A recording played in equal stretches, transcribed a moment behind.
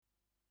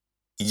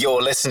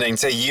You're listening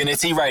to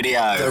Unity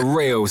Radio, the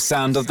real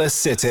sound of the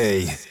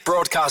city.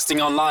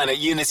 Broadcasting online at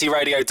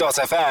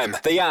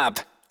unityradio.fm, the app,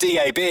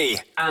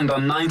 DAB, and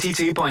on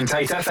 92.8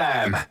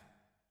 FM.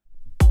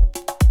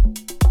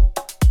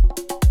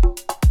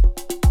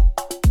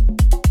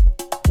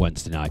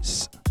 Wednesday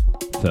nights,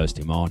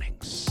 Thursday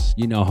mornings.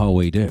 You know how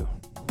we do.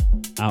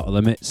 Outer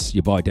Limits,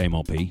 your boy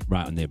DAMO P,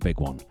 right on the big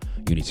one.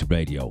 Unity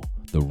Radio,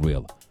 the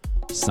real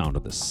sound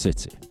of the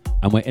city.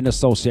 And we're in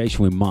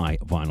association with My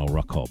Vinyl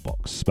Record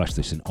Box,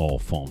 specialists in all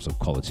forms of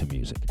quality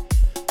music.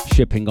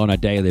 Shipping on a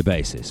daily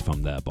basis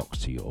from their box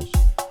to yours.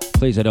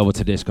 Please head over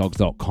to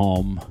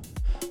discogs.com,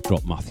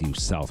 drop Matthew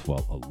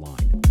Southwell a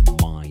line.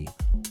 My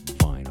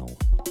Vinyl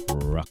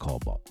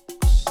Record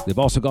Box. They've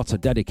also got a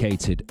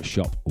dedicated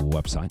shop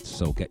website,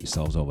 so get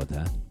yourselves over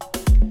there.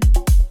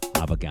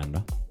 Have a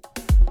gander.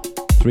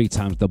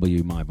 3x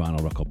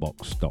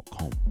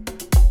myvinylrecordbox.com.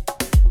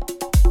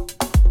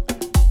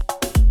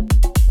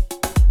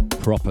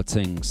 Proper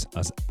things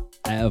as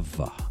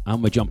ever,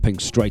 and we're jumping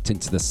straight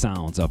into the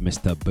sounds of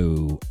Mr.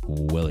 Boo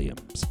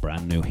Williams.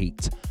 Brand new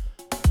heat,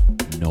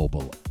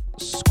 Noble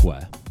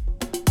Square.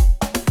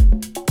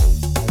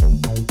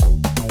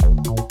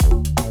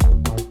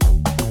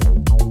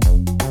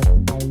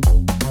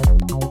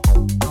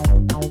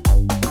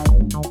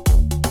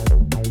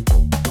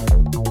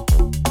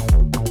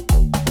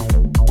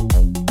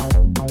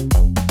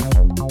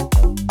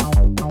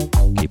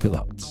 Keep it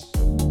locked.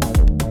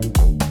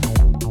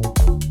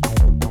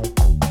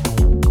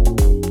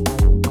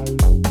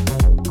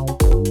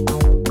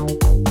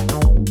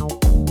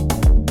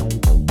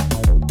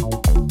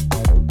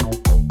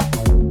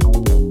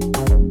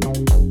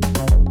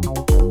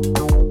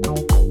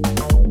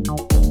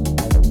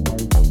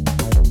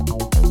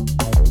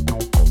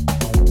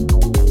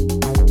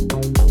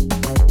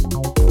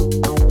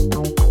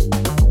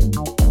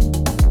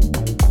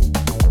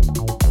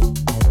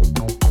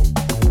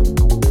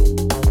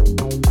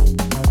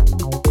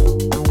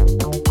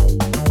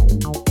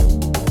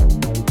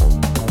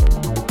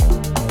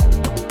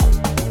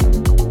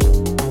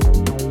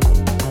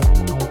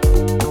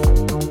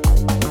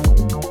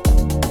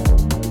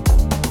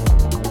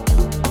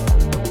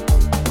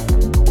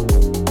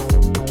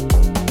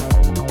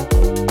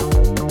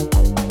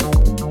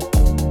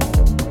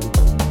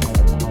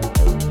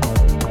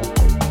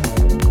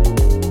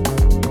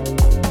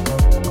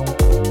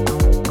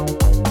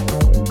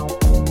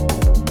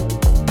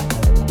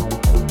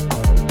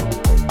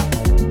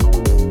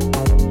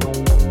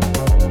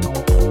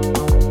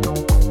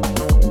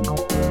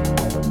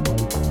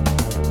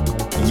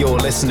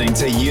 Listening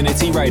to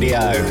Unity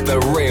Radio, the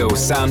real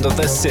sound of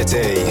the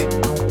city.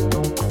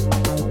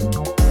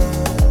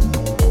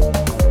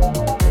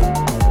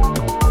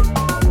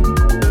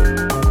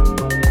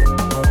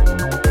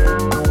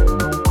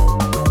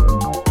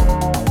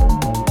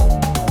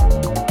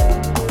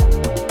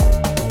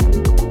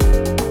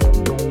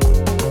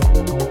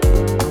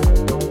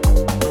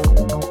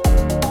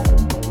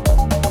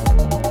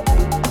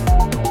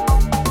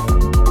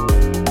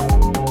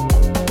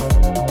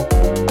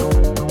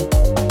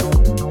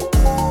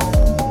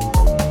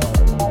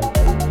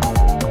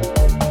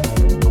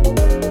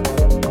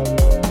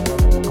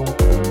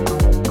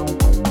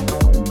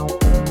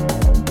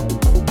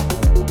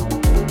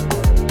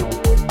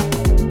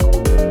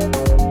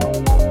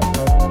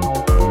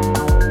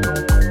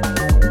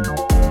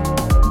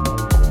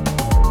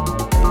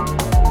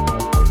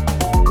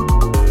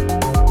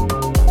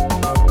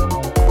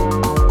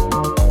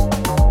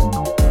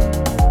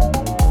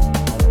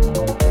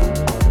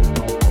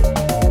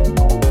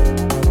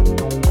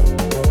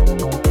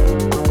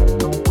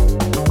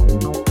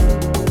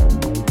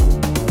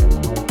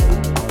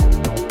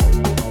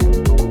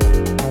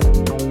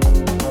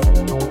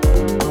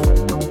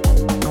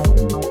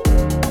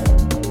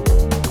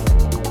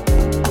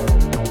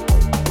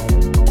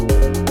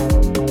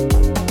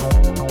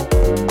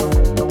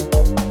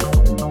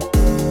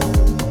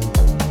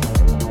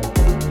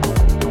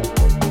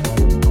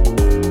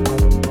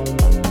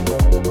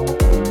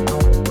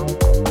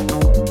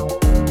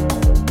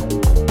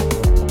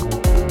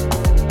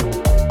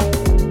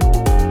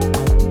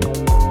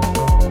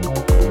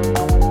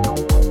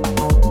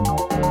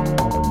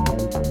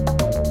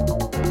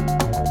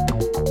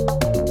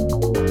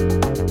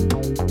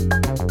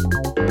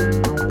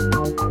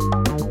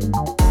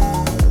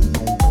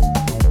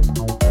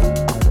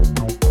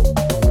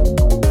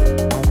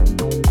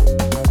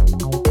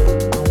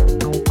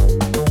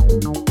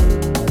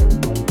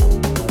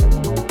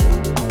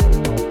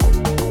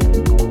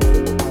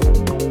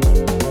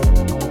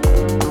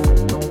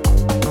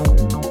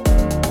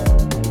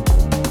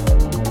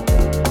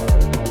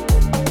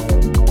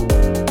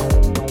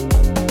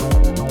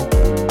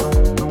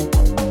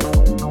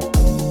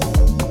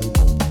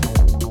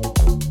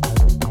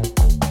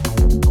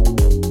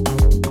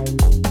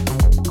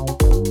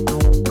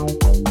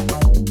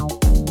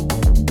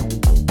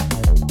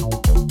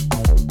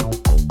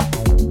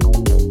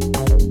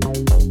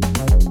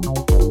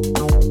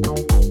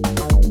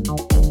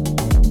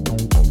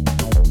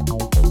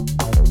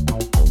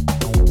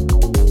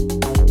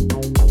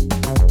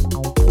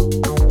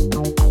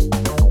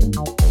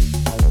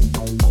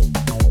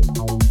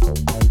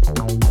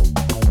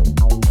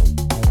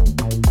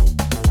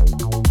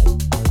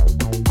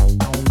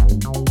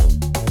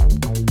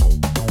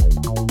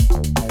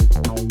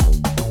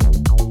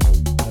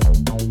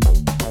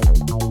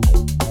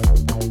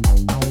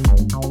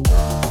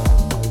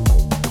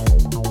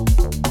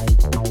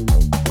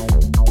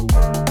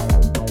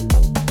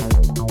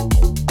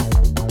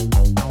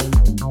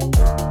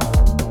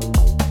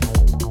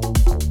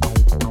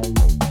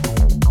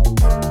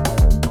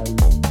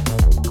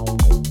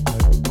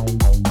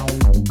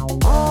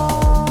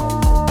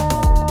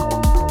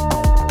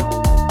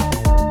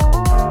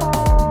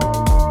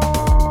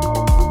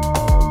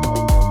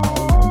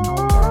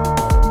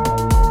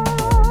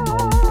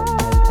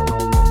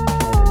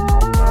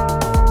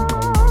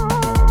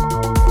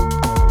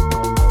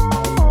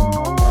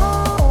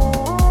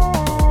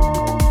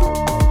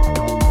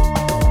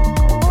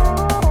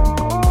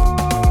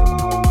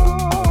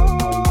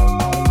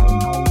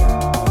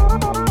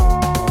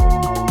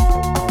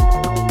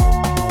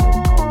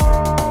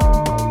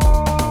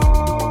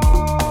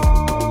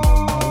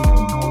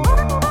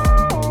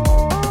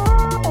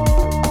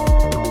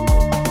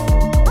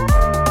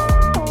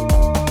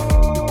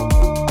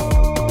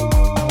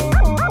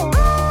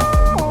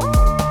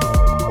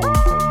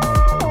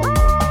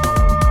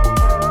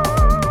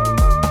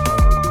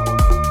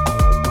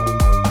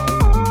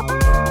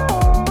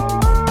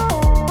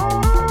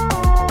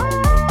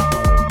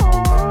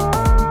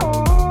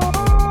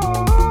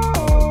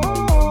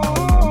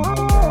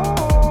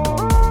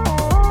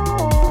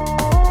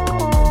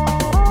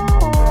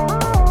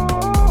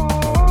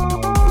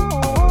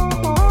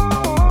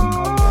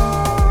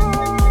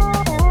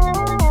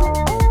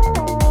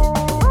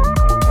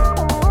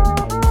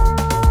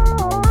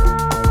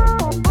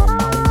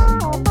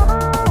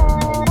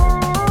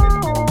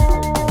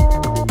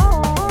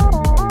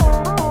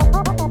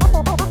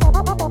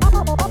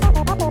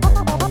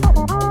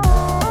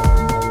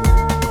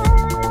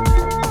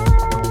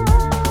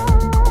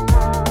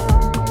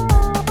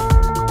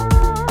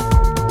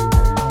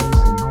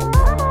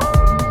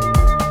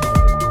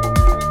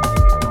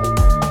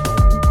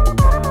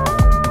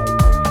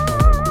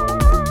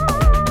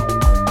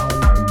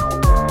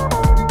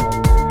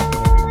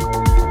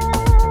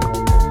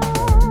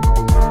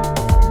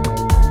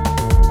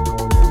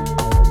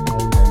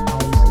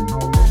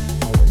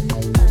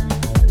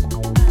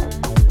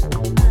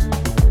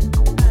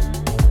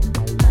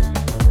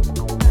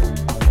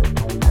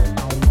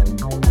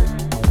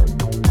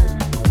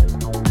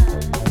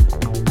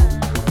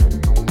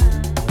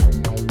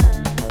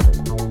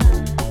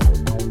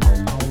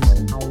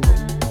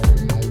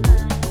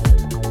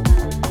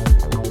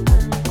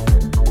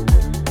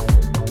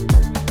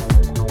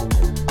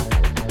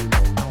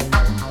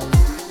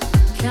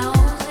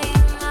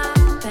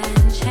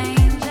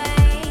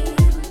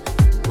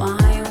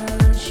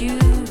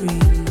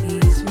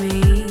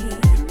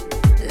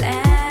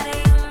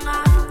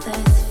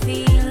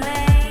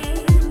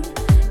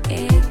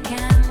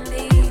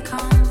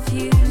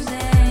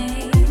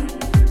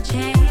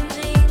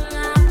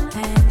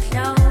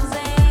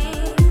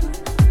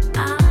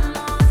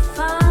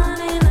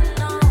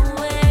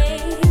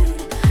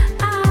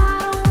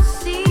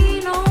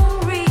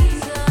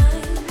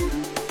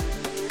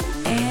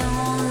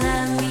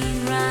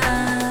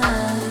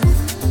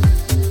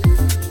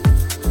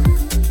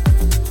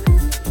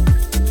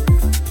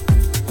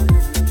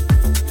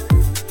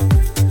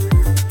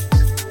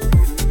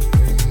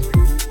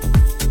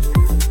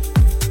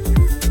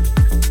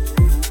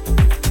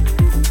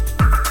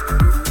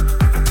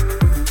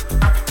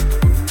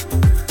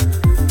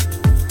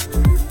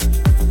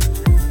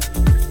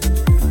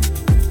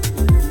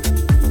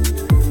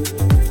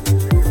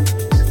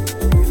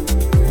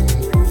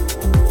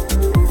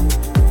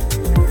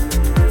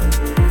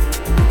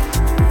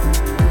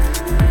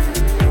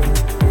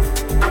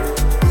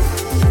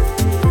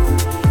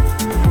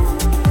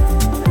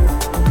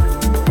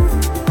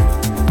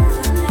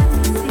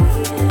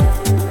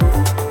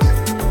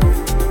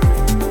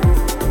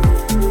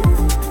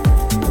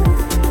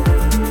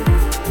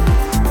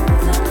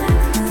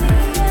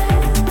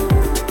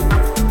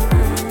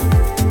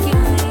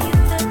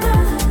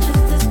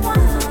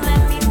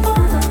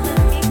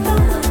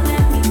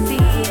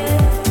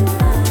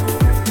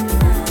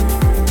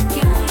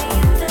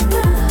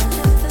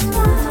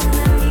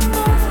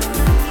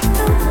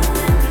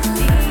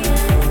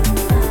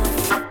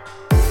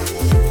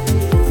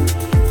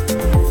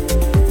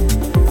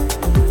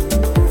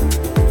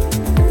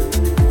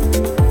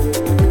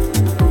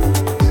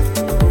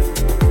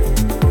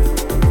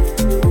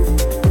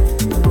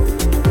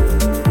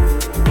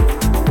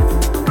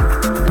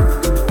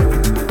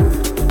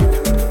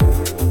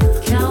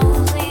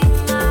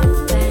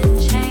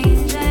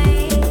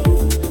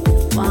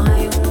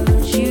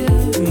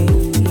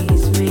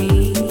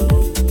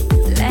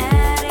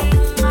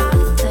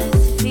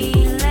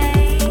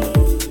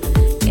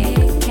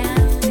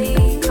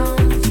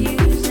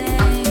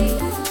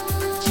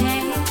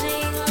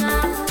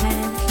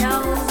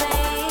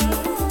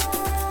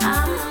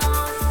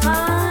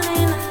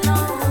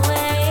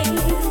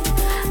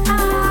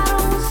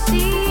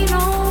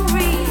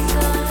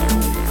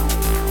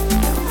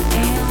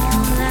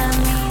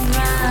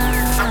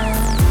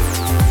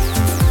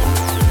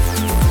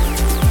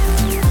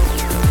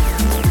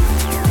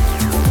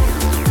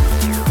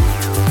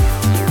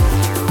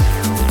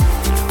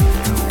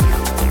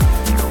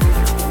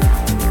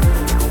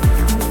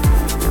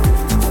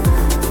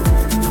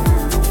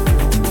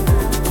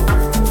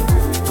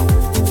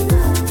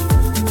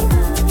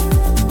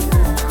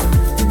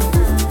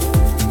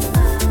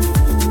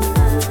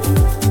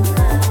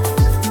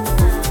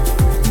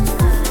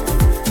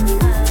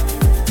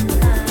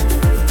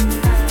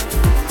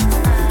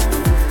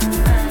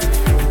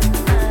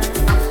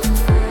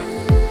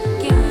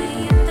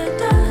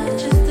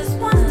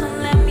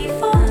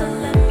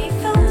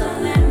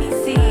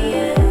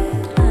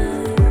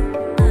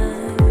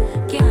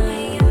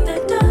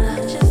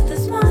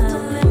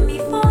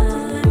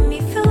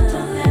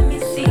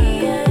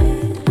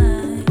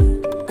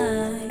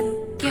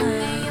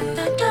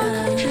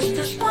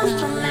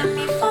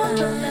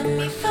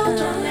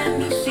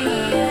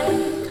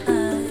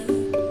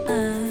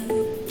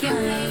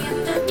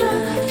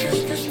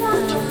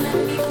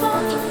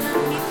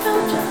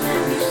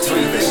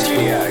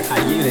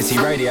 Unity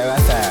Radio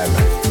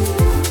FM.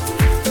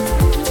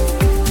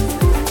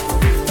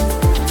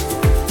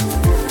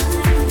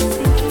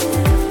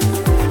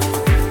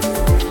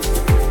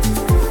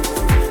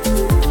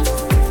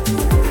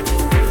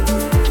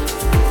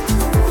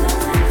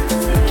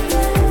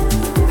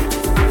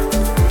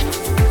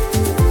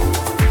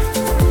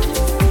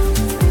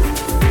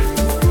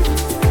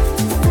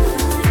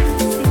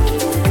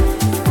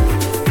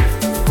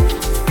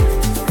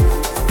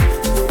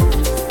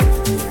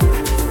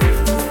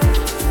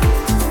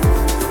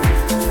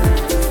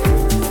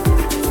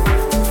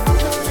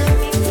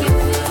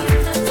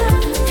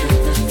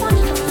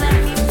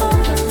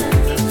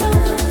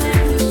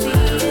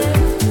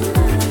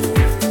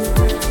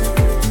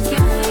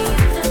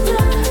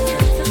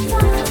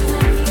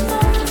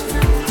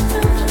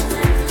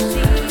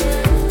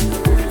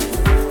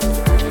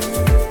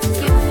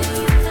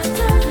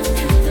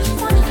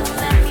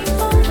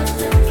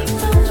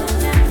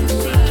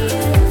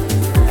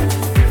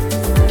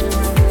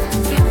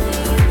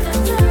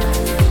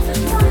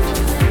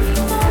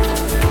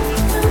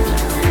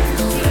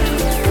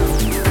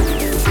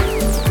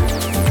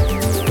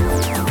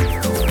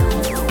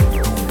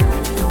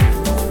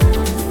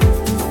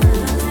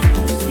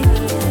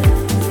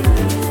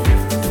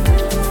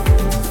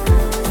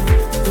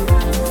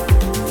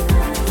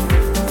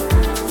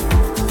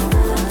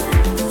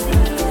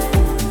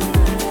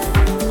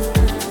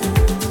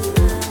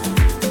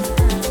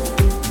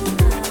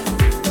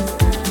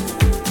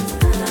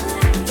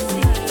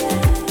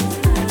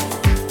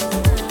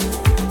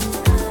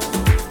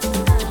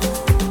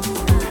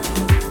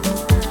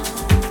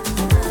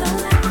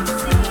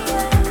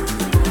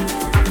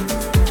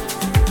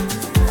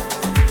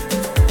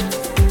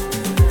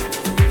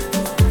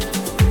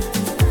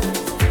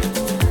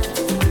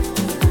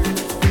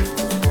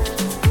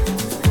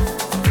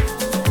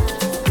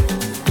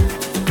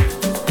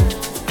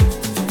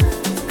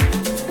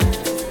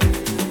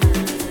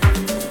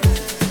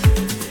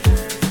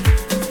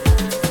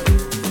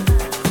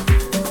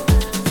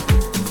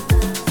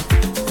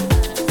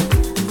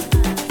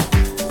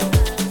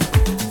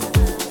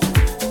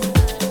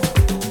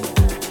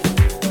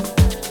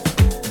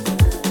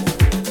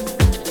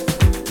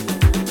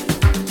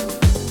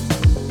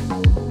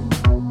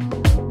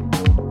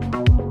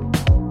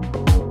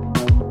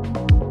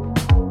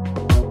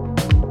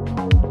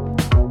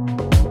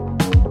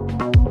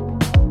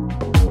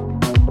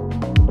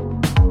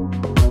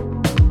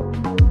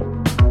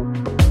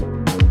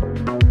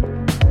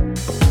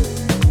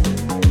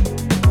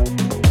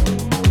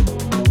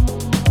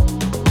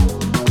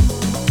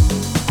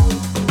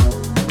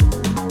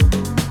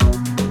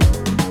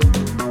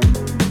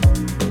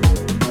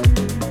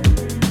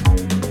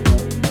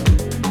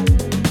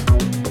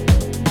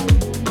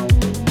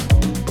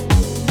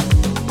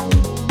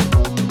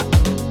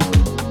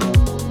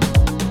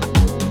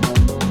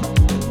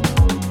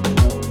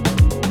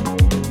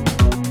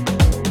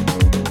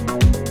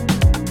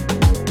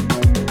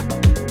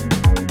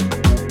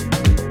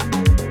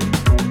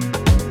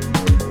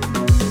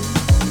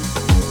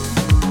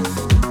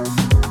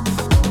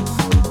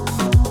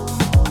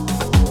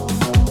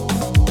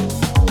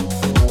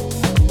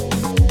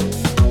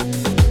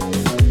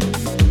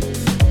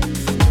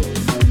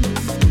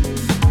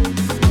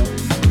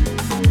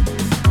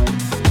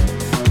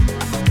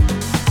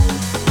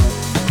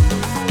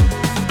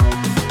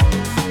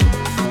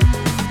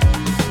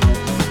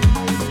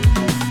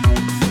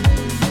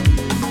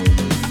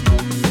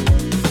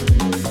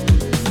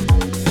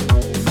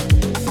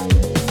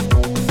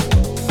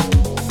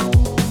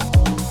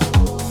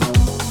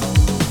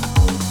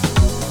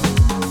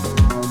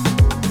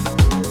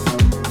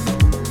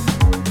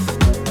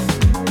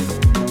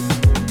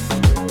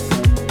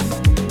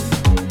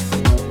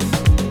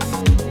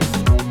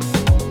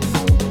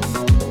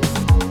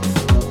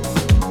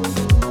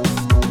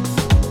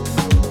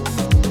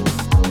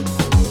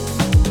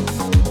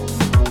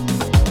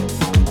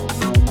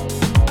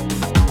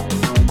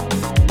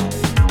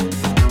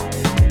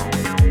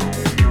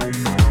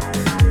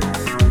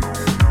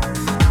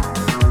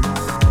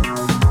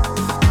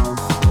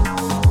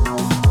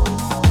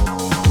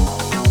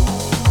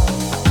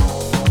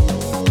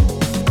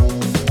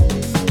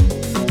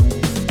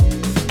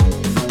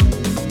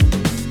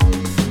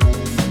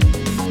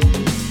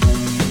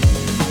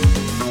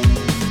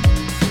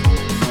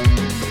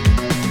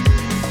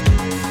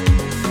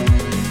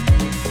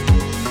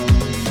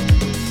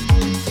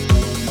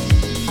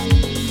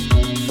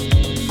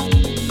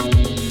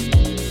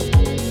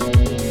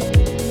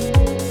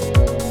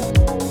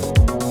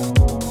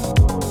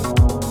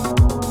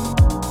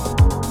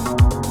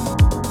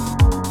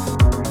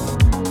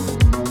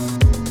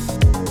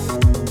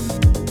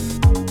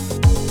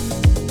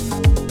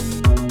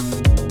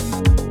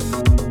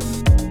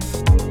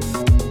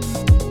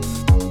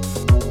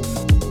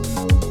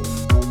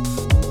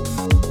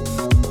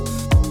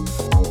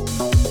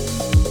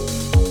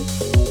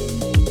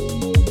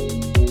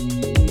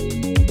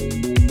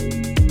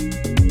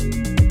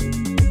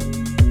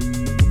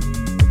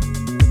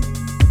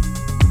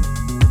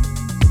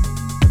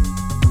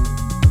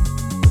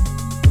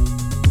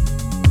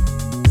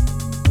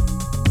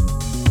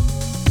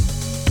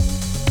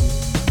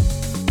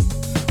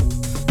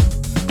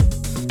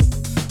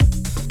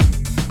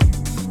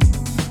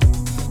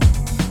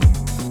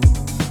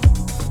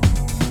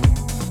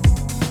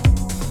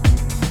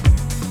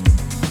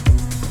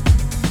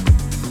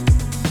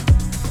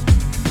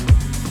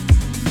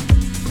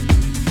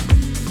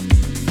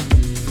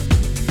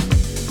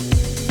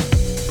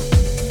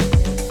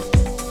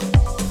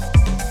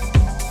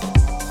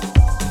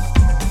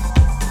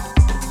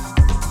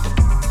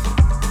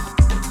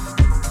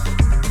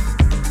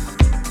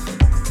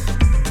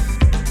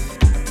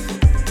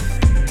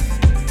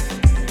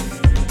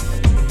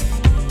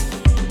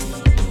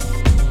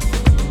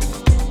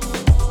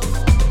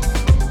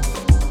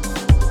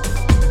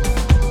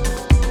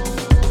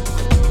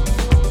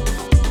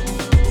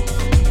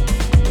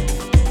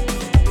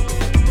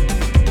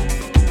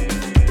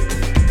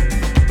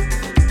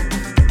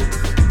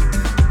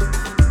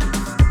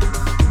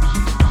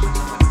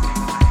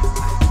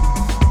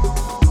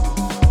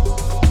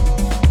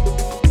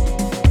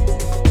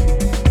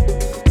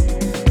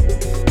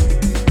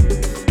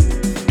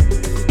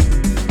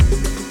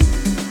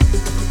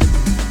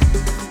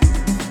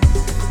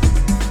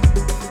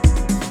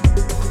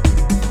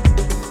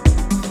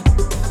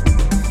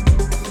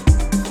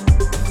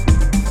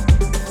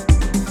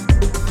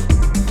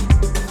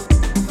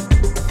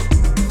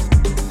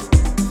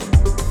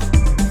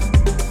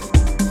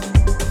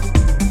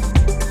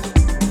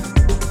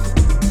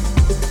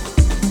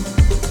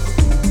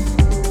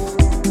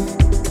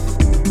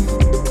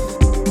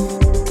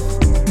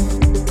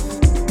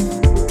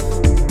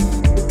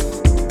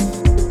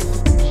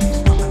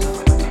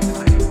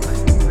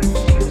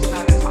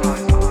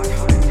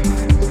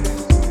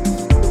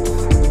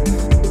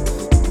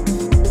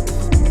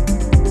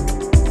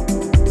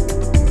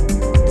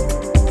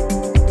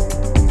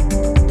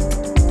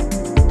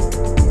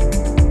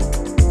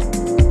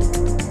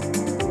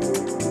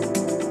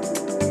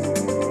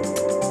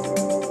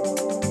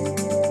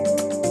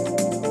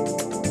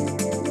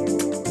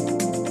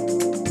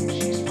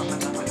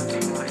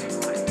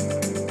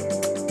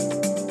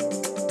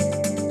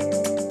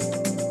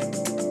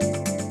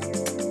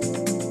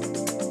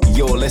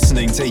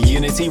 listening to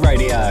Unity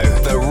Radio,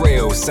 the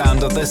real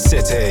sound of the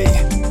city.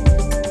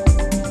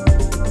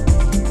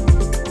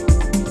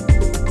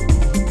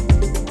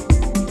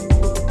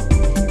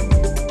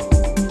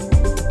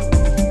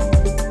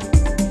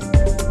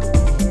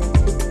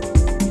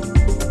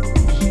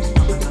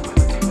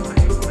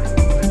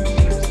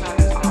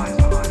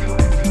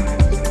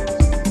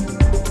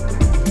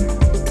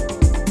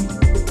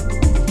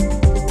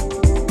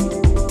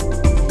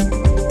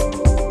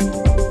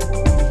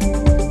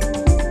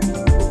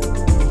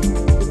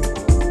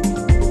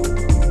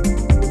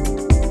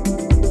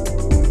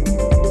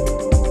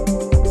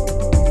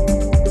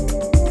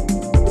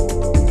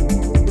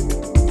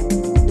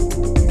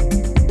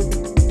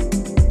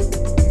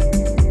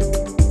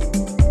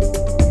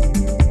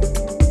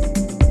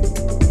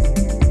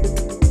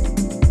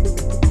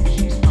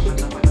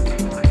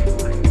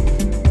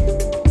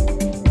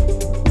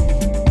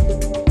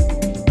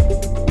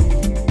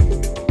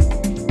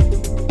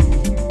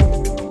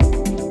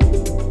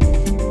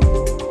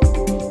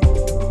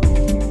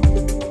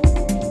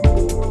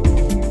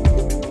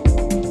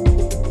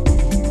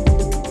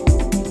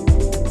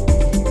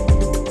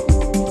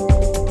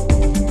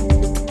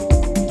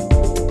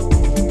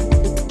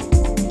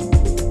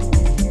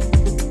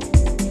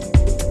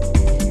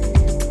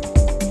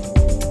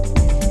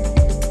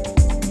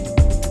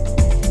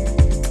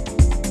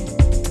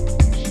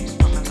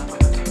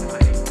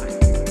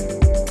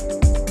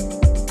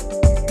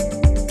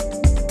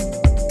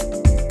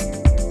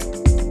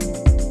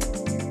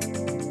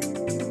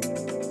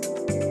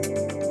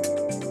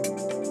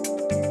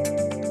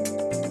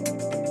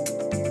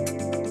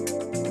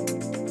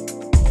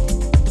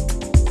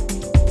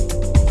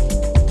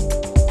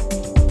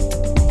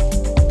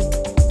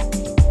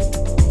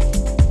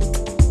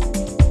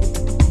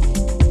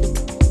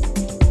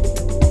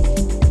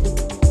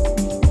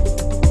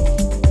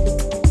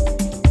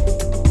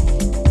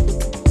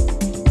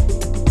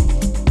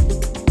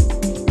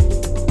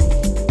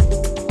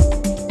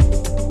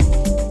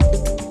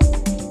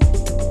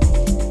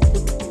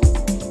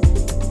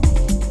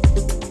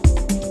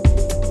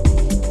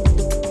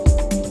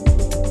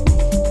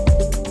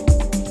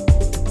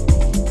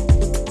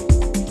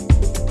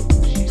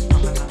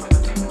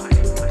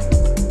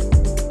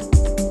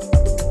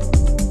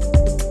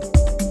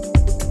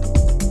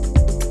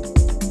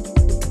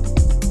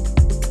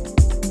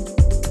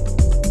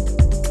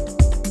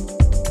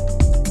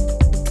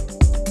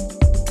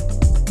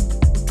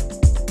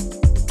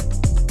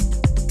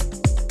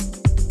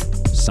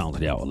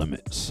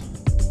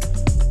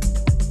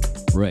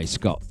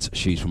 Scott,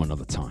 She's From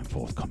Another Time,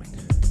 forthcoming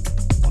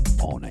on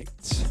Ornate.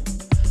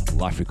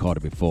 Live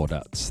recorded before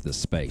that, the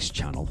Space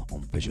Channel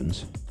on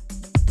Visions.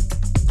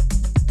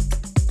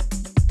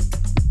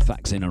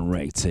 Thakzin and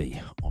Ray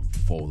T on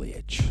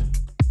Foliage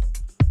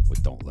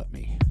with Don't Let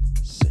Me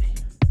See.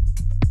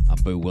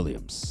 And Boo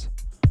Williams,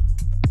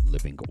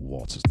 Living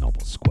Waters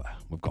Noble Square.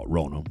 We've got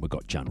Ronan, we've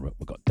got Janaret,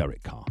 we've got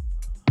Derek Carr.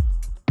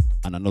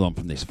 And another one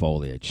from this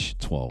Foliage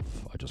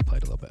 12 I just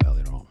played a little bit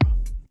earlier on.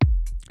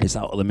 It's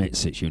Outta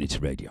Limits, it's Unity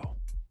Radio.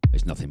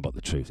 It's nothing but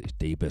the truth. It's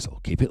D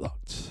Bizzle. Keep it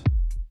locked.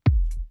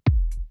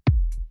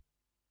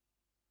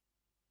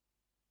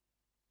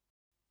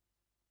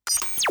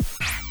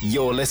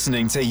 You're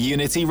listening to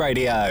Unity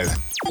Radio,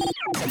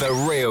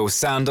 the real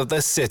sound of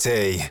the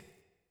city.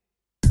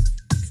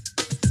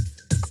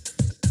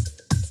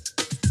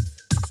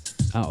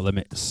 Outta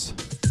Limits,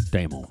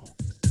 DAMO,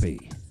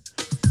 B.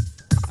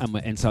 And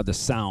we're inside the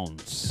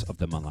sounds of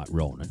the man like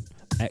Ronan.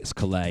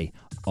 X-Kalay,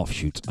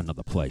 Offshoot,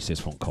 Another Place.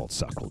 This one called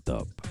Sacral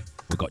Dub.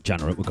 We've got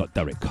Janaret, we've got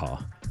Derek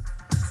Carr,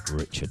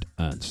 Richard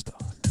Earnshaw.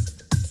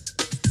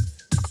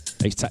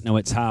 It's techno,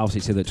 it's house,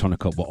 it's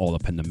electronic. We're all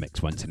up in the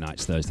mix Wednesday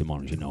nights, Thursday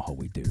mornings. You know how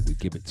we do. We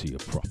give it to you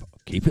proper.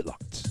 Keep it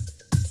locked.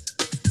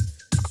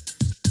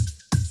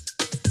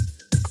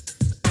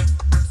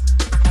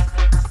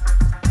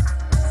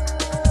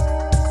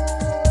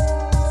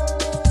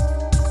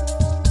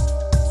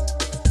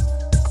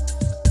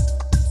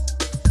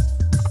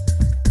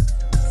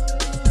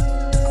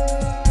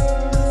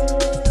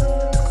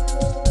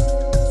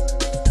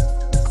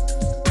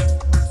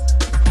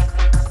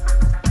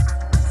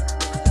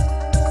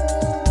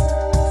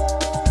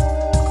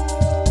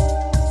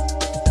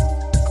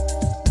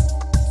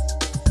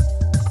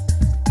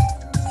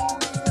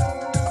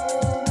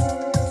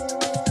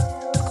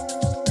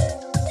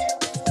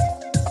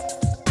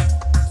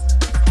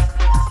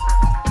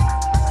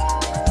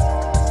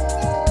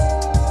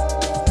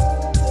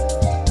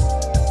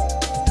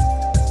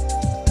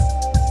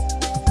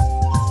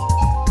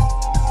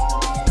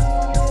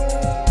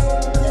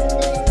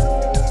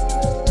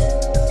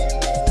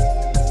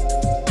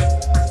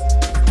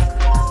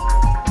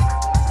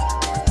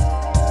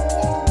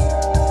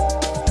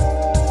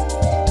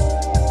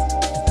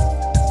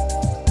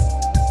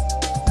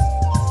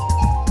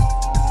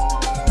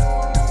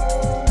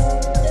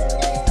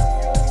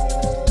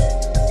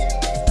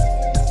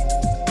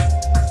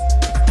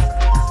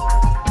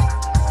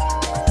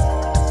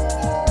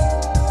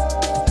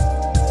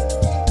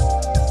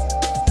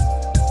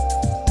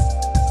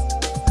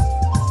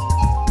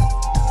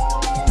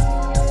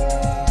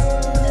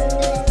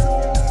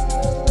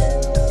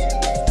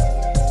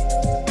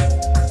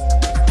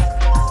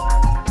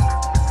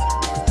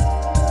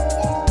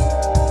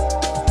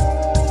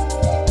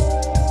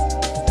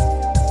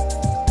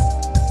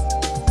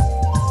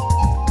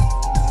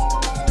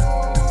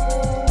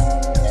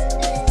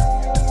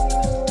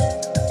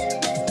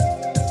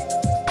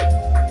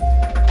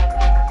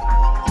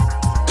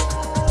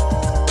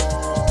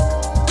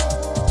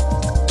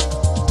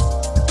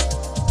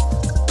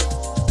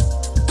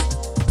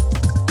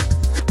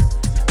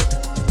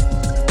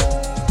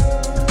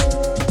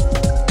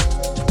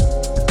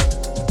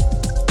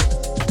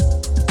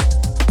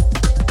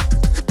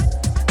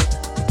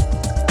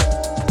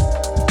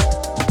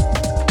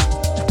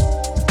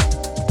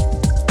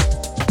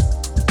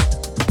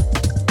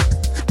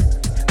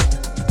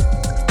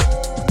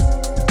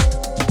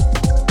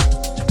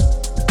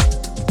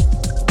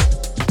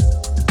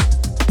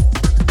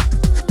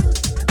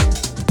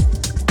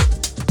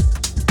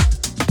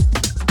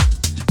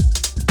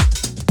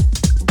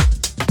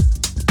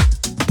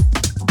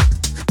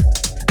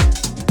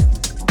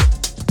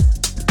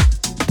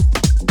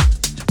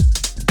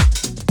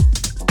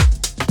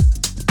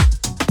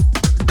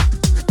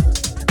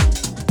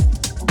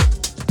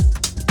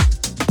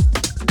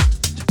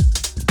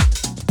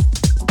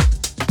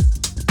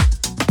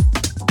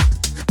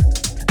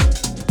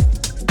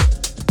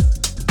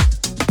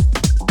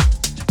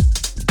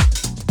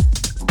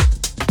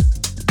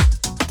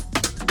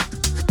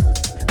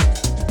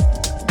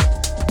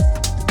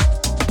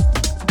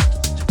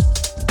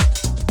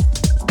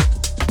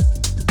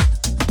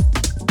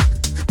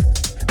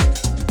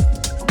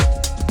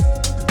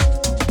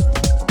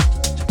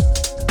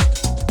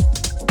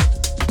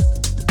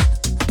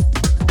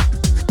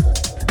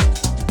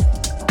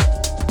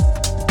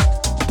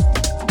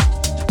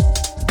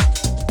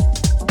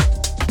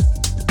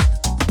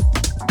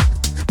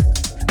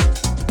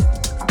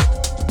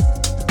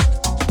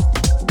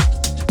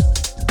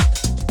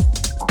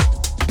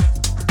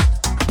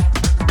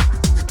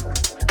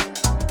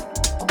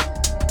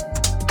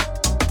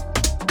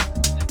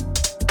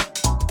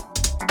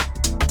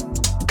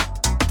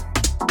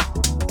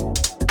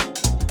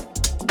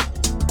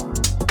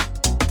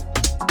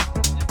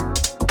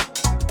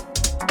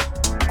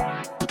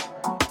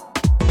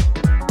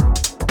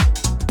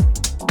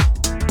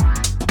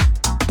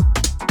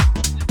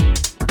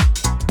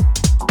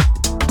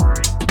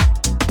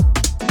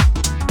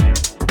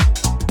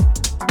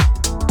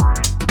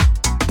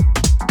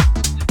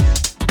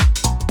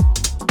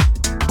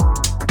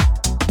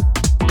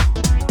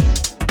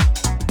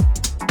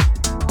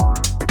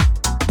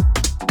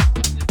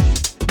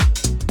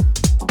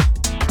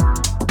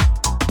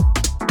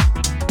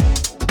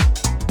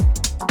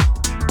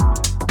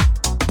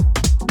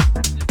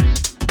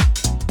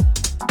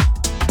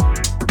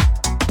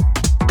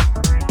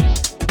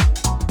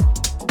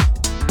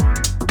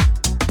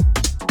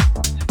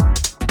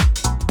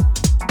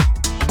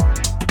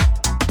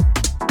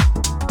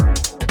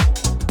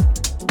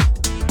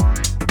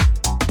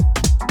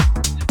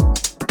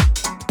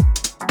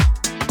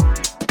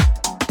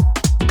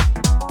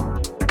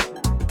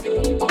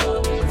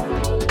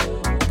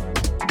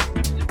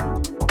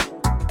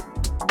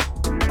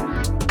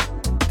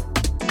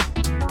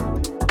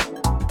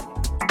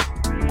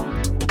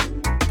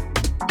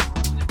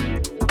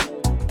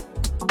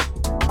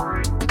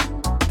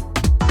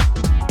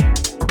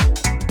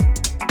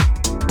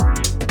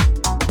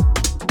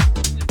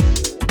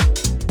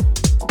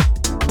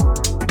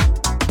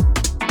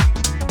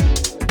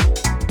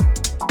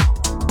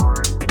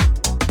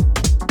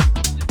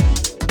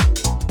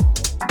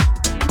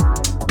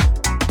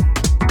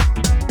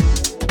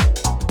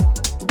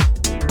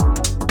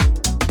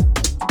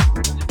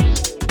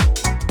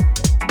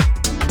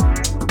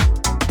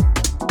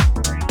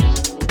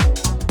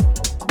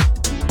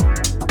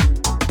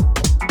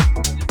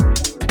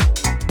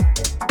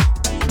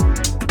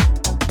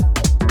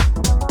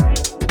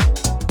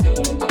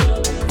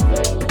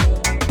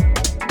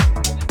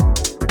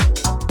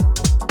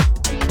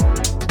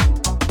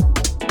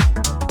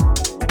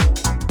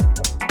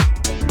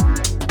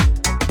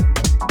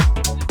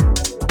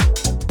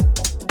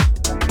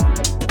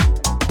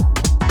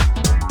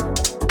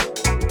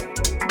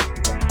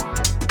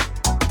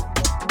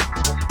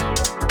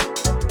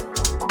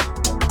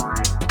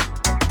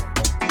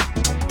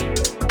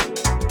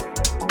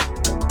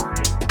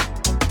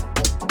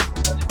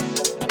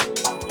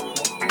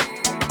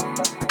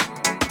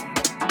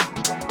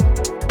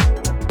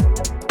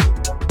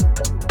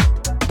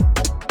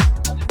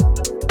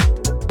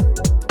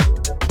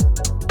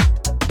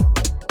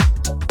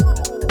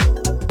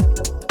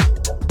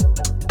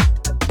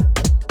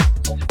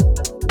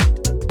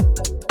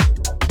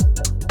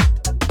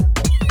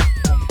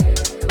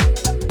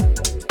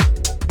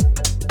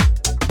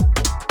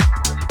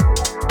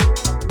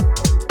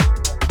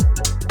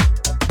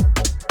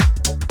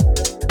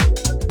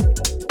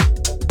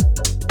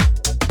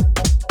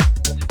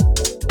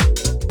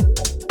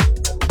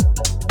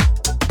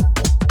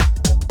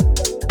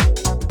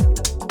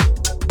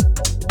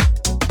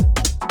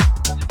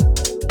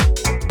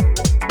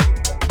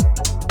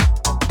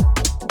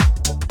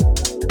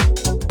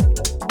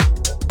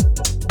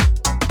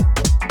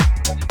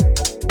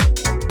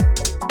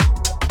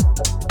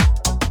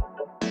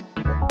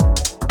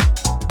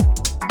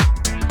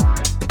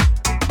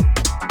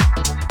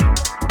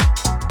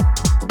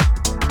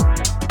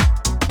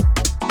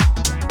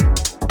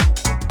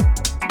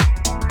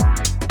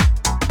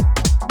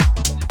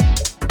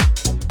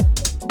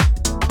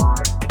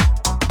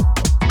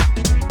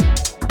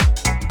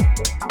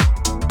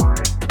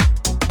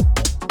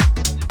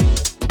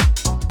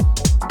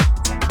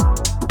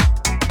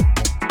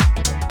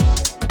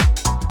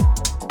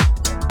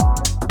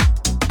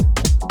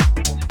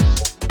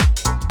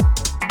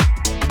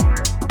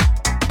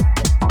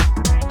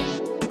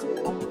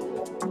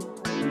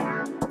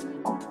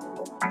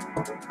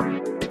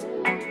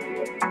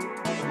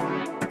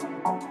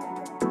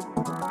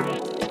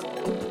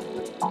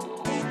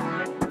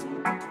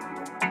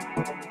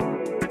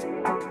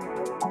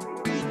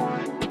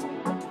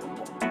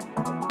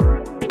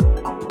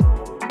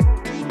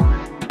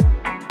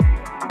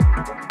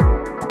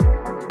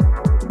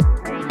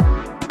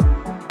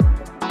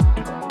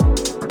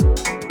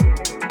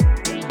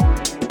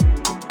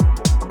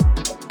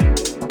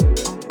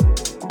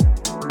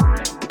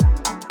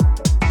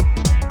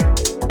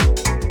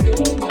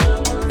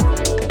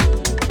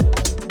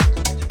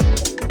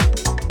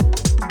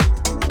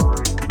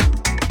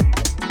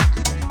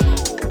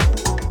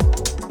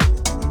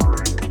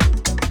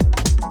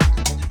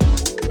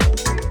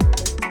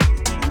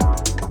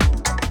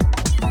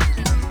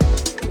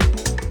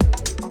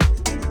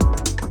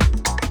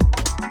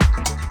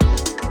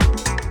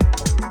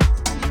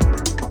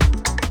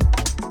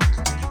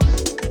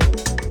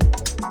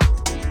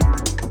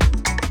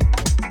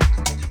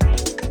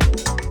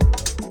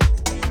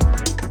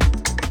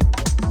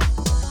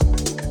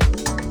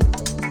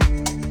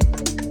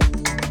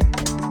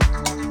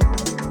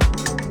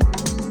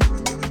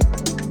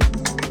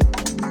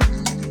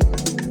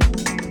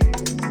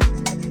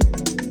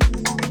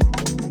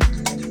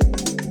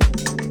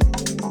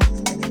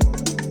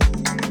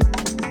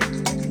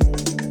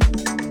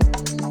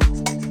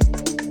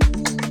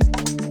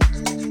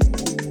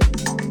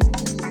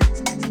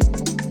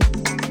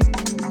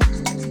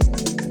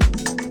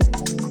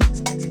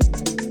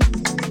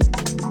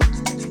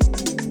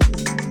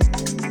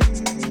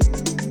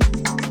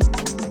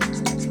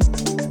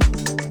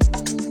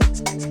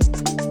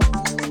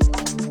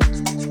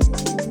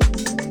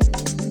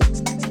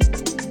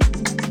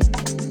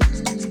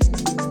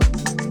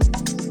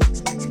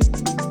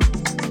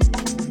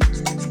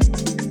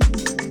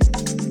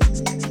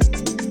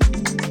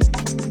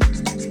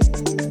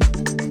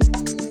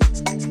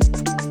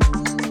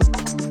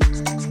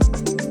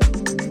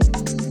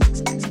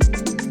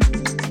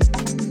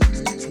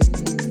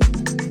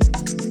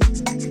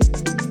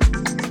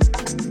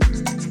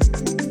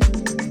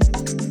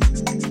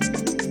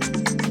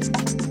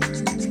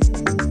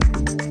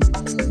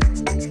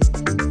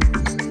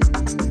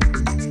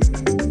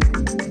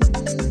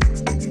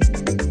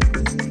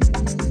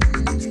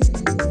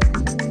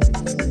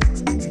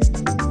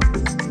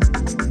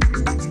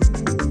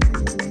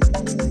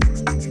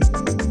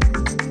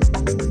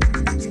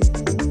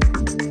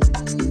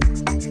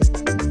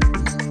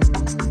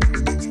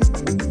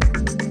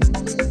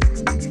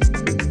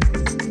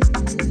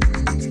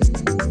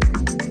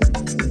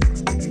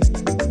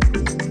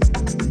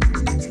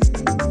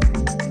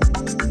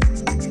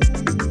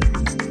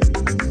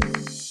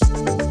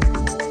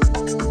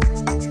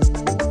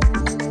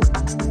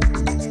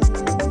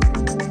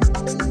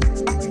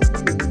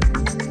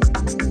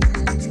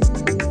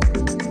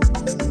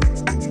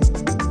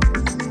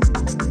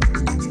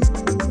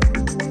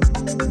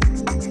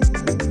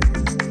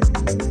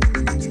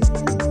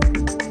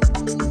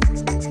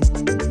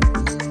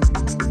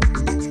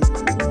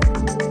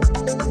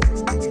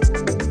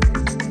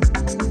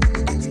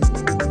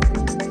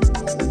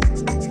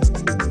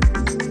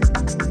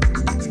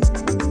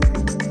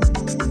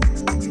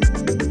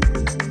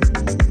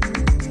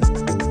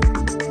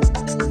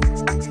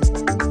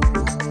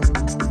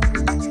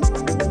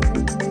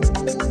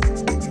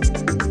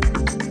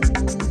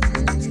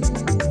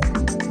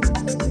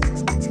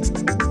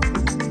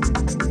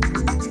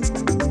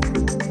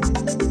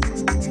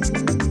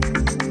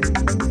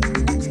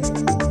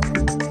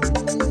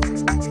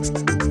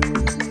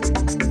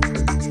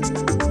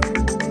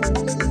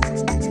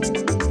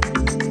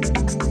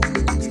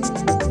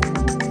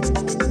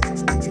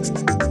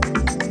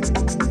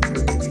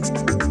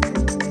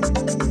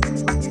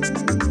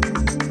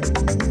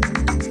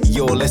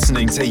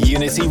 listening to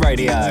Unity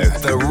Radio,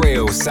 the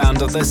real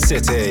sound of the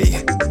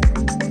city.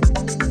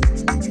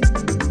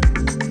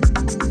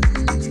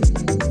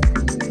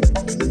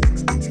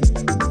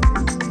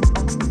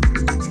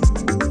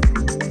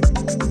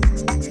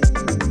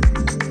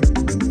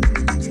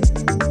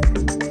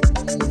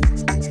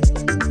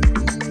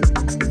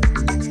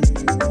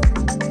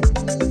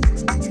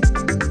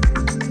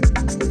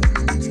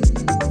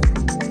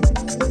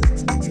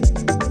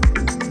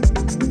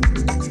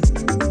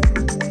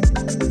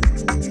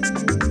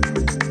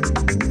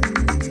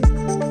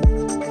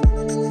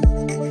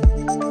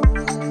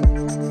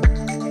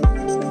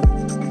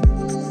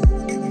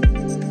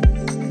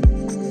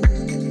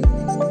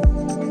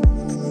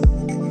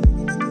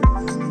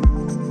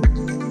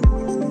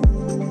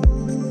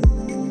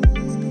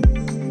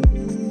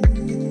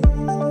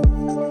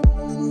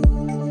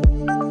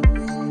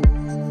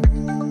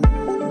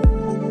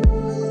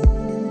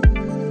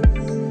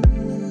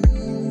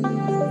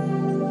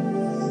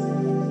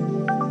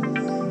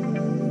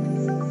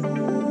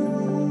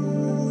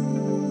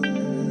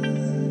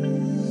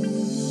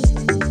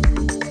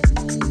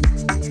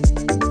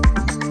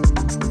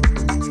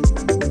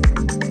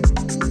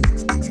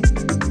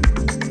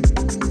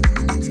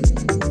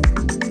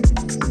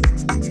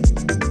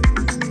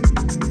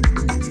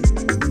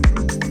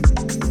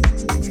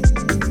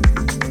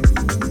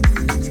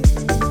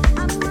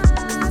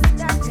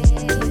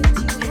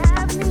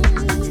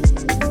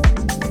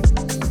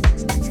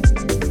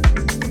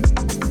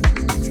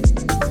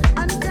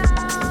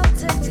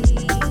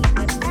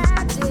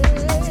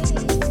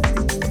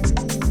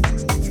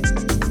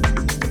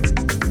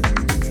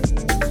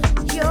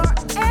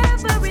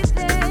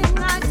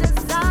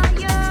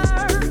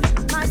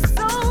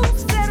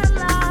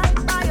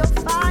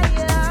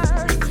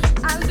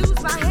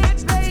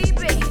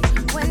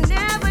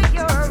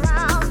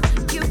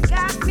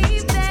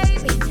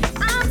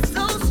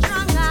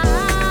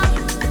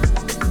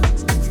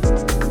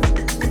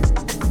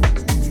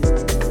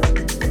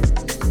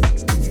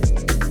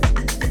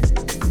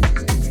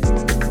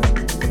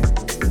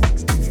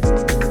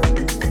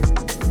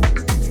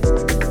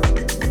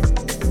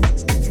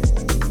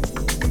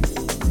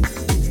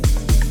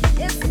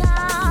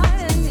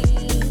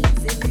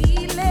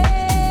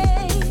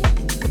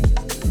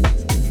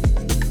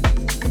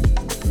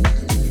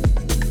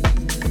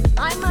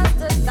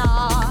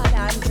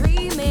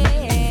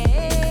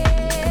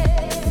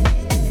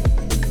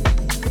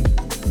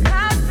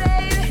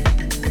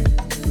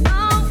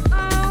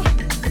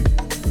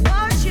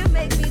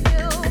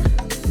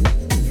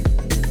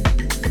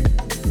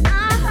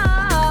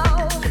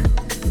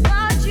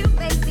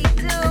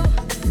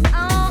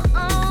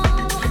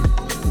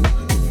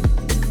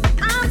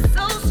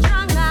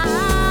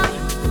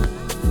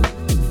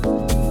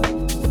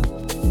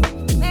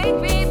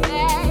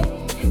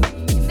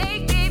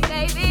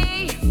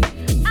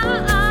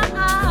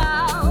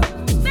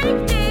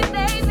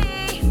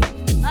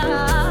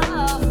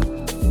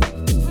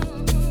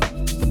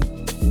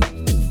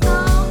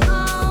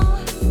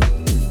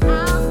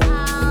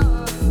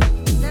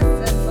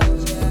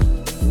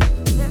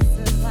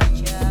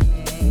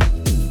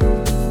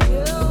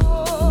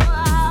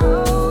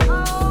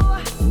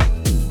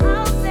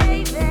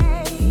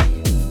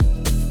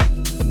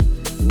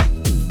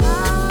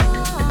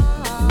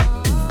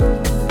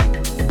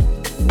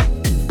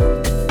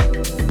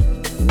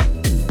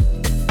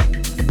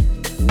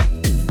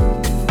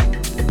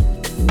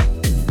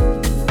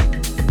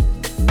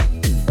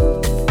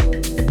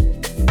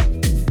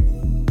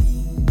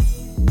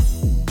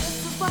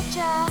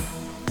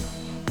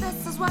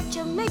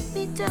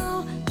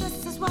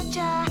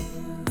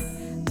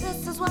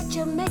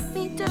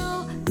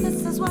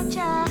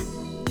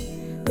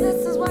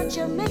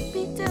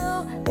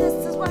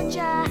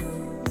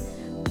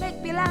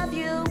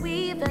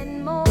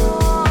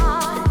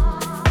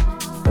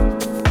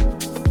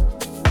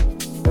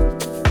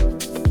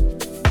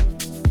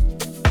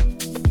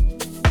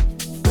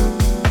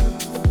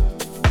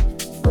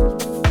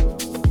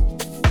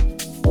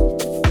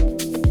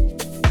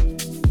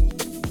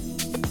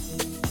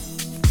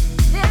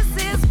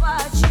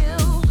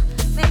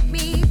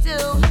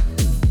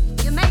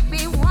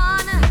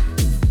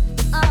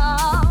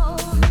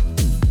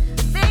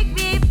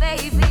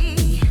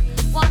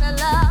 Wanna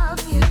love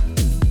you,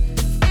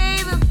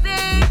 baby,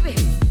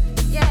 baby.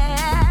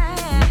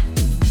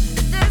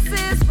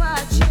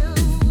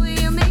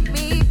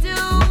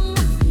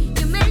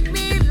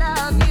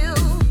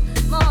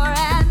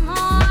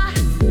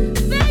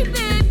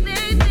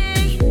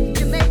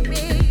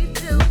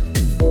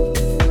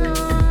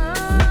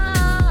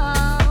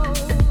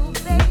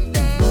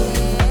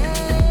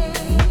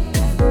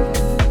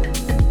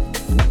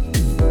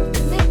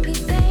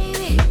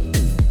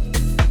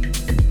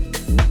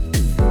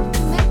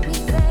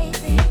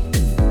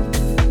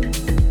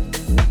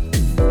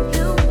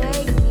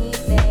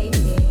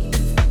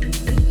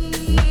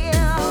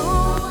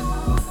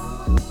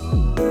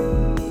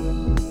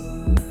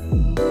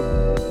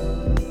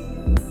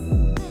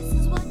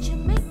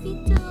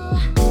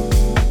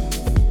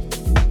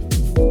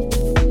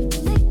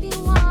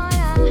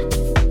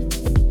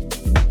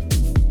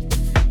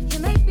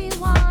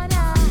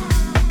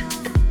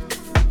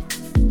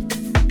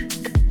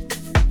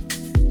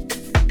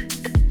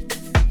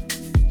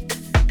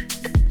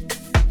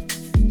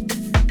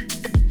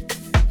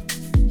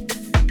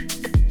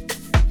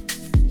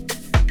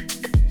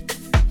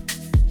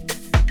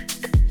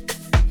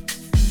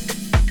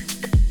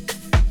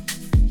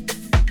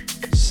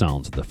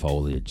 Sounds of the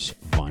Foliage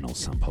Vinyl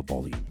Sample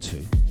Volume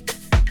 2.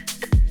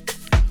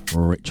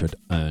 Richard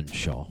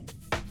Earnshaw.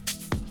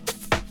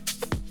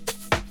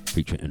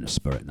 Featuring In the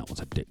Spirit, and that was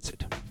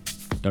Addicted.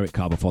 Derek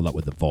Carr before that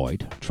with The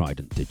Void,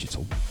 Trident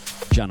Digital.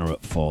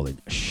 Janaret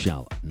Falling,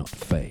 Shall Not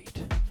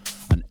Fade.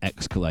 An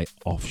X-Kalay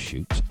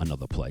offshoot,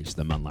 Another Place,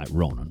 the man like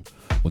Ronan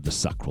with the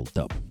Sacral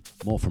dub.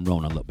 More from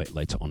Ronan a little bit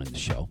later on in the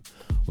show.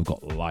 We've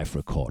got Life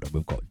Recorder,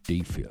 we've got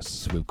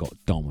Diephius, we've got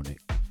Domenic,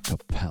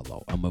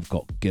 Cappello, and we've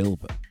got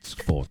Gilbert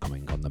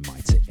forthcoming on the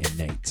mighty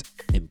INNATE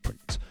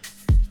imprint.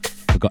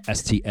 We've got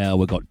S.T.L,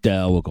 we've got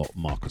D.A.W, we've got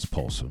Marcus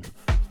Paulson,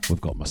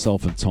 we've got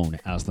myself and Tony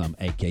Aslam,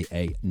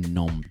 aka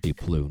Nom de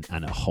Plume,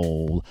 and a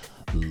whole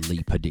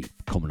leap of deep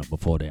coming up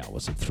before the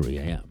hours of 3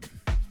 a.m.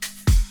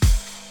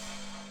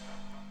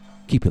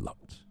 Keep it locked.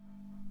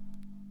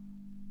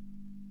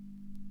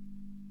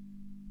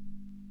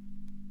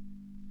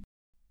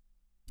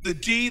 The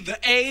D, the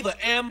A, the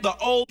M, the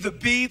O, the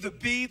B, the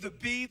B, the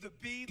B, the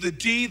B, the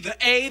D, the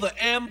A, the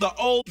M, the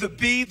O, the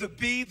B, the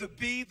B, the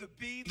B, the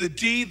B, the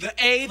D, the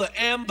A, the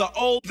M, the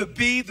O, the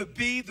B, the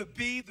B, the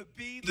B, the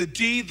B, the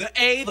D, the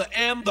A, the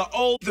M, the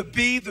O, the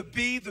B, the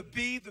B, the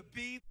B, the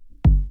B.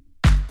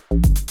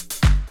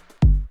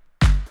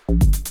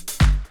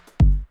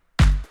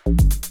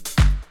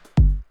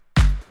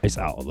 It's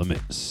Out of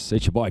Limits.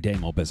 It's your boy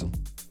DAMO Bizzle.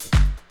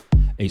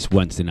 It's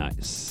Wednesday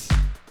nights.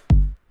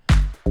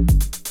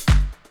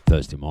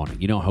 Thursday morning.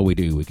 You know how we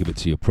do, we give it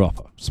to you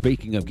proper.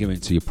 Speaking of giving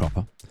it to you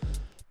proper,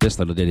 this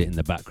little ditty in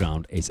the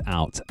background is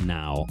out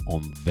now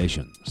on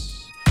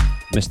Visions.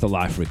 Mr.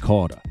 Life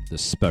Recorder, The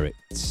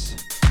Spirit's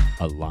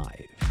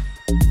Alive.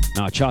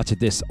 Now I charted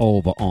this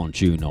over on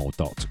juno.co.uk.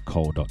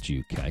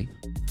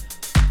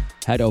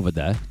 Head over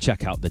there,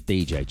 check out the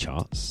DJ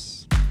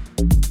charts.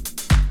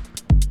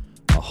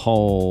 A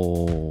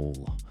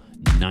whole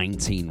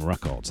 19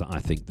 records that I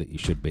think that you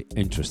should be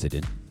interested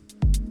in.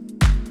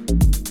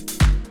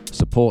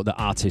 Support the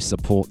artists,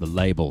 support the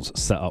labels,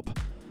 set up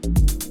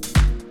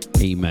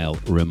email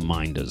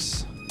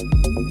reminders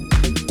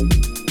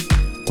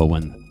for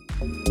when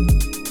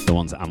the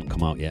ones that haven't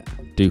come out yet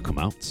do come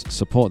out.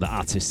 Support the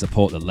artists,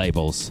 support the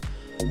labels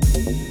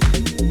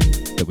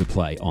that we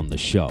play on the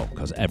show,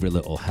 because every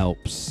little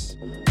helps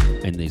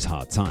in these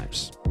hard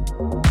times.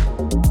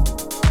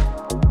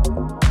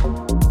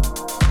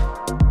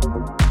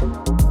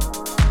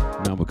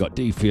 Now we've got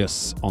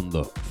Diephius on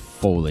the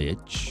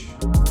Foliage.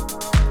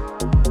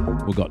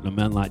 We've got the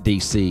man like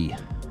DC,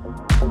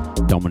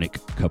 Domenic,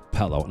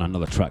 Cappello, and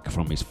another track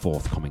from his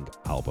forthcoming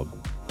album.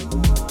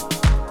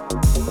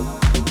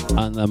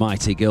 And the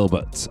mighty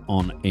Gilbert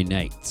on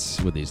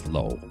INNATE with his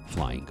Low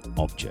Flying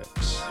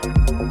Objects.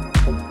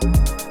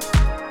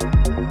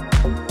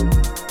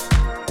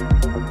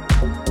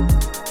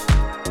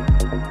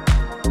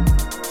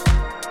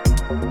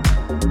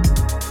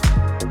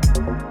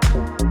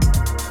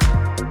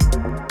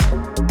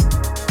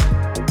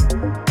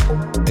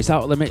 It's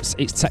Out of Limits,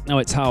 it's techno,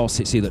 it's house,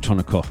 it's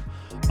electronica,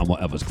 and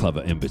whatever's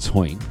clever in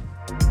between.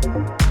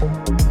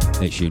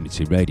 It's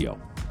Unity Radio.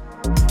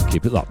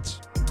 Keep it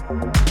locked.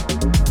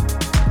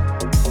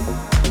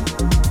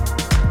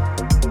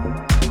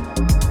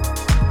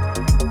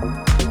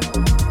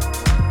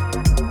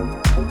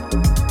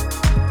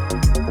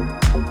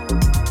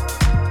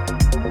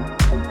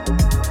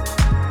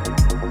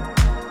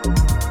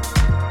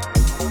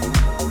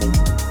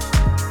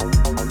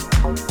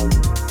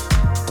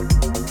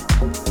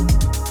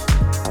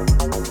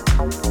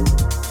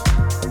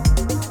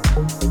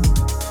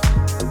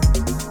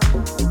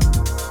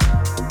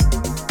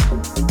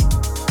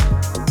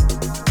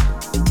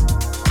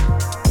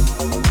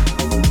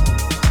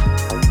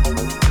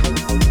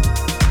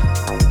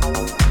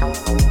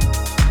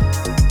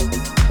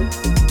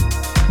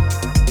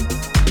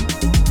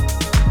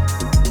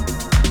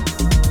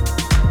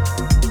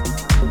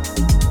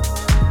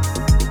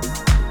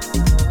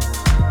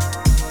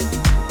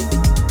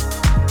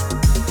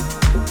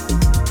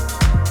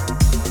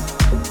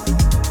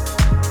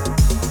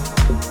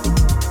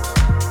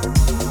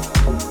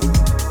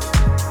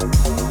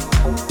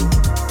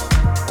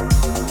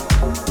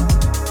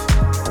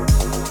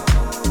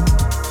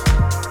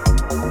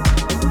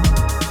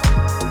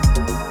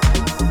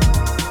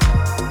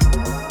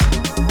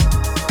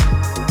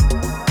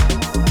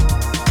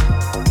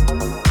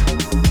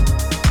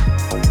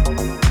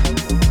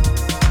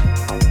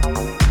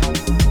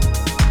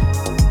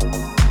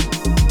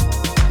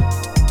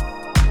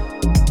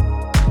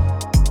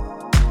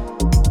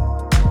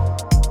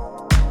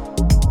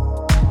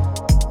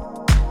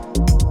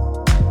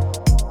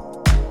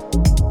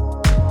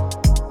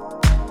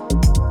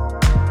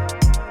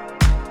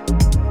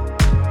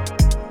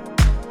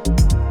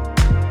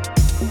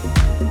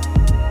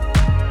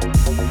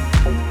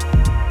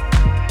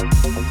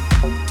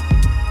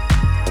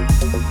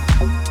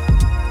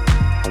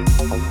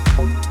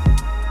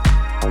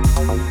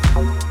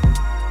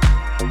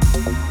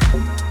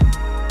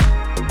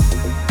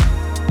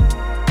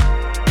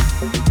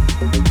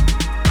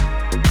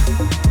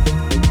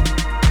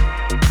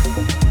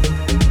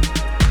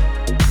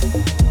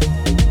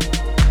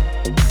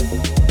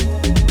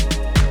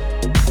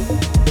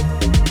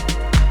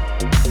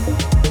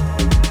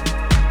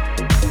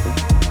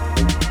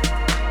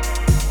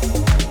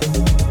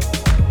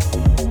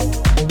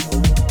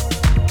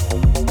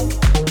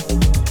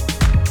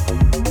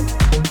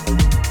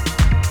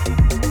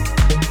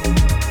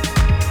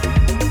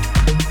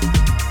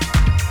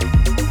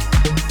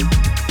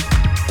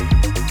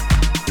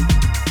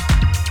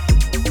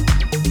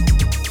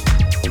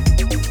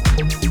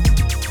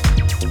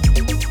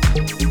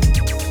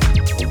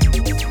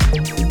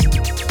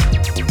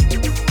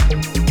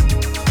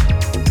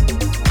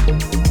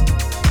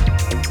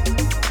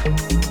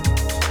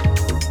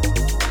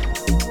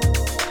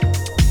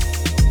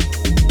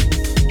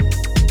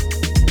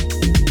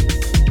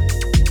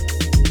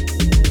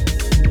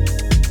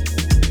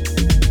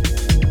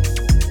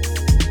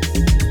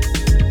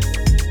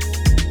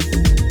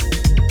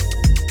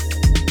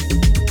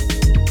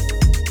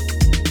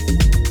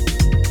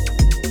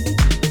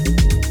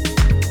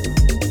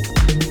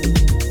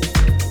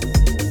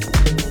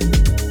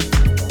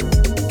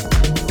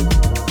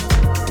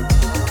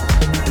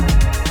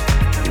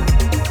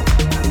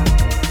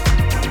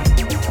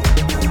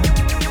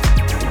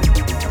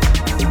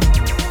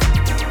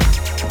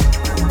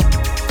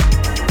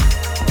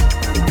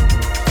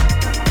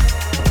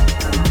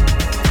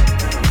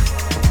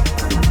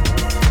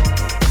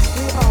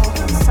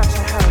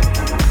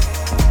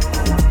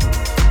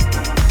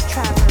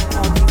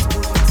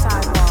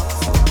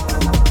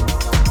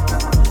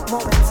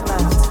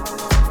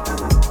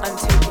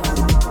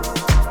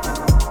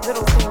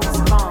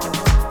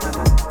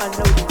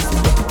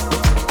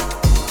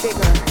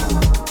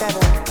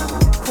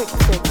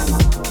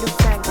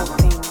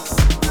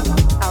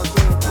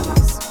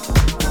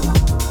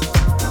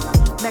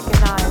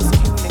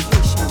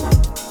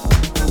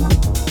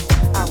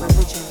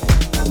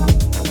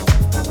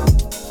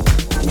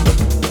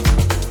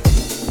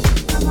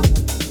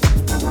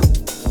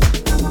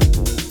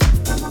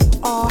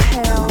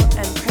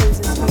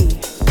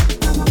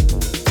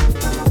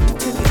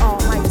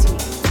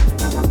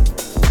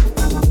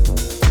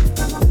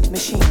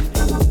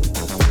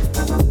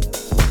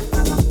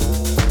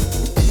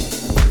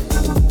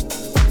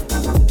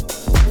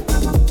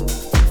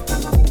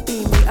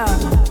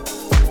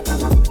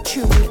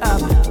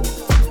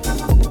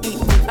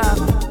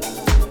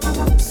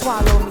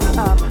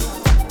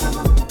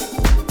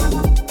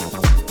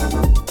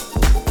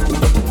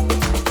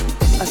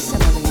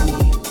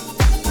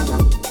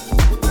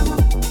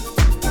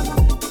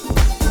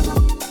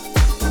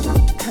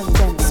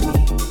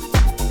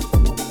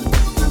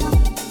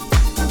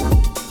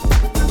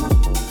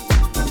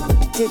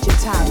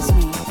 digitize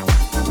me,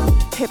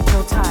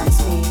 hypnotize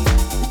me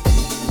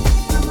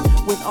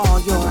with all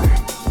your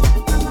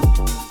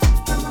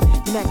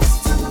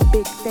next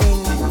big thing.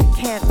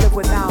 Can't live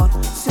without,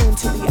 soon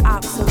to be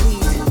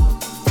obsolete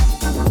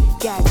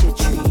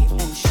gadgetry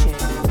and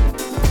shit.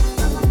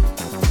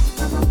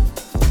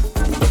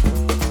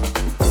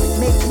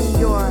 Make me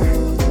your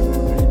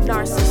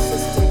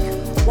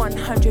narcissistic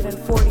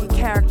 140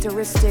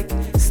 characteristic,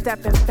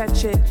 step and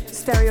fetch it,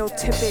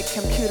 stereotypic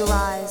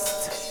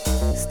computerized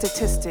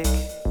statistic,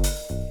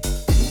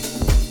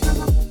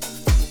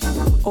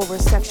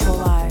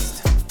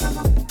 over-sexualized,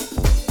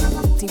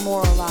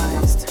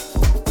 demoralized,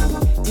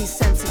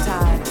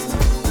 desensitized,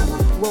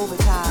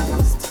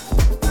 robotized,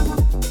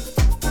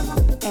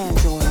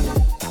 android,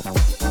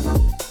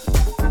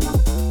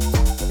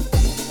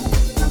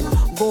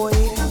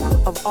 void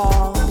of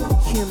all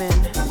human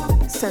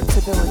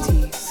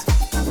sensibilities.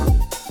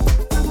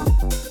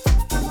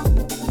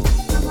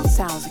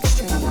 Sounds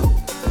extreme,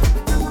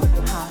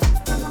 huh?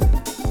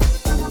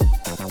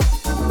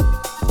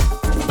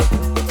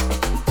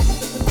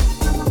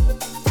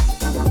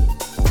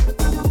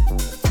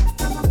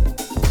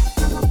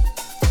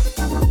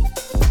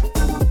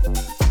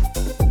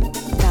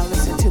 Now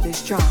listen to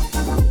this drum.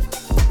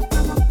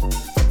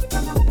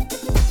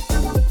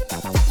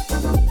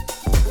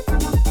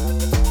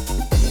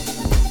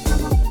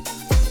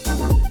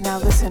 Now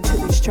listen to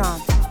this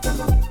drum.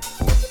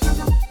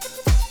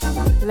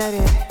 Let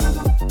it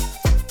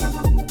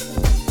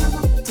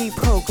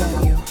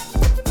deprogram you,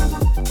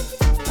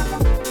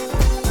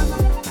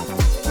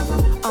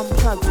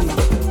 unplug you,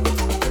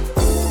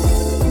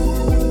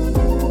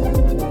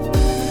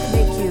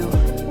 make you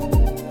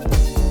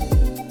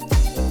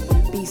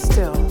be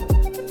still.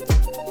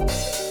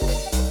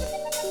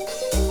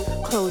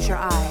 Close your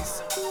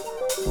eyes,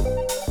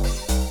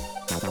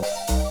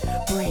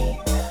 breathe,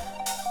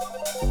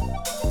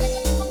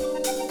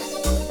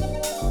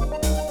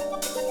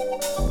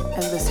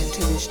 and listen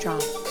to this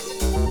drum.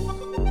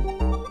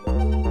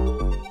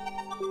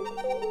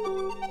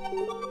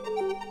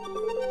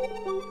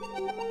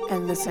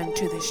 And listen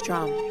to this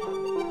drum.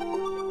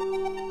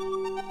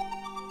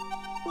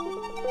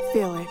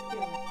 Feel it.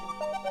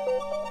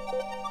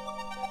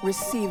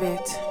 Receive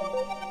it.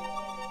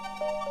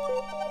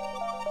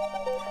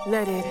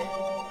 Let it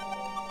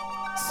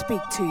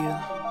speak to you.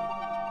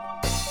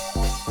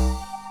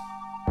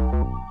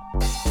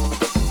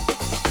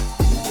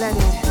 Let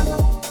it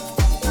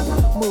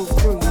move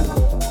through you.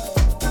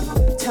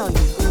 Tell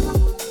you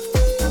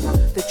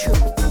the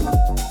truth.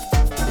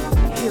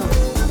 Heal you.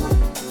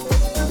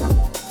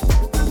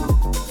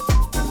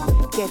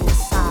 Get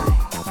inside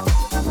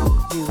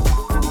you.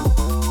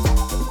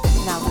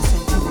 Now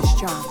listen to this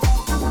drum.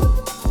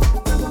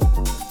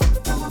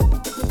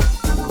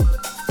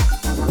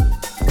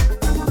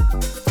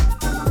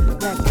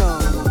 Let go.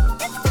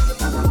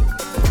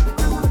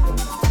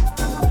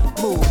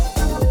 Move.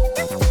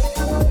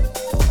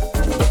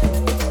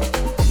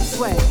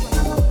 Sway.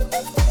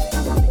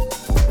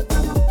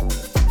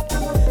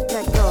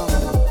 Let go.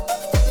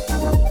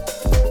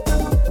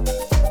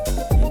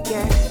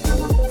 Get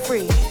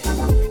free.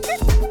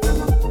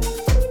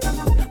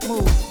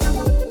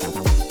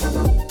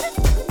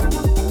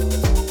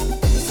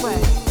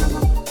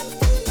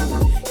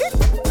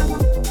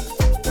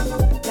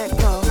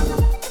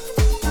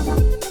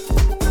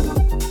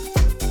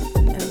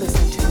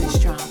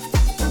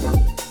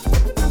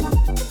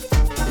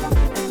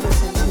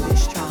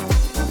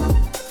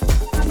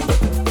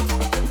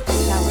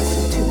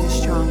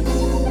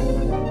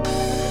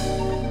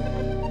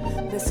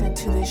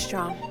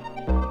 Drum.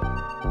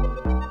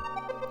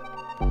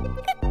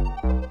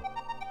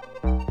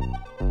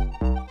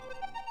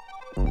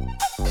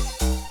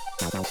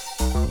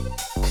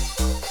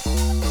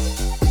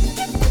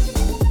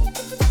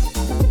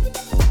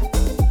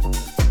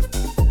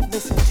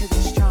 Listen to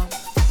this drum.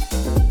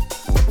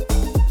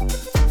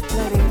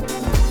 Let it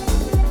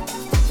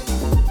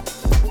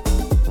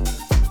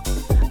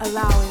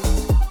allow it.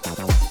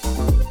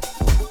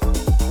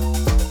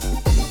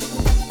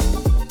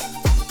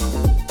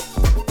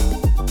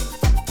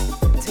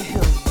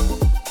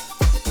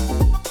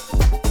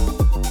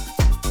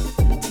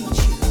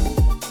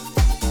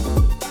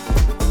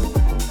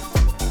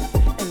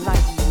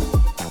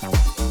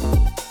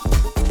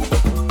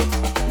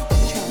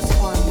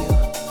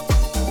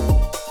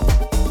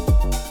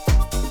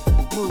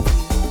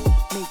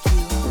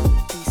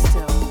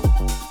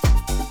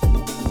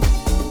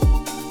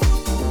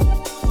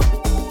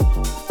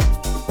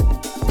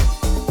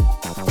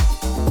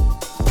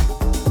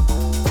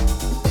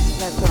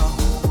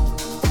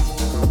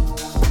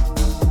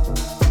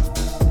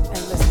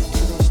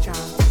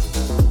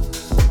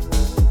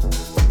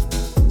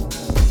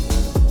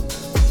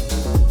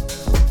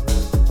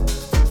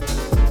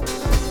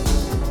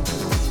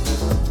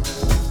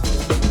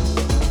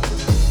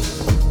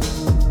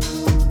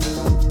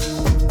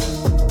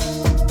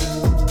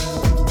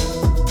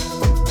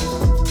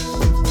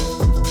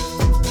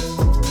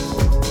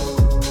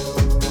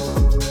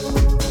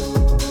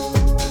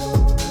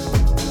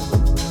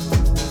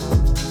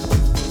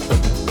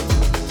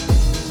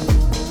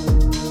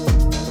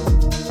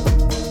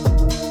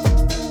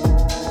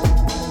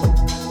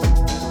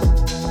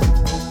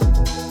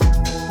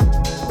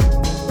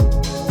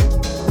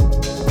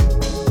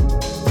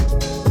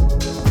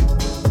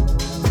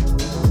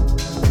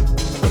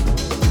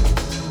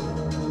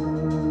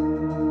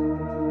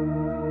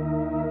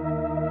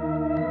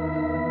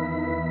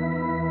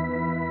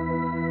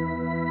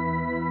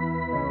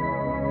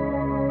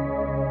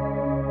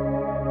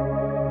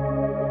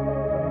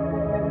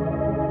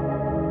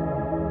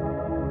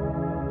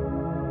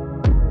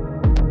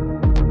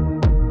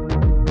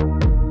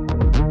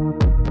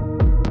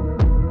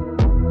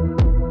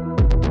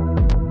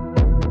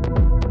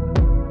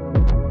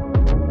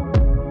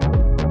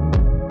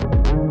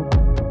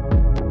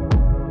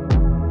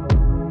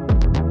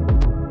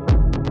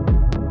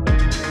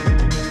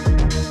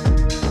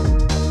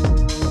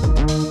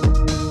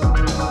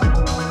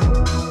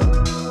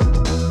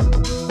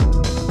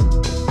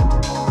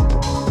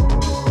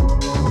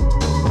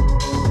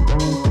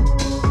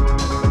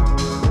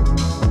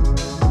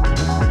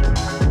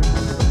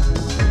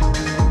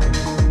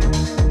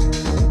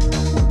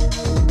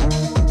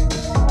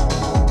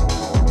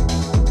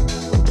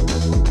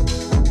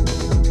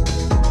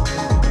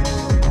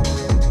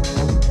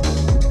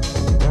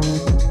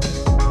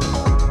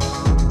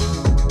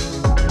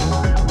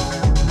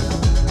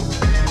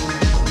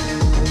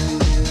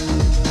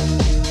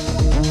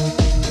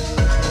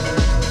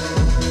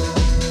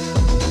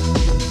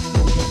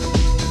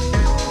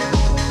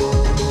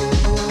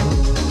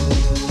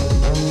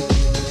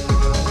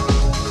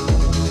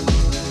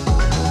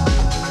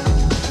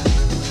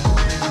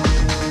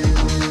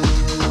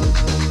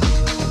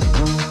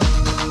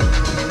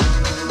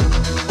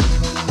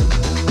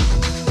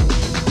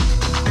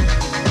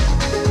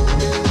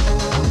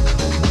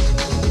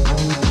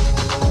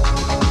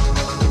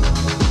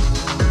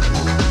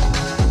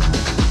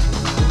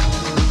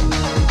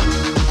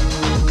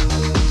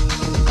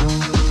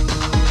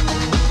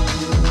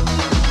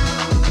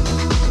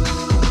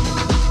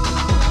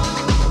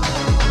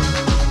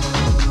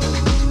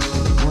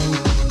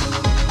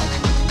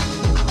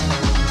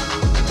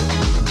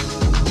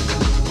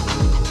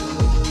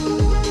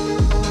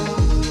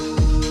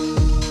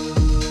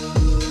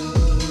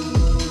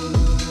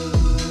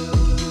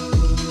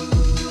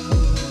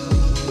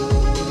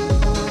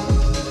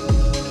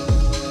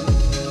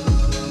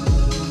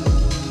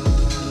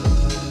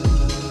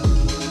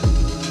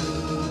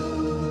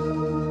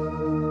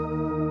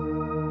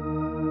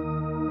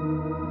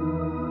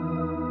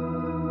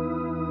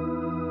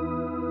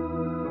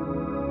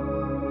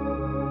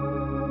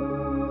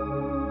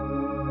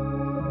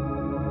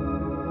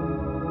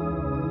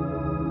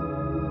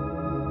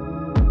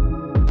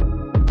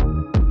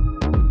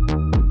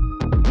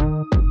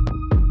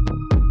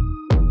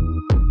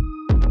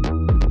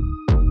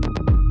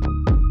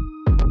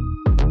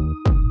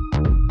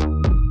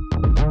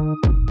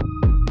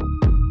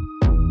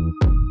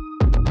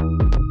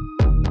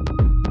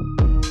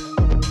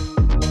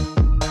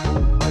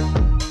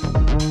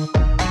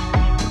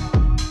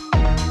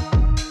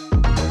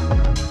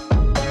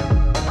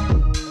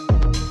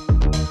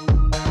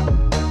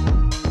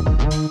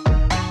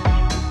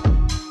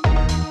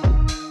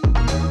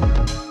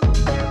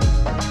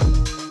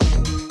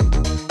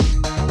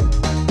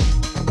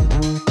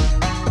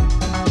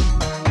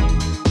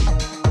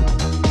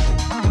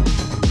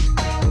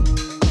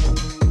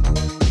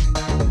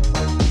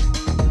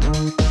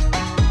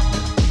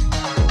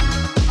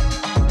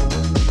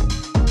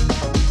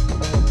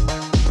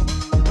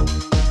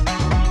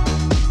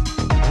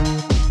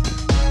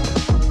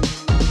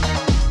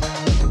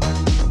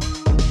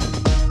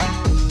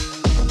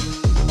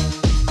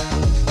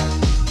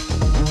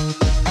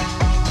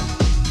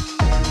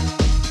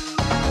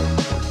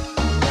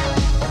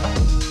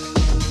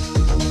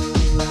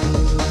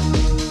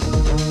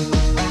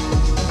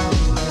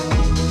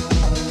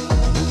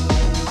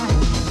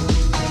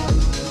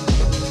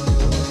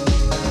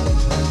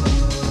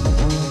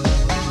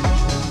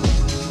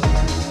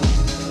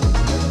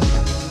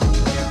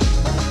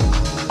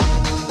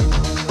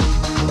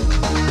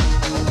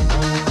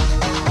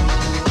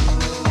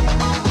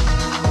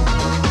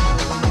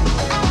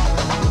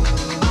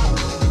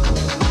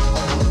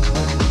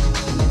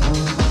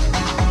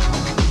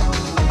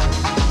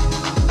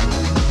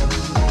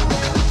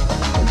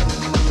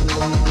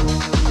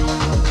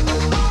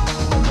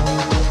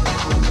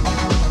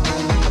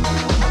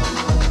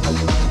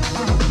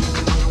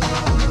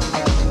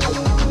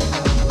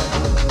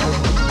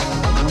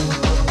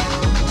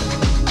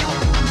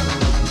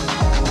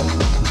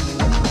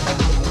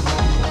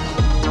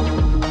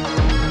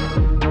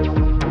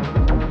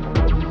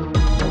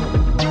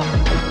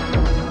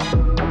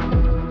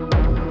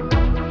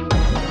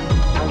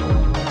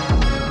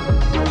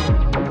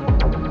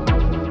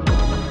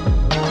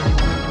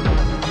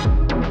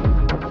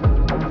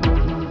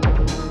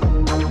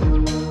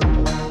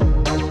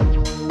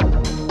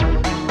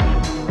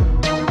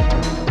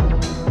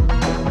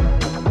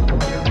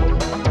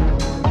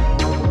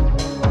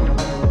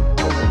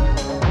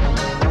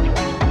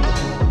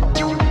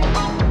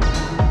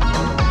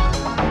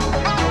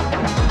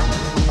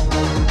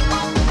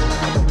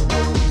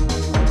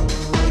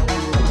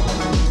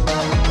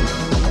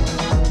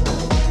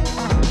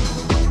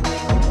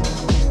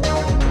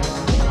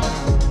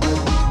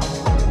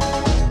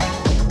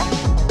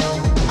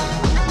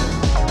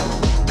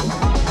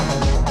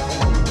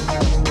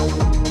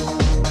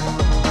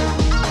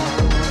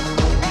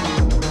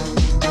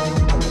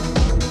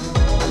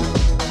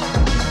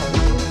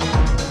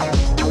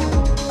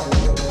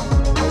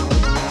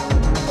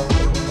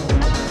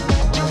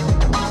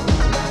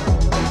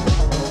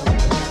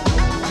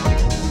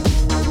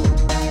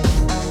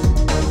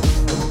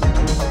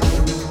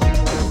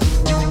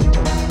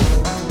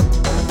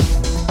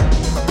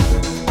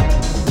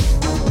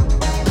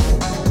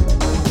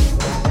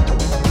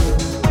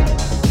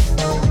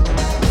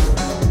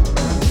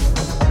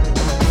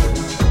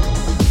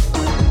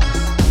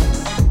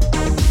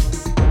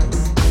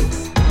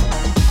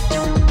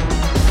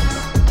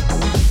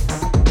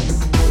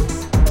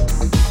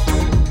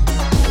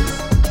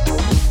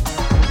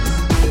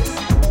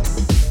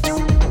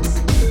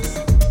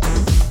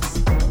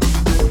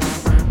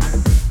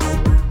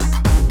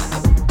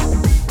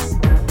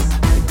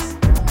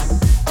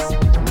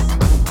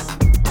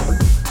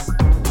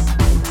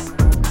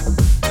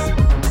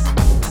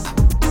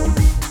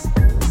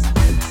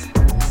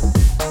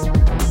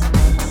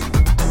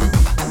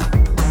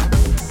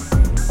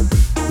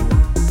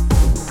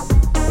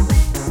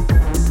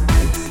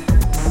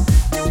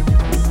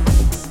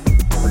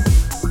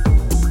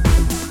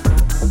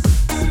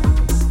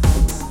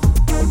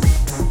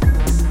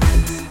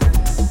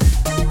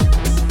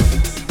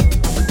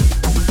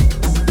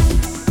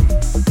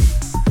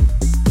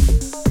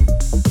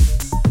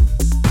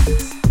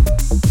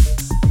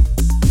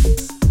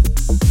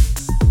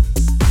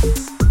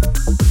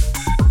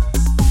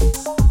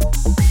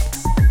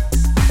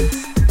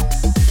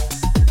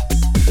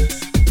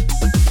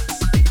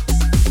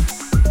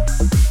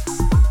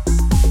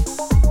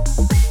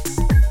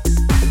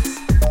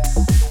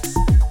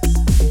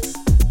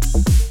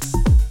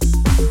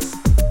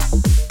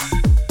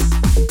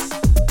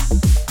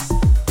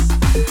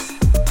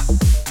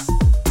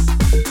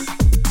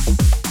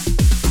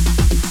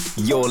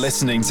 You're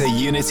listening to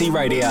Unity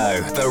Radio,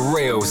 the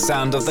real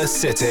sound of the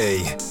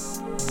city.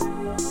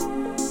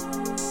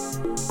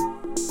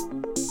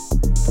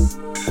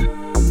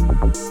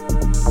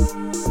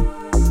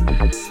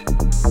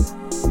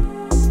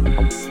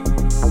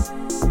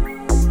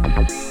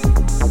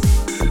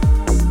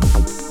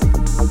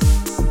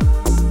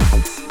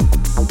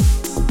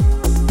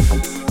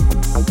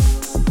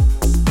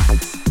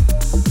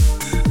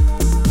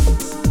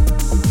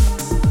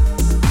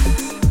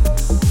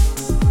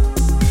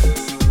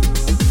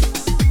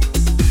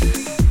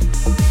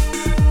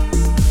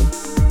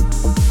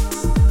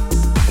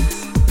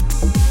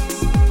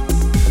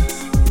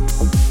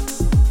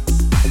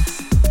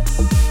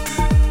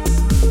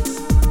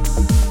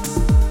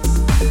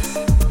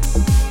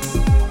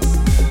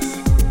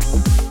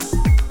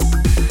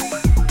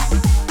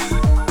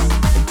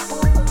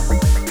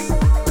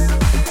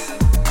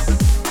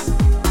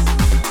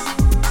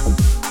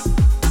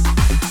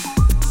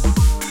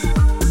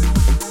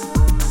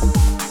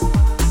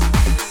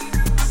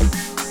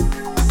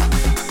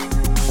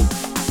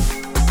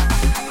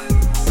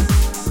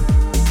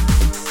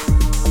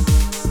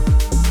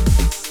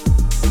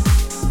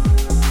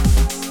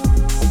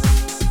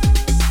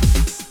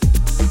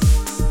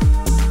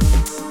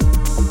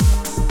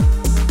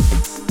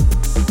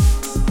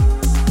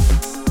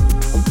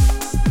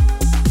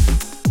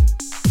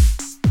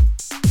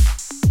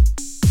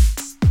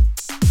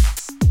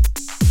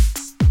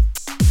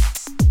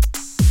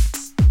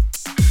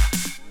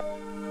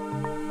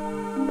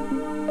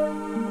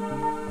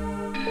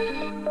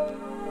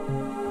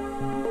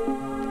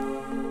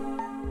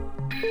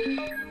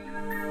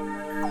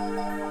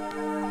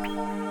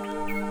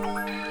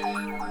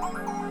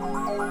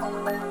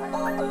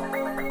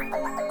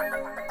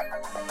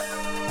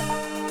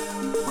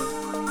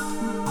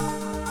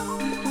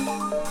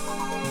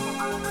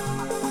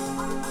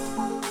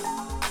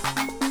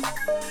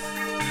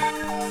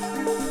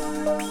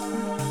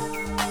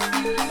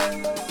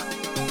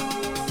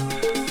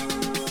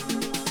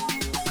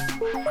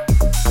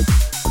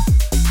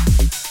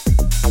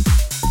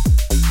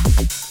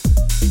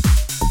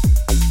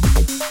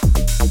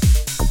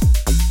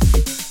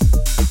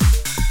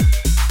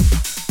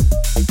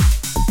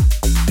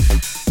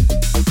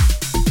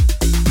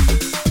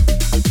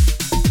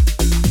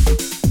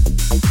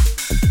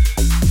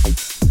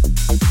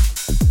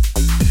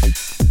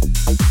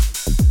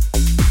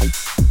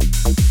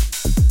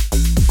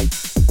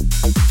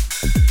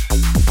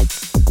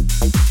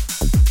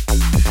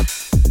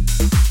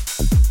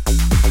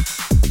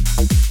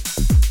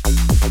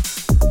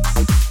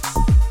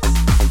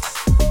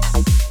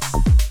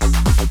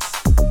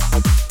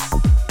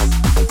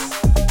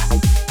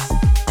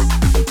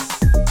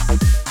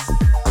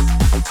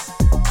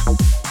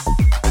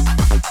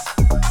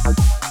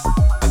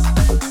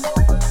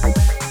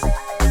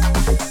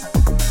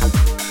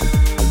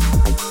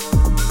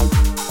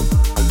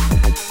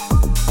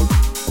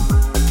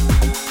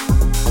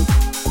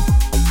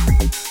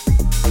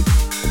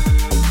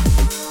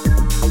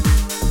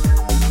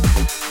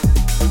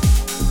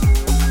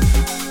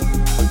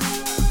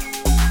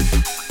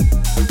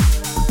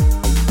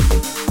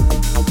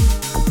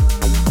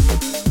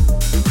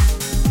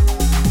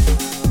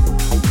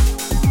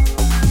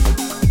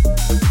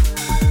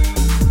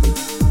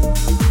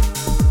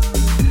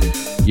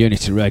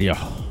 Unity Radio,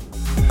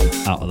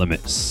 Outta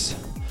Limits.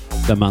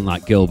 The man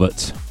like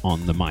Gilbert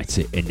on the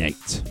mighty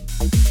INNATE.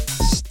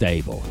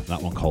 Stable,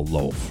 that one called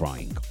Low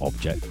Flying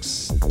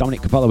Objects.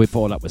 Domenic Cappello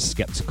before that was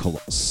Sceptical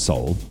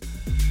Soul.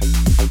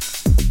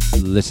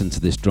 Listen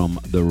to this drum,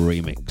 the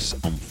remix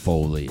on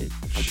Foliage.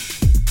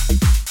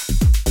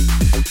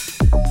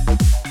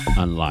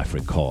 And Life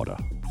Recorder,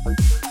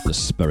 The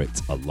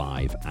Spirit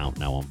Alive, out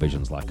now on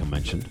Visions like I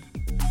mentioned.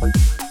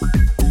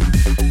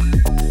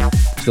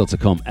 Still to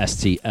come,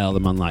 S.T.L, the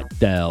man like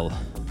DAWL,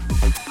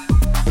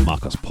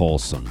 Marcus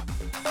Paulson,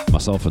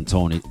 myself and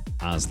Tony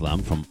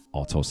Aslam from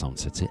Auto Sound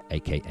City,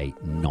 aka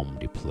Nom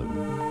de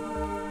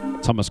Plume.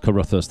 Thomas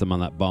Carruthers, the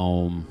man like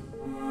Böhm,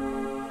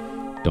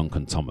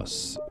 Duncan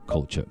Thomas,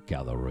 Culture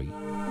Gallery,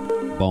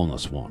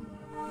 Bonus One,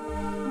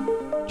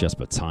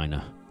 Jesper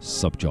Tyner,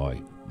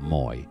 Subjoy,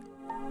 Moy,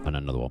 and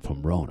another one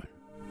from Ronan.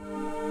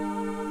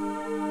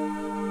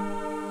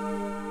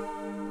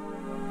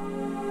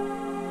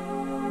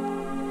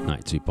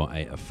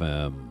 .8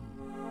 FM,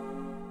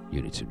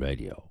 Unity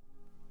Radio.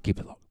 Keep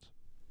it locked.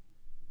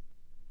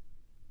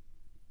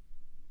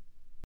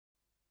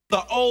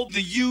 The O,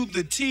 the U,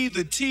 the T,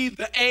 the T,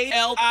 the A,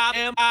 L, I,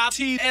 M, I,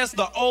 T, S,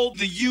 the O,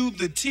 the U,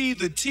 the T,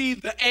 the T,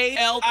 the A,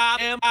 L, I,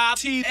 M, I,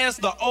 T, S,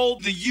 the O,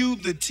 the U,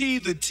 the T,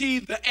 the T,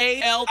 the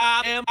A, L,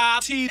 I, M, I,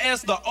 T,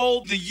 S, the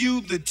O, the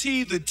U, the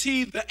T, the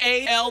T, the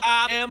A, L,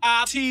 I, M,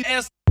 I, T,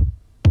 S.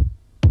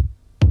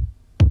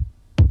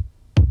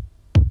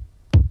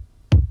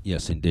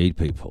 Yes, indeed,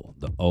 people.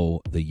 The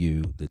O, the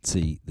U, the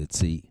T, the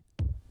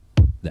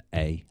the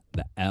A,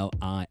 the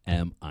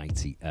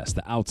L-I-M-I-T-S.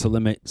 The Outta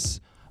Limits.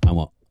 And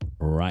we're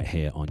right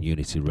here on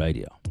Unity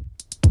Radio.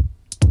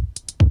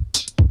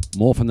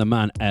 More from the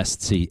man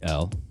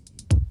S.T.L.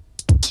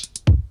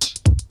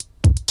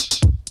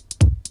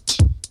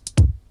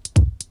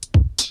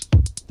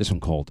 This one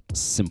called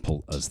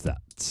Simple as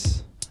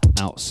That.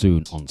 Out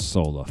soon on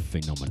Solar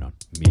Phenomenon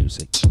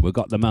Music. We've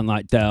got the man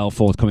like DAWL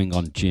forthcoming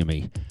on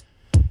Jimmy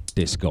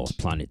Disco's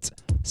Planet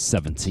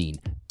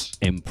 17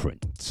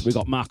 imprint. We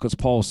got Marcus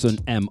Paulson,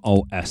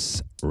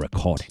 M.O.S.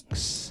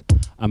 Recordings.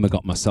 And we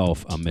got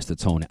myself and Mr.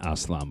 Tony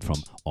Aslam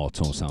from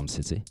Auto Sound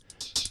City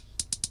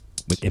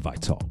with If I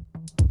Talk.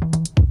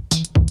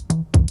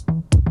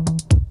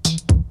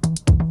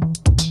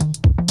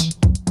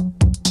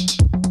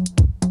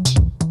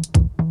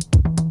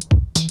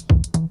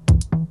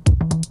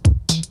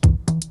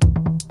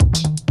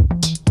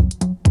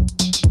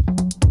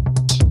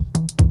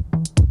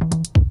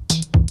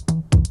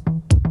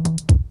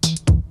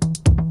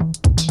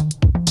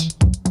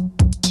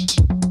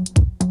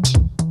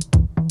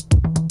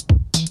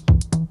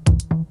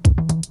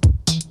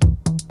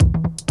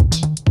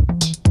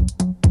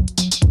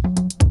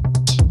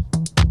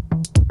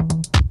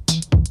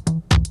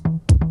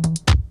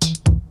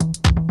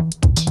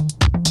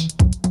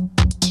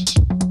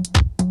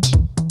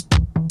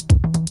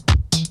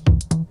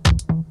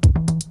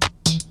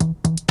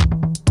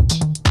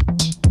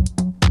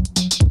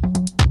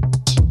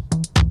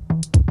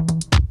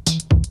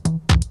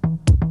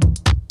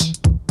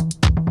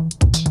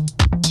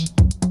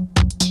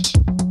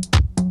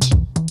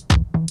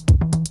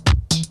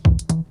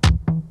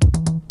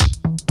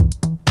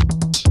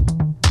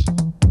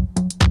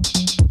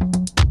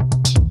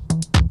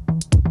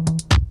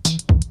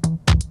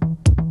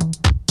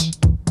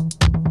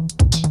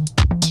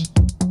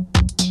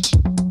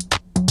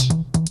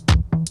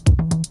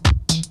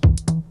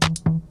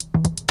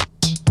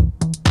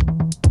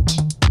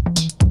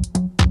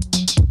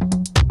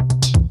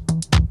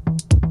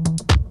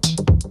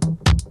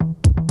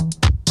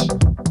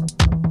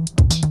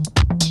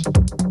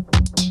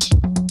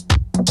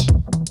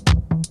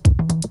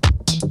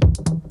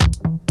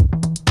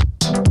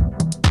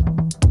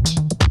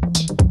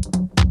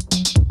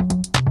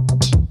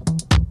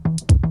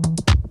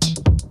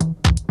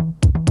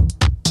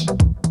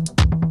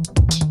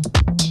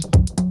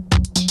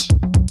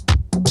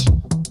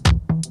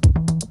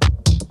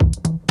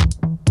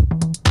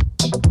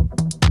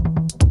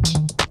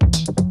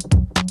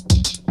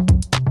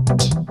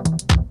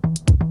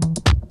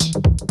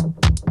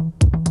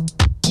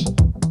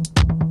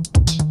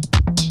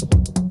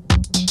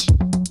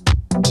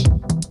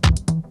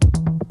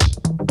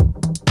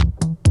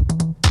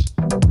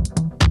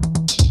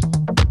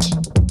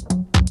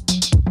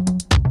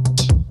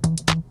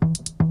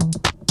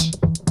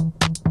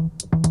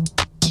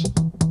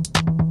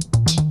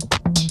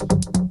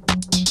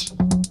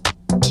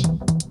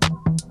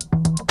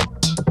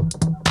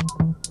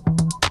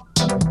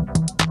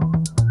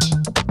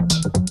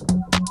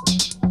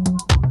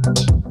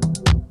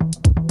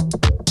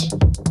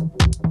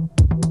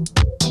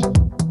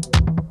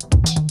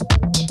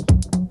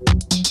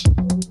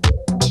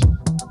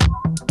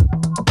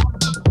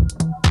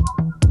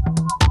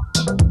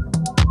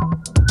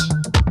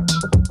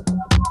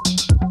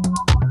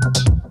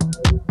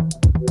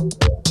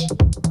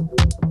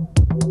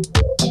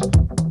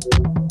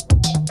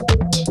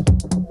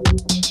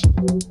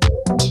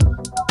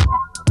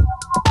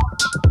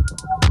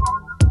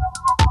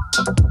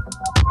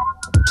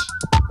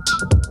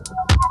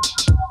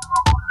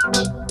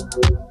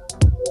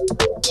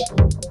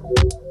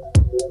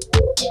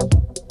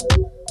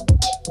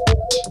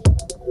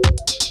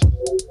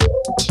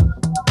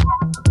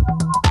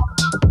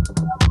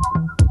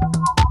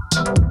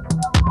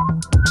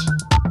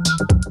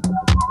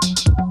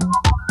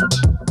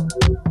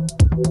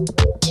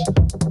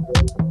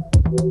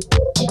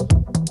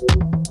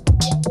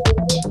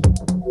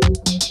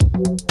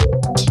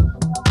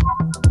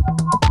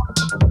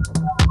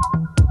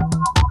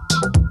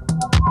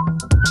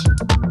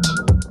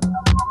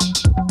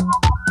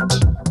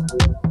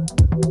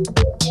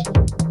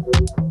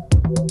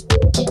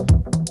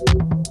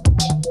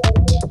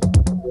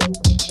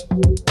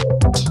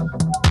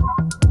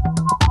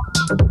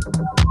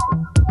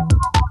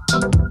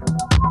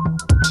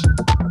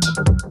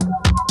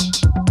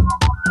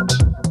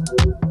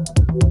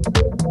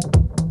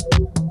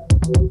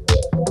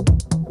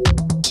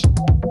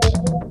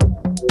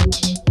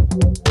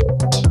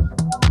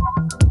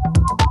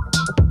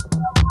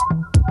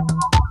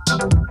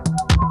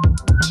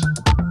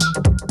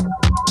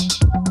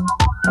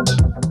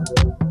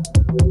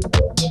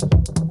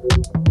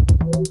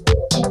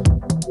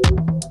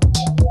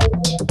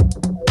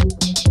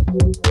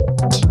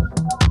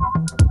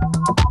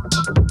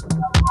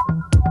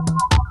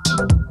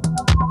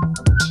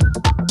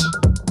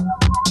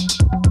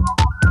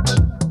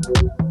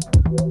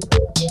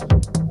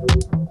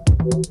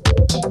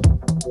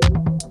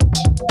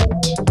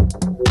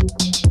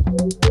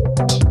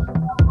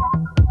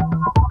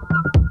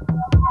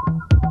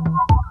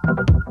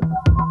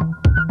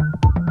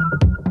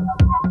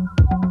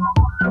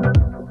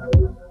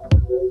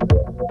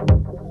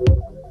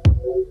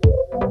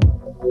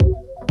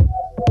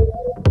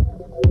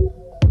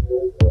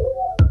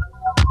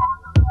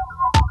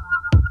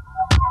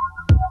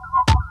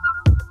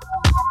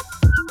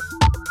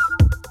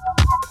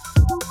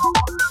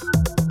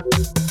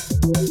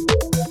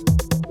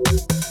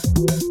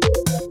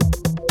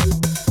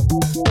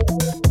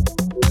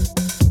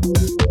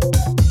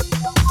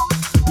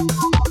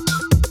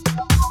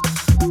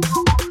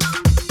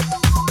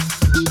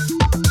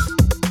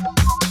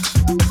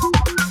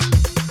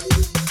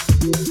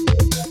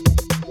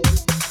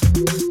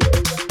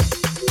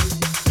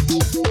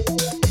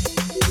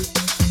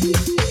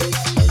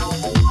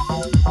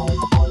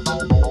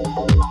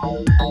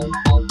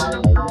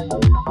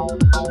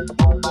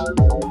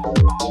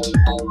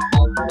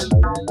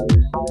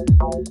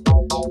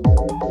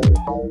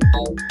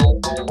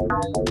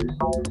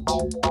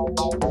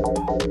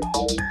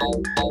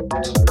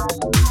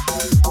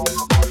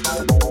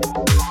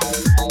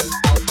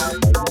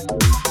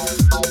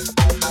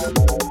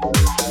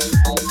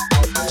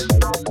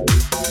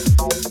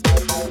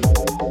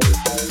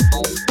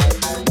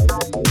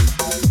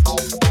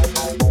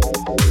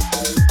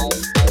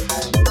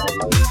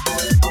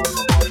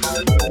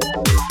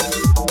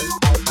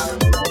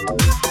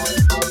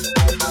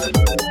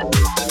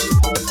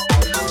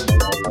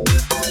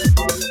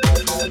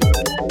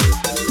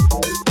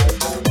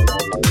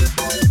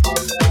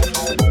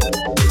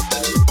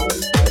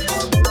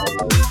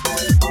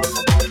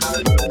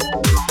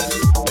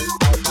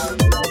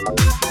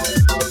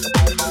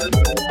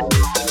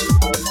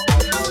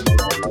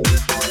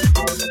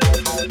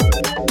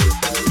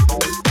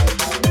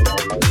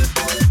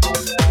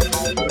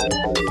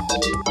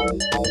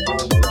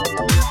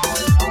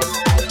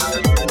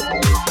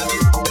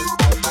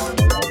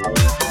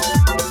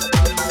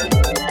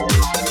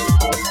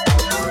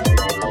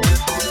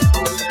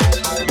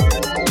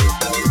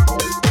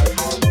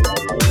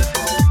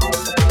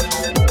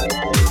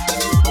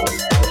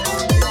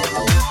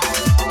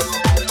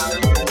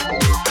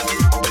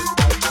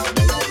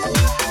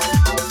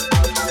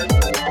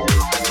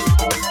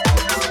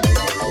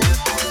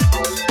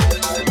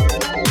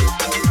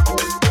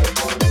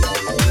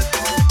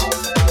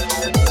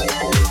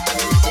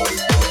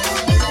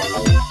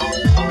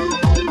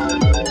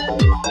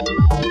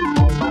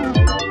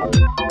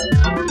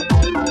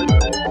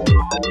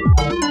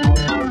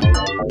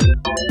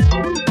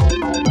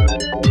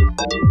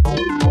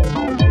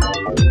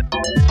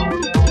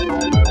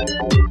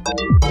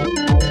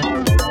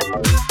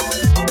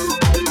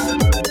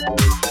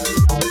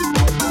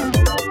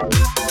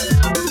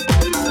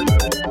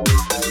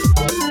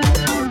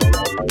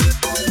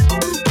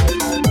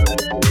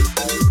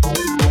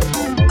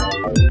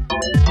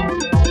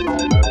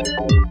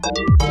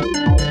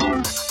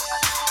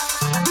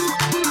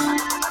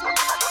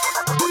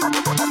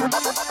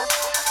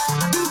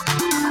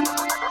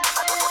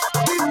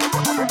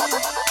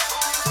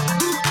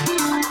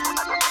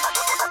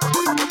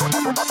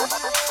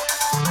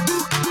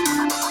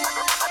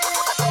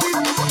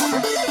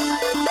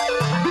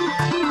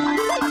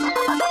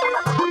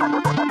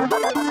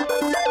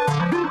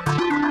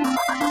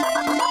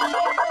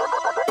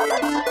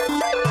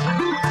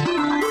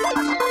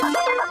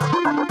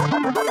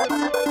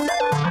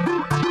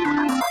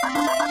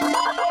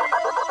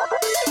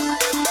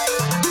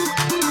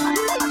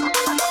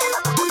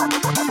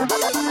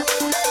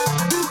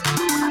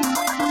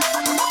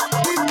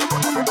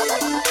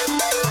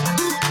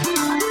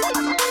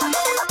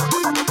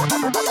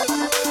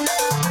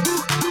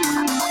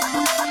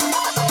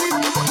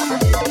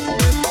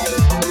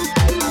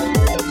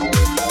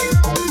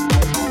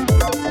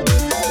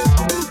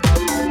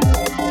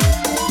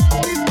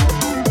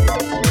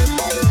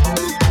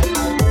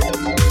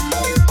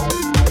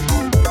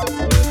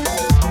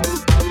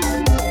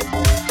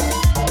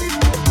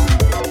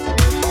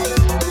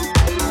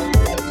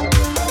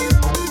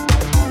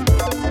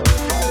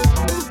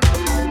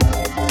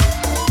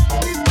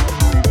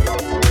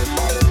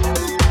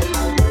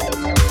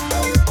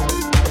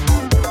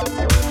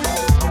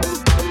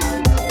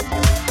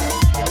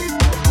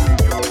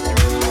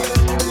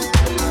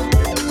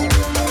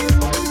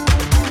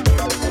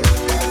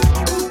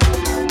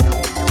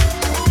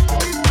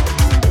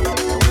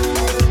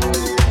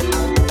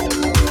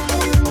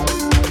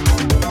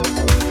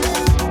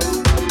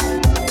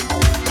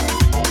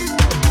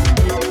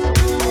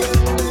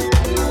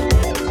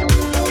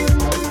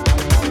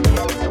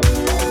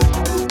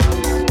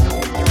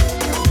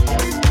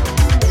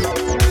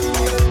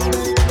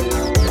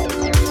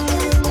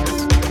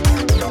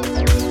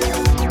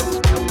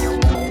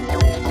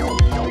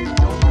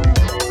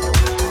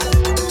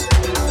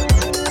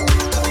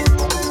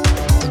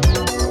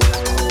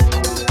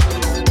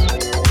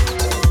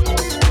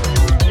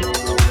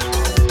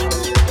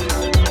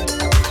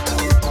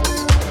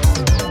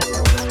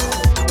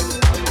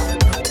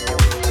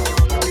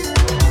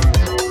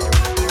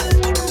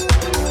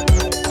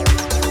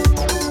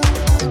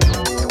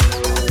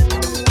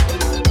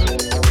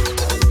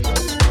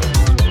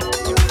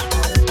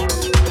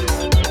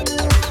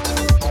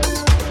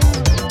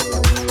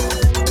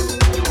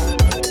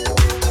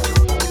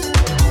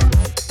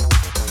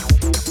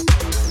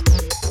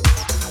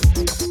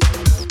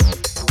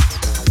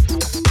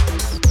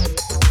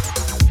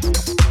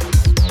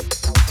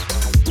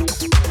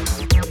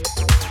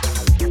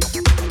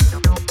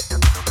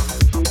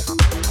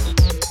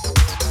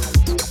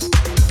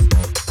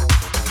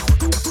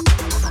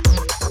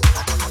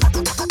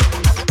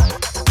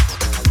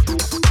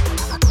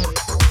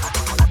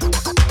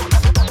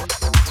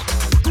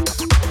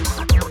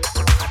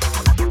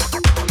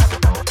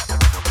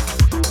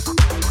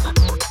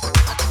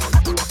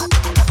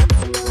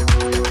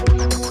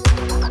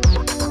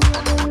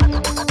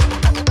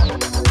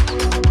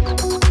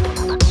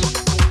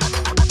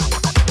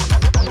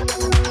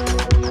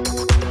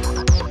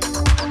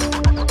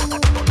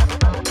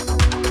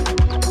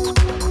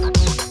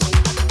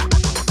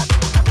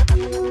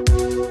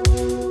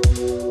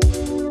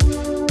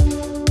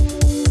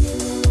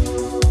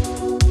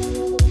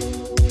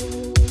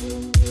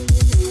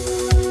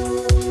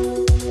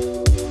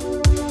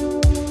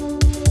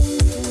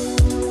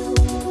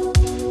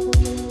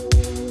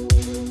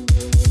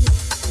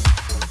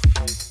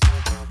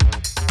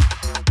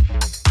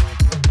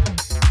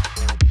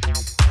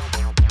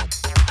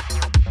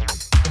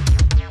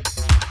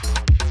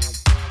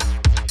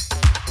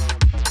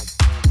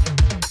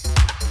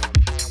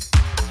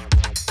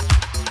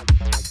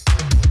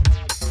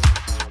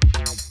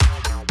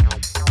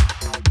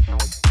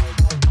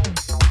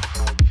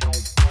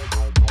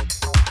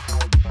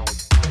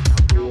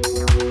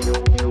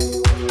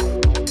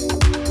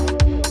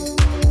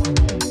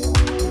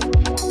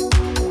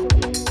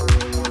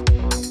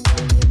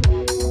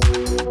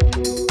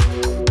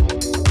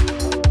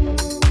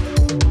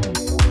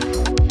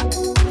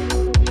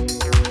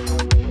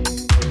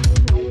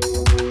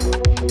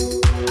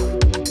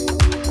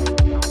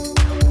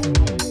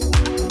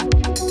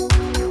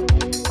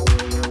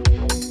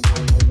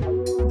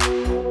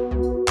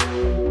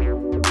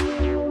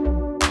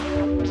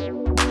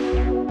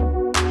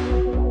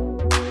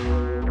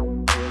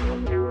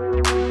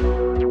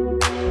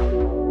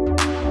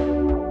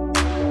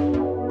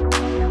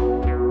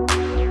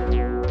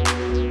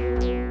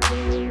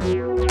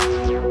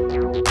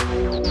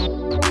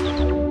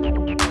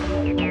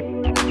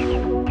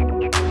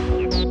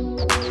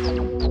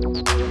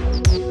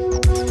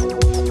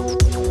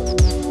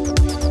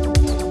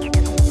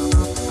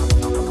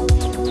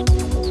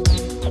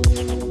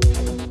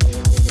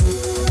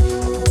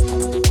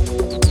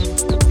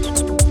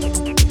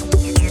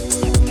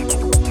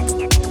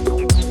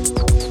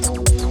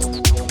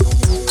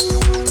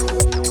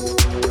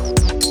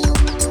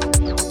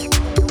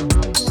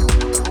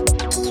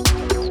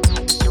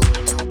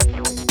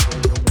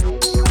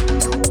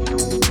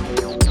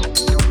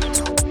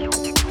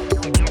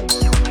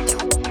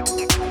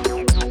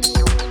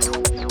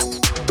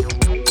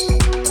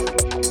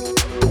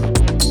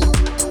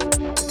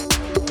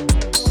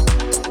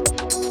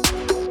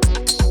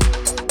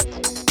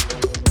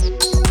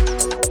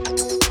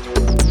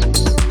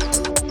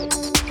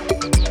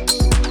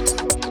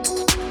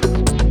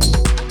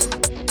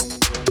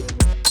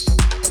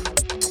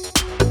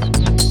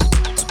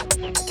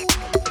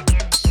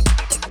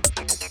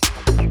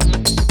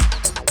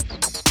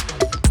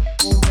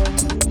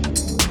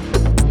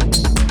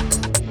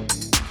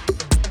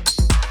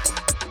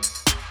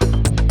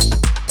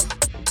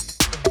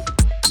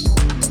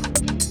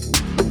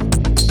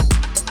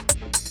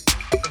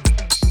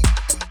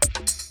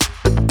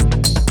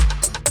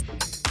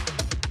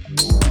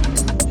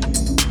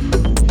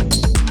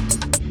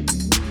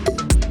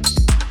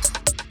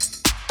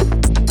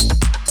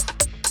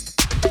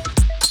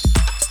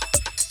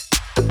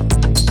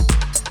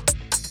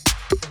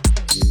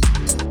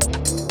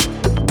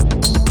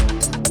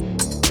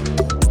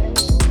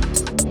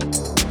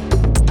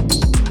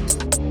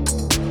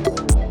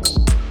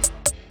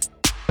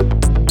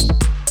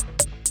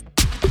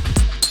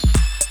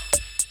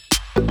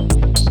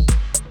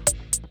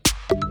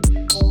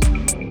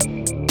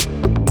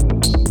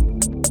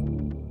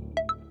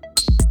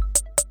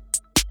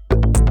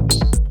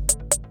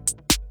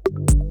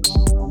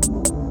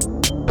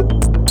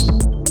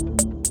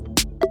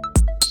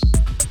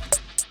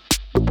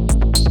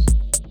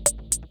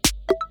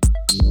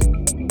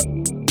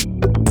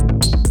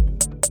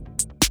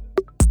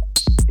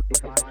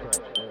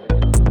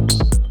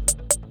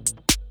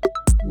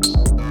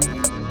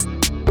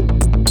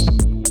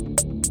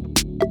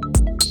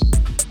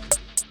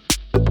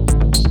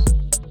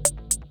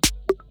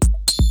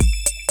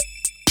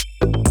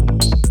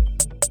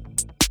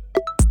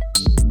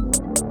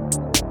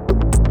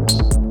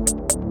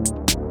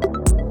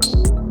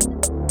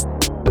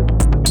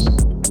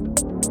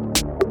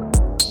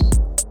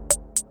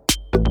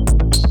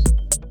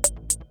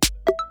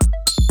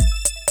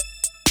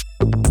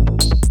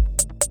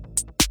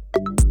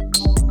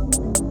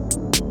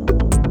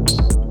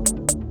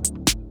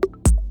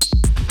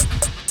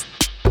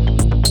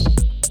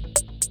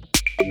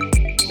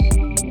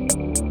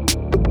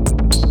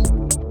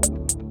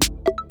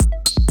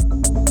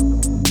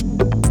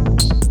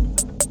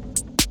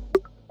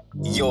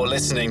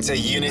 listening to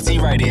Unity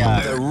Radio,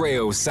 the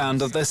real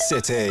sound of the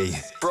city.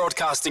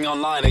 Broadcasting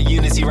online at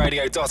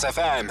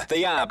unityradio.fm,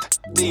 the app,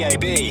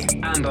 DAB,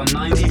 and on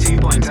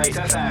 92.8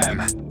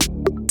 FM.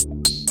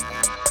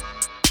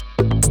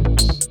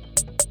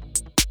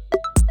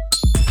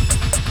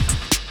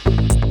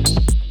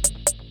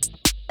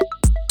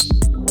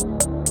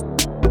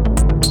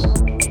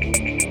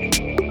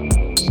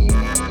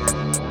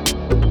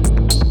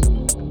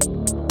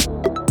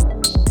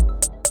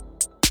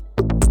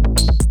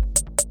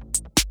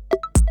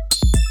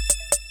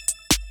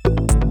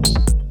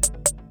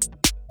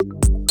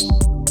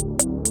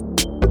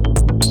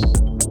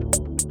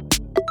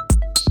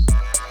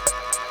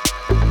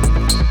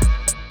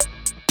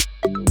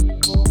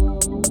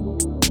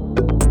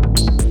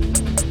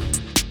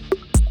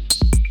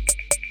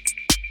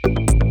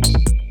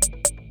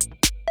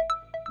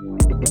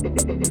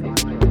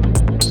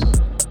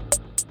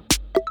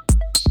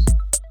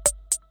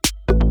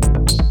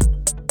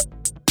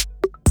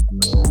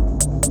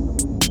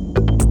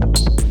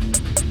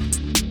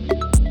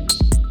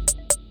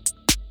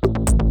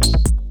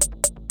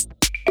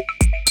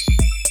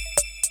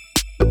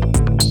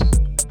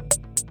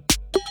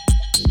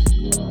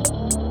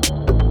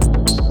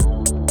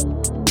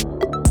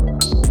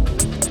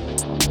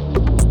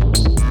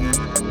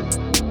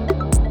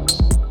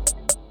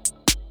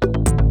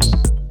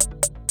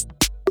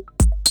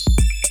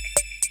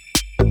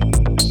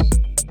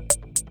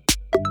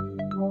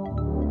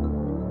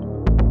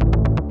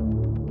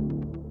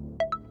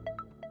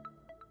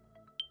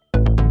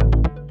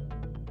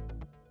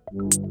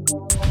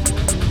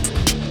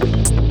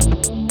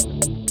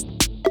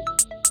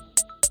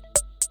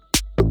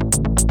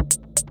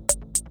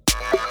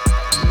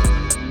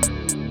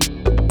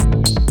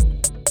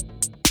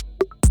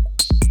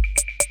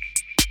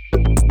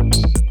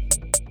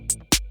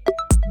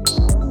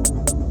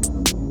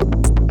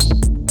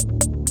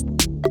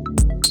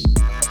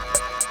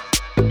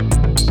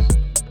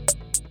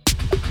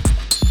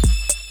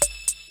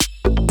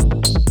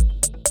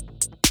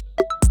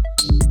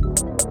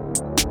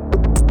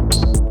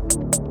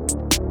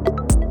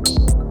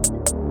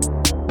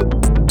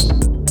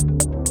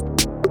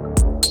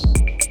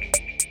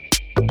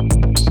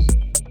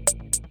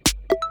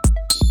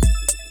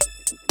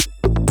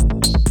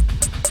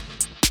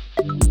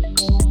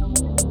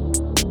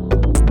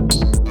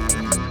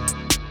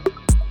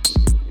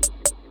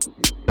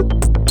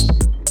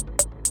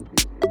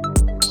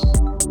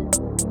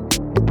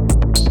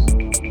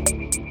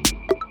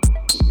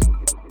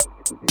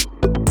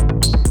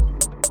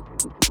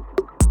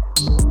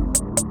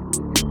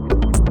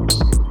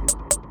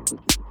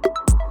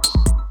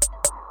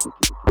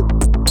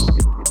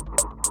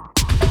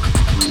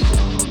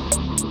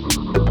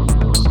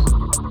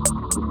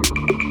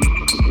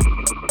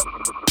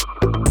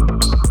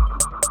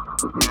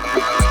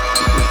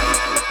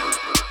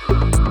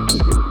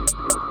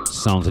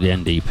 Sounds of the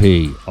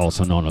NDP,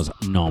 also known as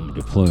Nom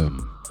de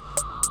Plume.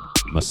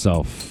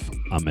 Myself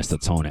and Mr.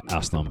 Tony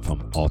Aslam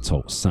from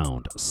Auto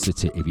Sound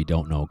City. If you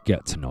don't know,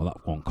 get to know.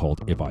 That one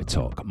called If I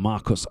Talk.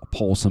 Marcus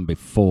Paulson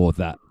before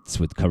that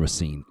with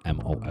Kerosene,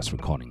 M.O.S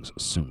recordings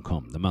soon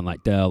come. The man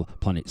like DAWL,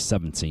 Planet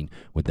 17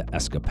 with the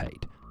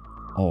Escapade.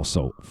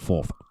 Also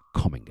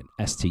forthcoming in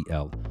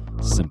S.T.L.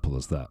 Simple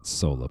as that.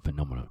 Solar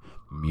Phenomena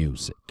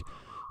Music.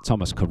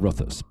 Thomas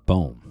Carruthers,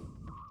 Böhm.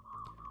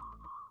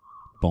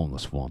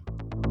 Boneless One.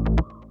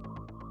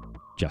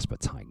 Jasper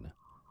Tigner,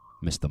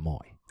 Mr. Moy,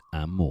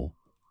 and more.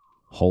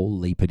 Whole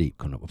leap of deep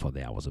coming up before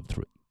the hours of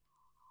 3.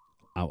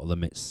 Outta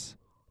Limits,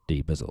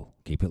 D Bizzle.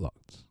 Keep it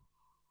locked.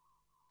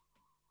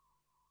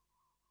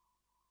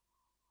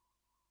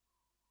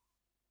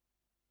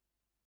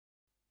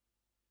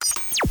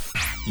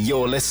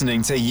 You're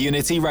listening to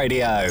Unity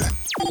Radio,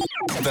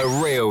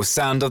 the real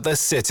sound of the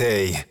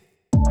city.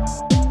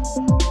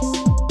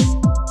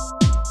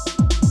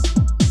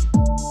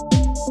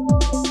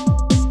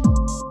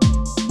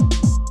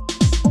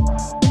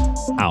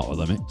 Outta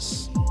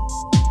Limits.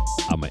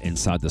 And we're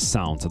inside the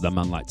sound of the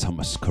man like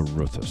Thomas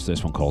Carruthers.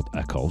 This one called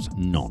Echoes,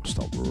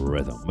 non-stop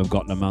rhythm. We've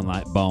got the man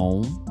like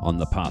Böhm on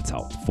the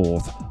Partout,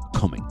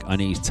 forthcoming.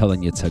 And he's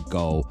telling you to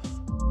go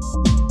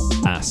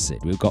acid.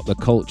 We've got the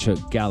Culture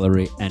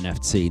Gallery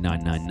NFT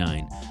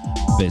 999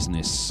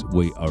 business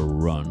we are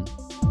run.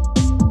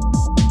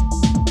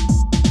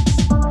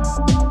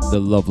 The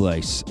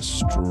Lovelace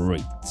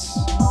Streets.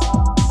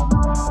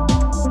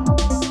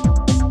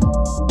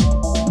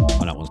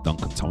 And that was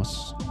Duncan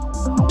Thomas.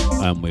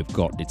 And we've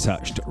got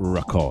Detached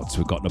Records.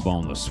 We've got the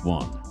Boneless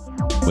One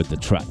with the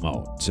track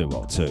mode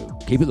 202.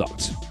 Keep it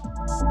locked.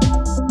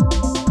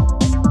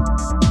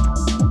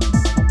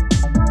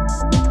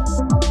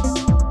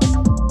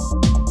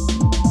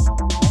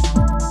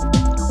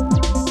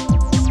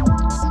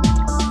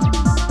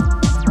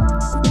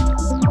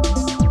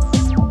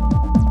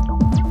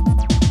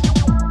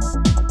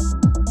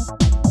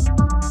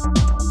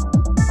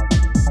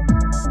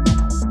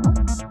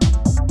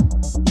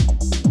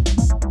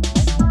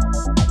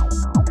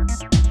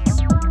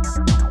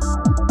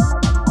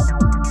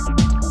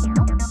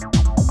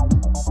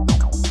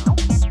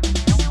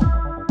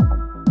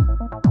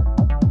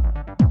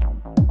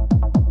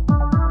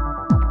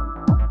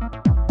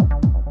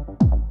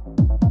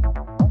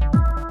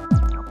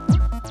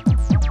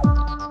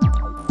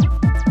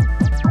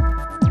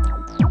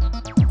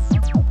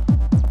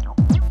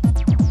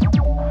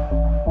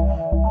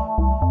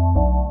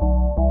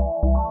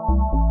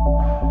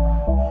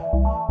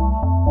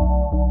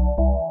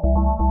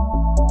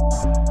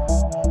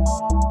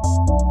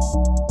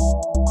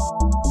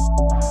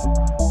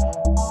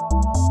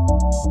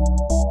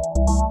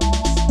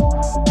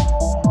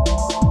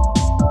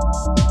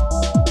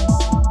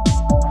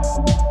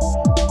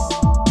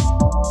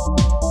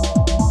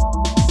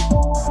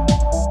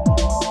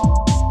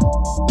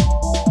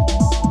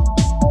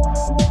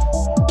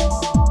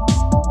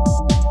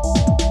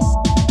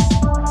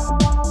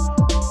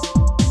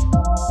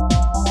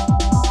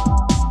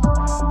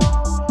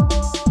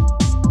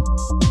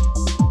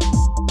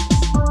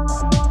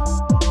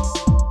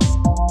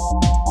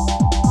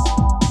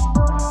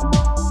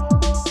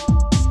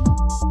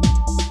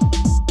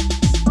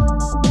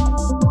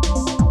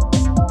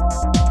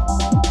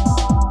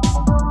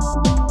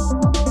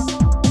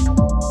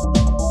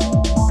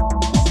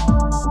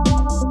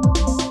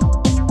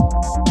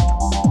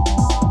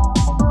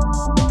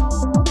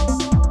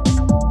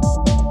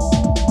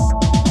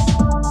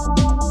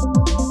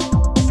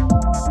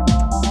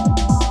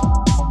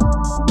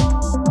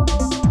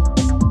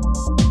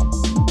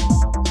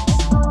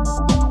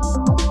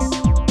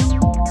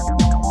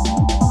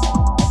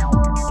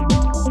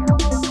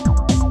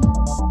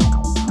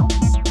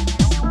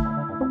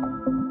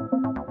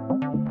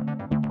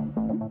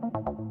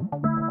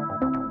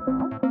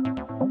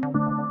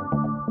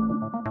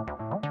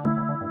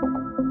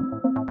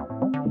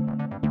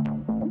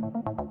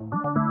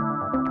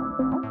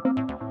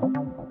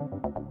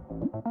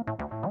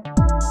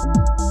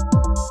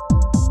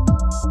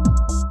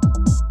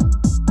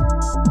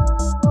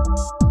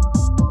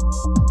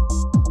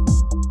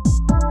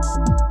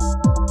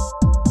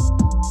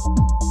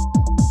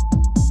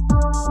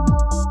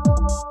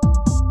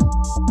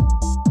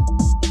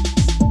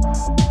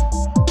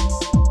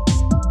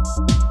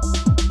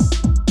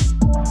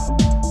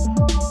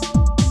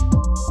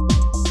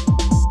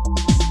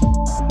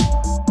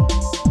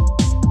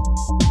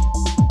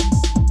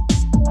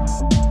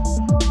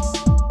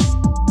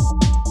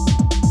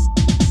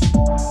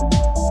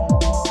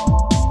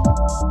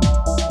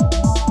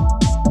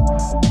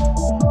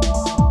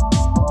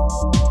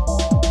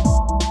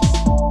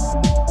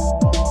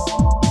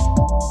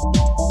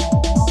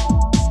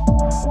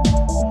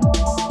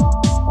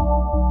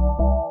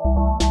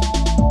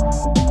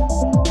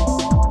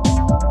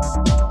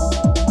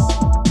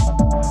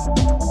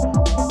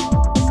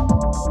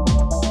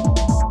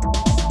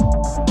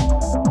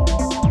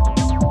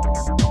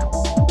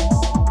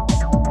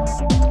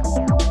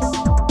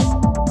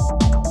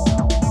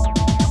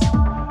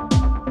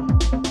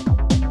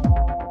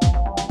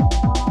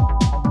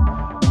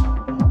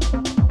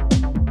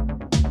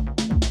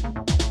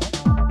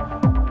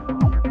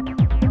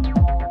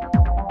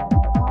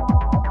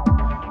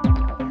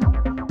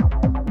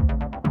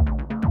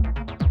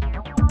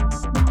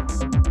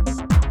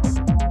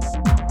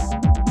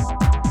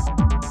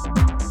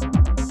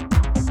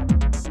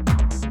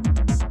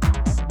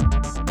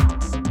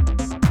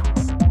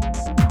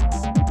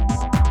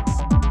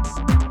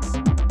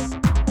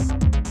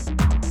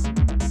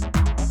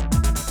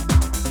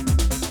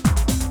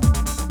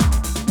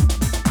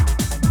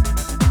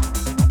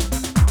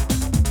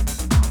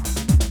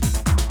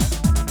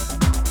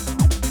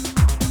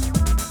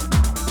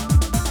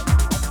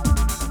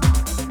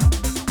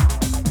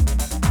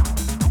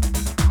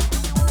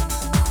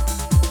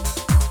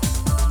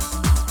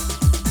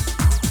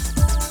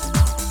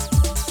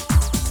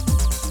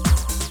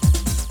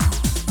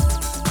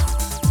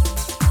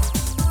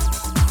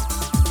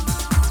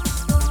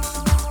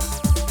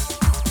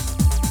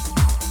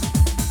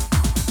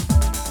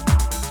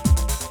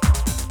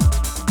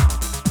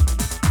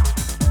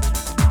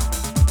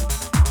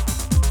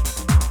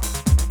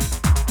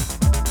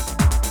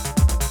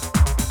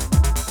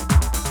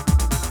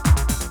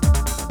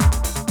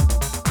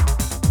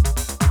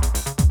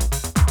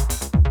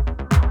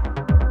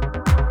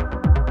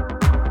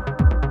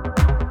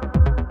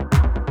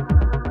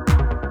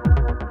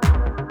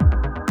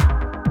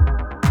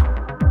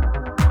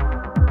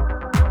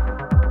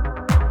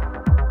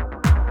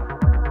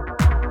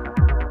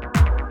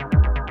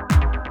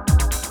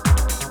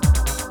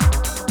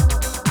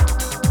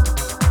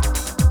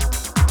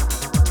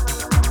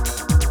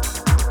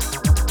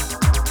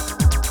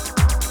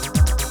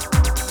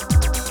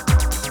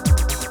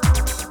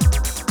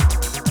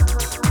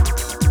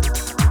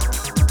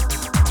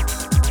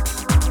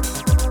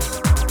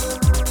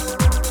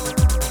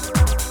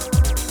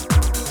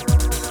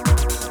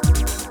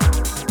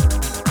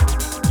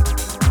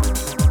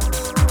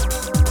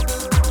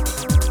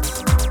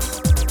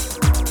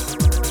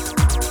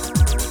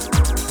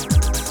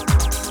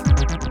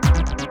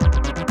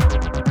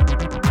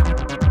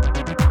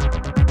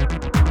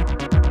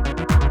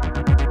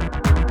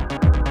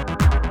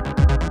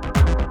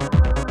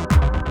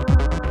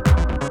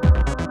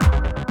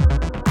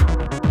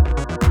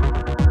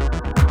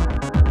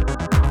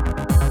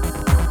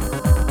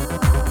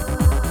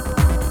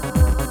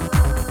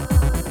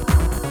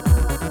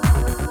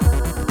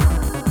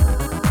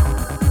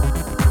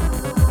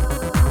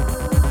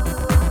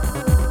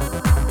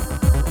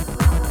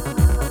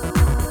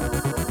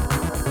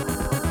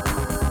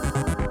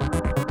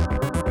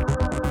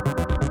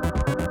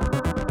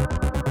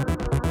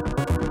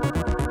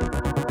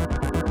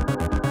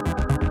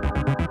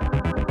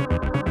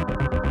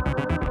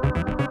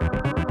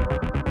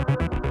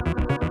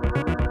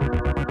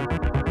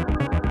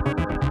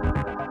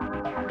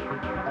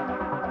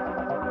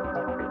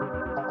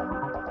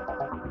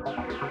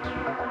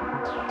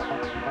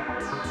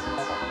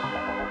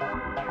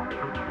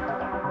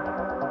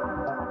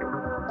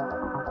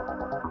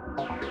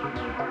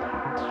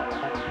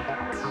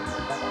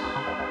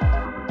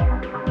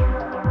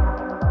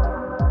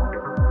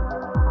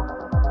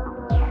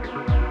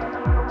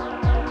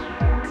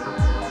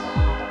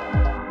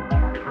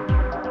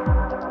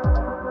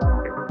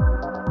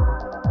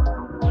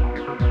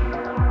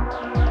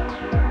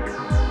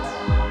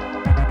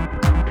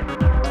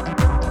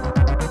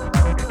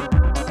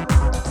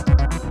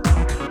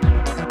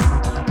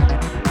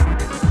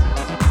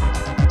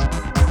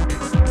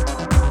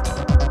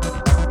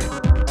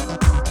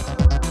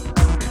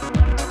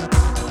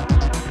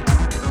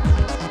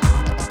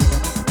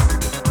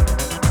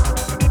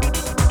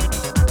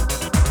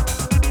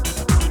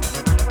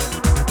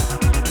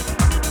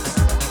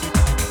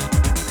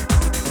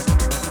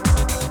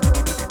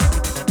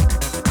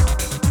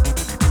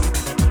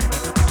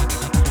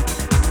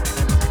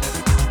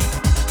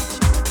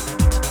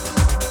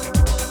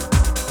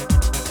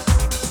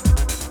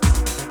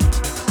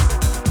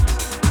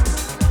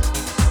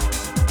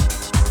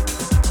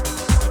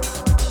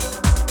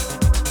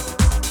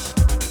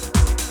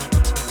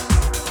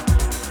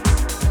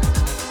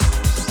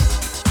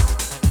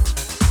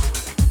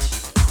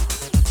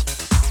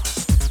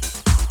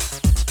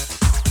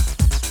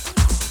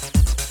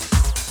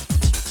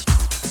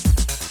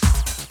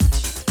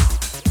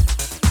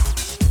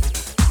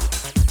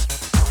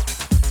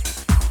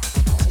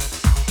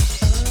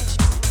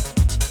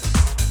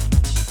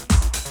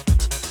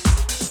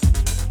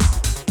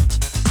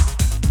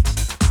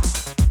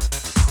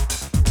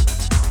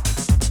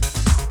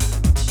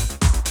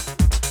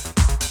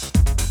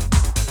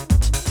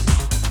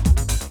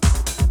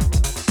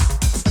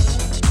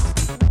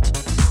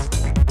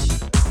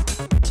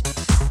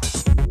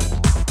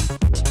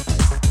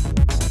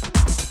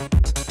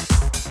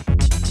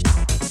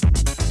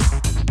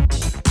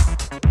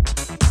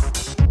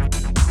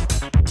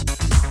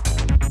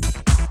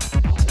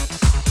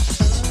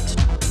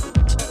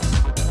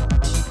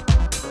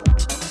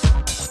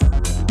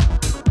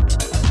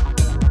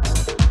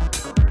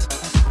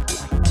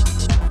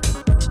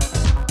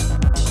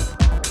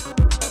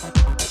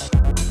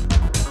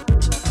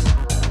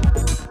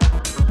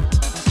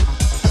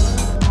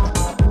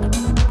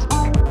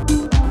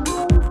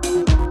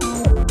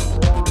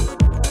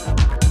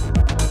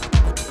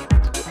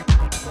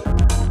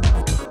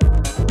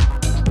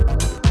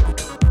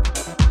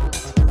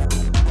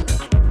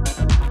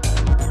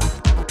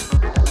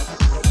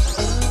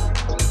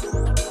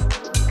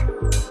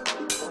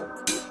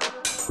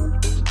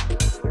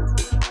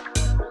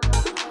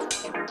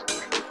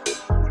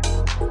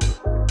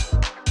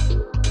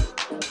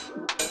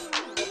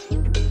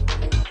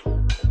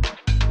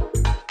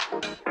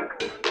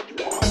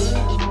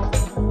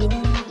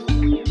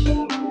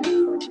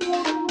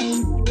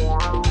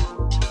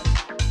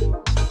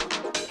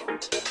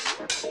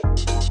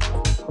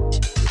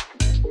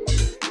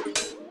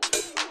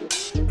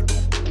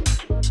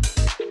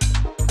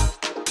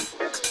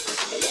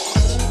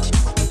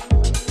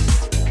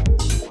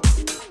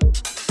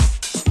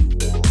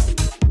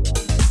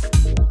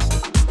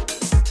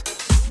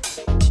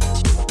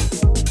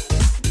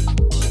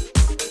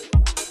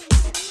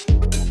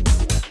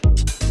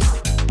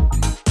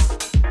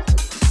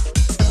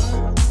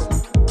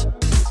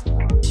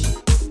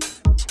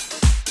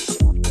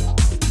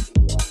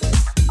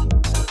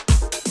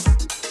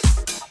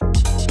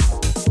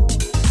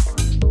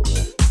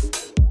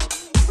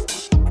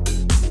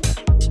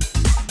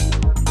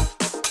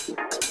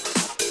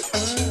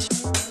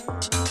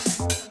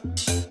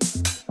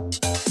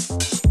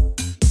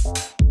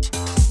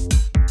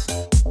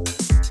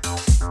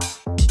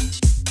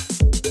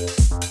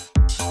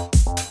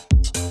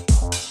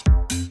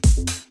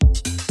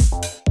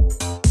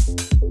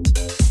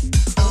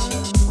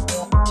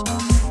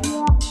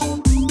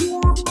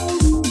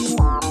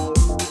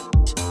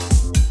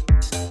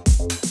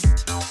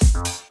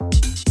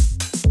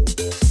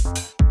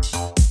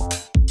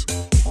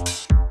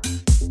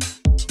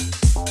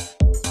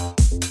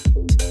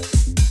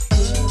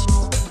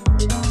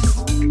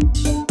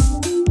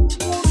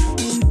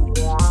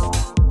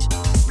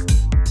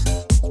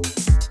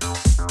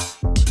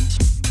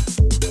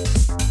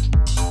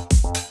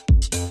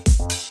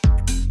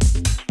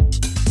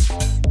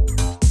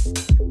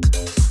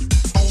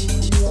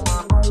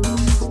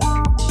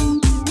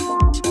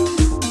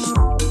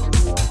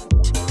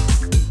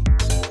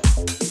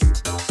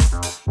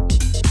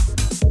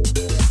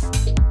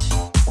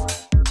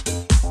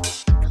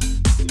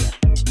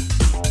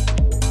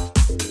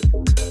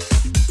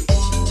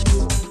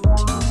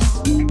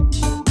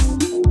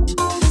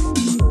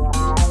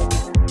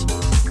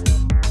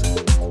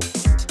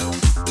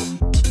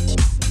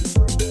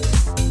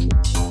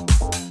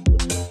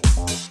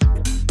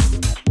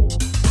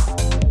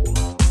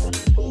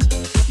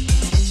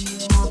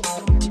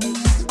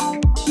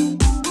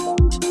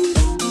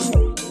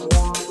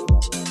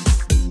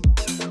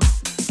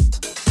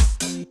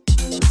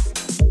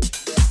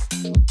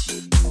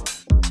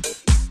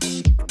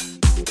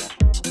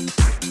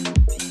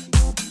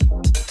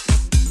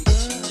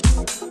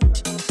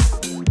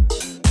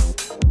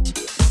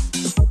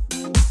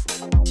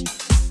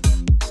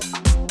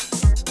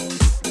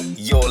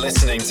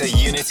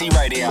 Unity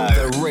Radio,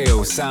 the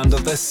real sound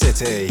of the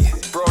city.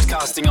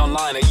 Broadcasting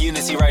online at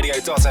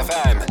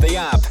unityradio.fm, the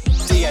app,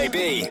 DAB,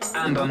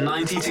 and on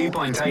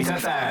 92.8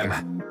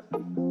 FM.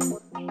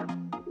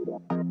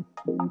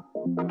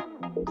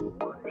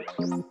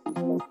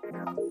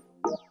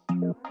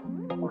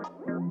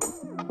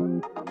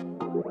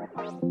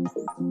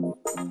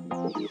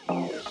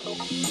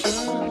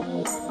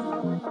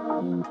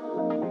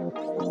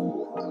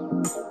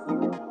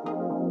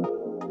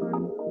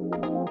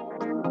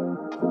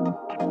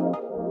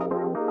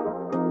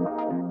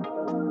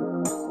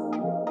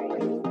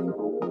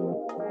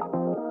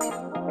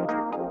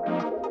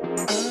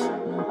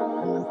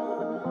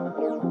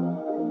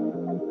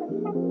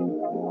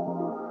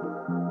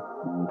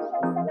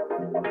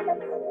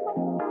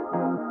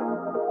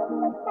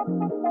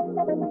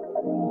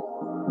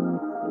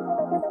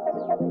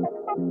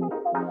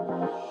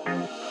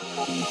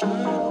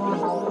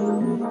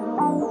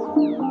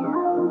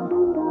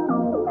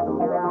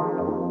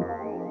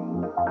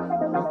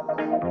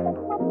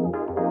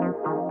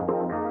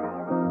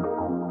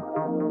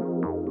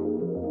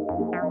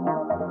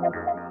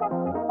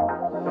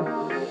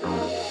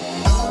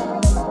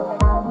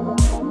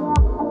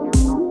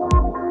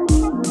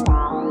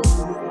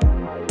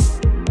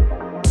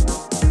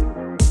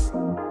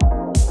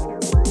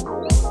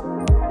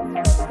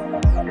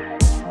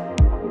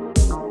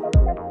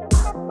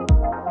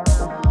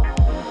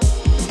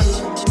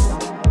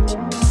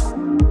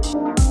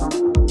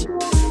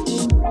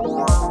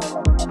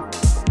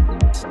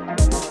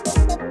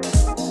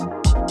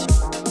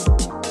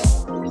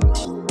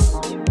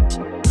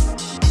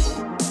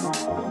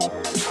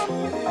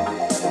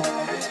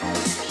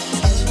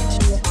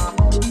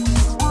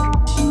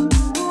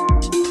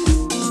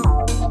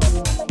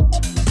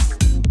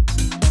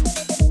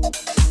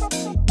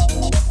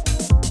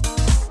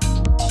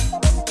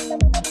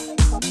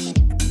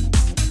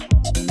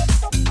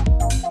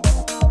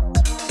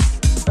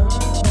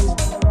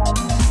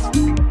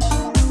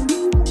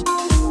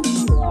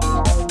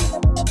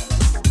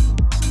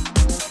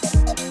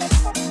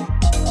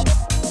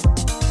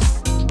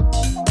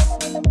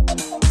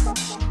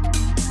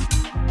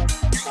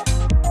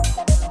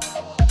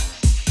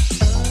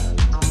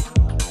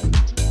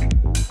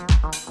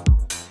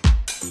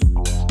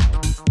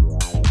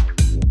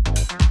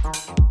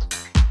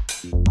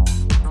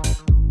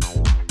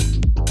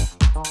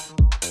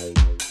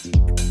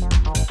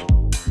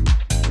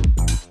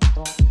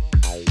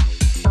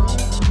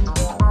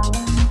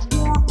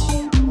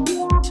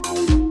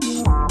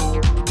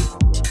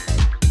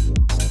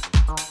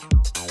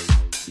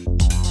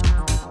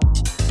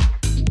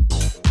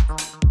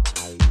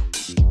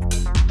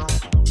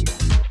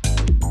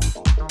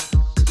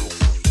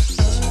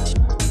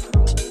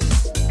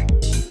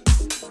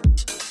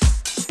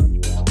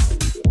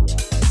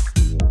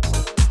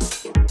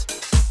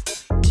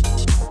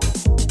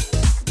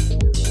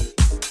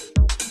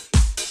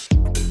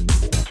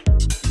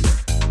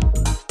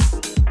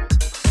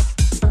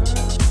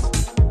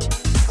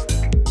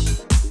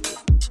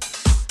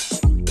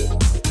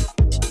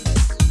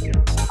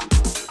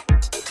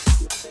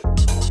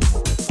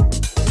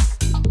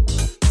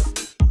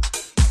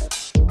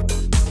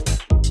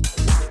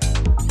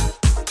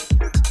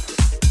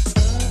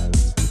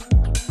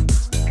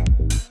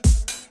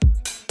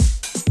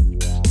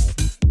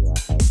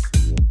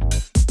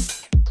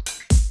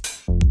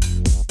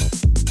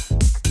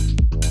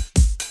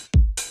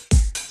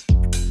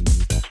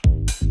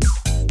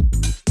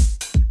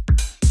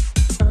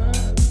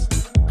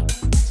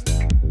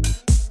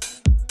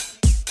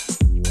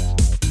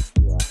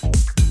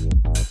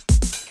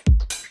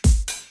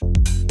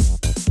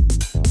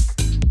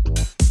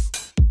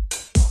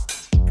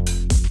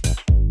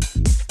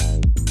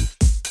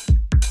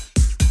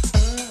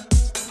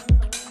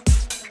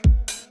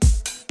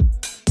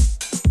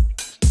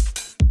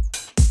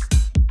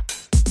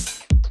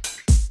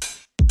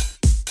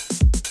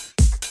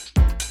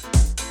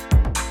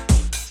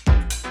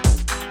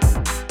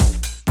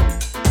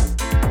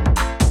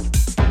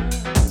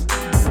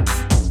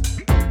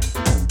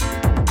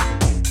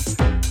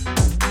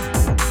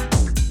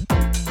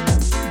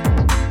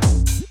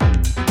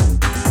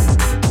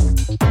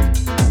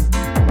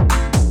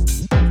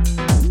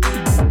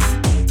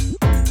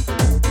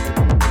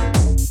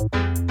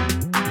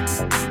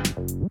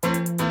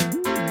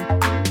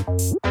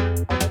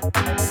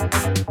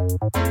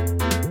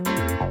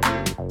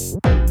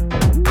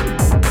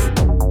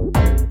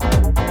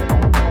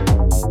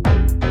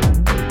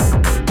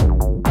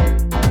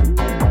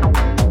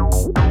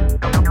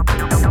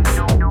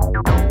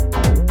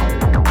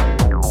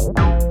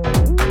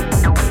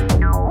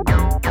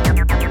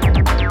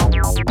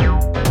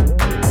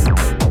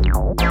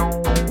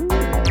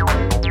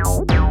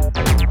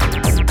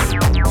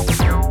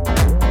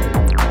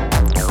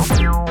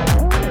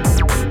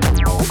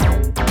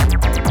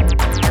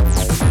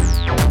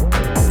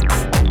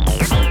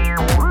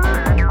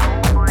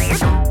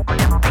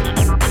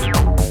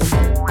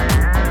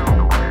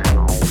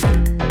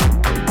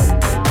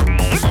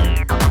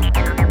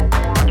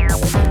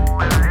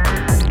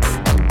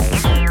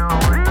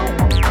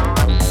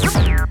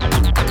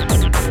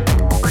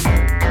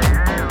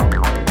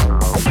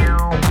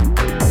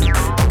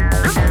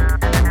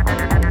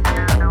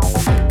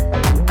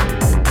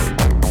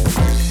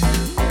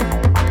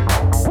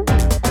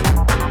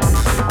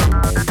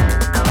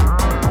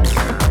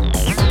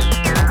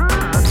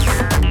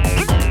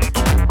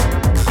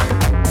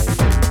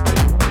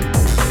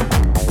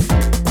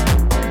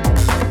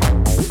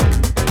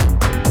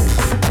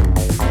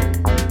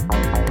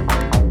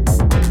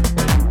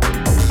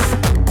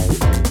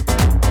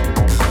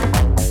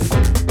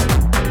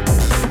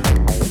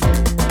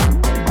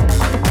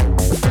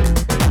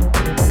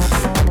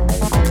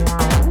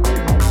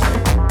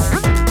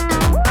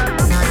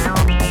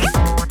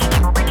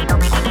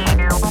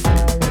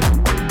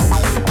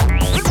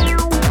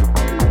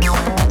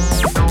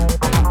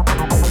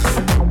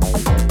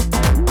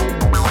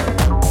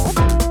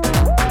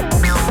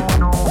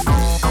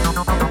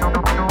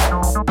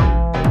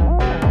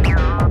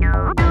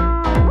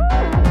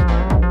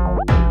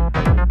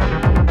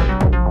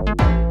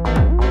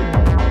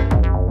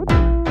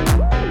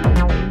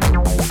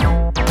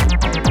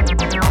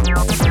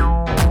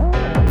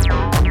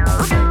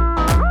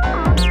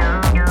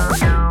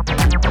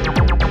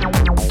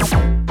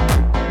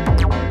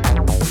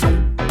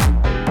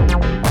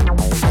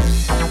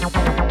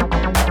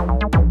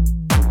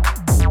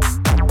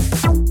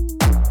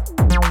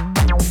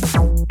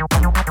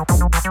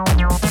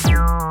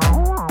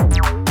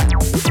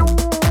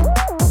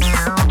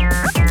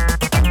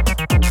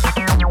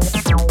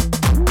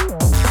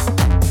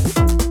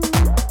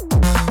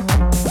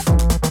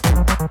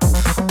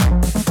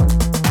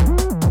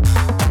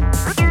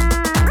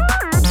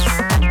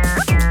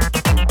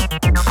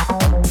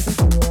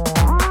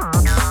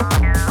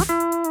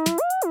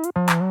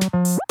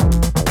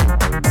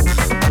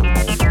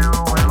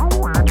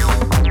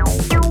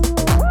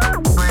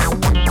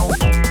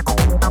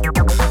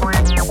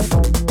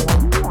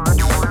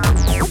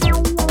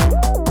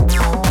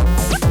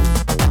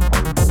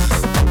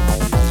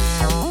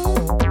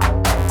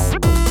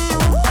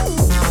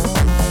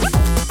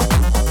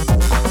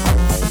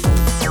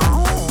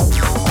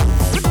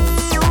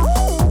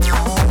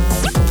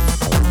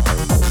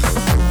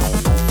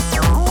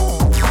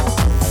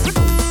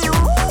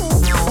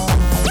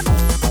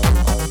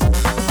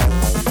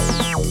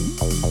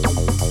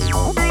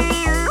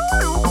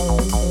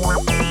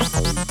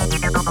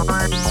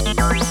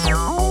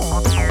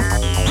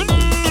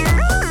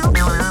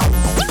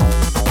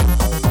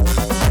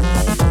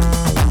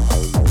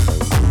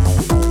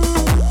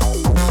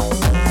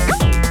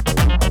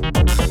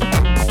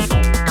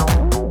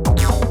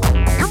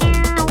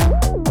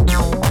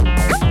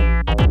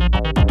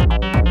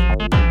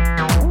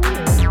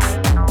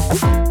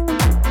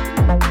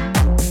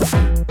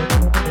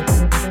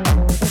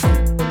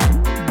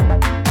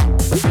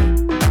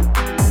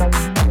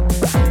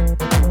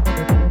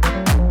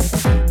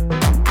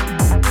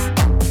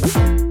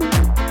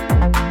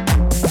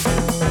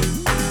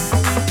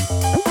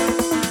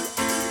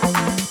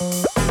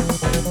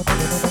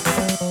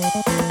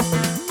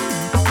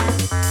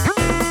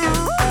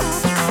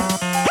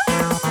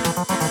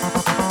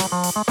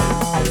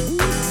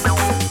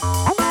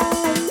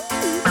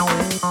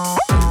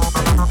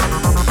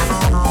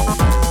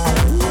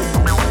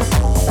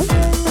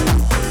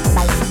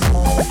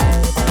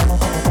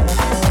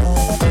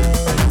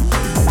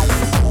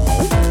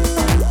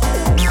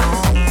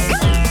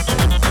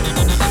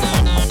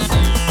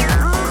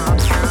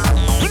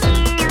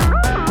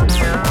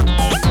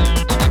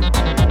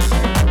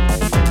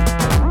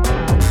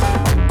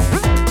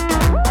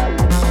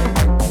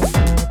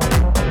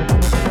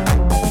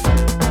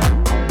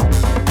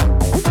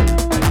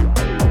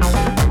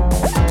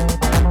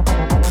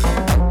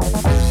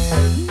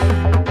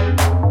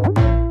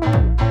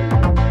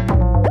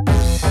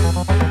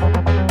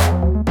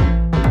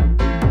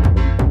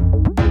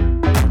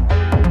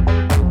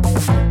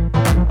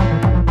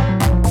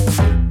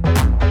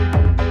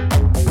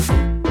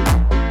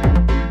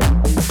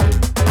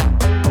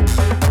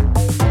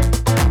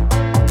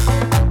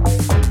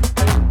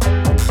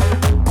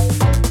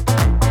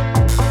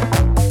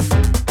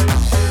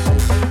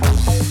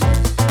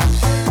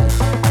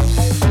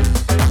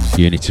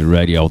 Unity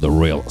Radio, the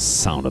real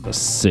sound of the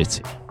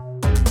city.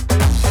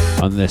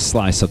 On this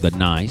slice of the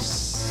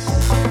nice,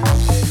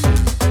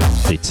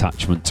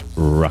 Detachment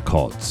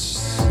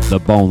Records, the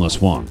bonus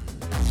one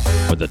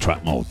with the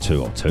track mode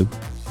 202.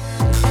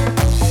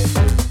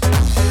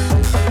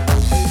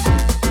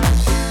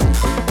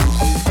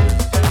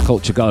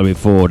 Culture Gallery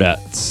before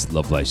that,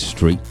 Lovely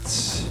Street,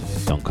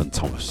 Duncan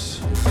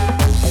Thomas.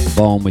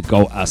 Böhm with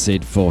Go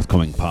Acid,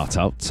 forthcoming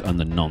Partout, and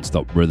the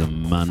non-stop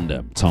rhythm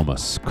man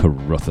Thomas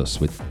Carruthers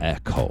with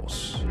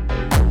Echoes.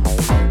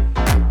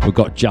 We've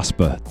got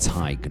Jasper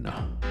Tigner.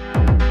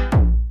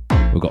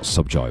 We've got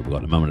Subjoy. We've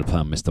got the Moment of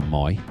Plan, Mr.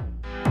 Moy,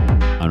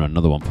 and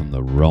another one from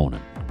the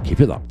Ronan.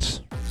 Keep it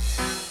locked.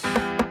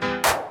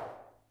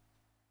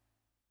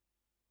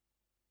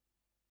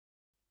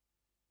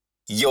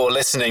 You're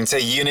listening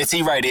to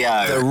Unity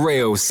Radio, the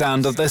real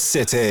sound of the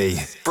city.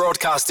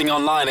 Broadcasting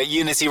online at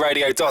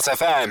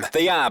unityradio.fm,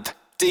 the app,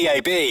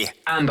 DAB,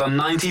 and on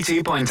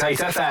 92.8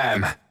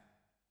 FM.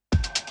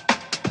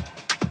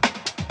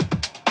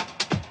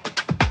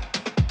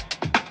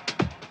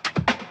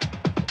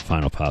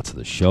 Final part of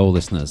the show,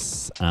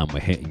 listeners, and we're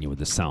hitting you with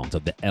the sound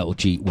of the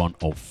LG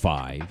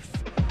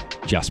 105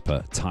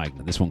 Jasper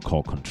Tigner. This one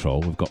called Control.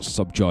 We've got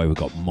Subjoy, we've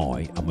got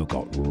Moy, and we've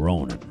got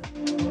Ronan.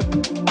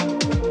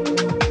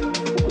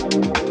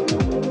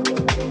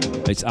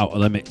 It's Outer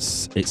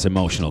Limits, it's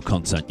emotional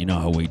content. You know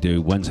how we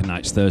do. Wednesday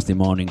nights, Thursday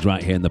mornings,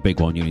 right here in the big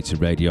one, Unity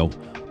Radio,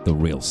 the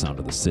real sound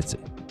of the city.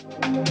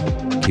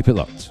 Keep it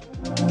locked.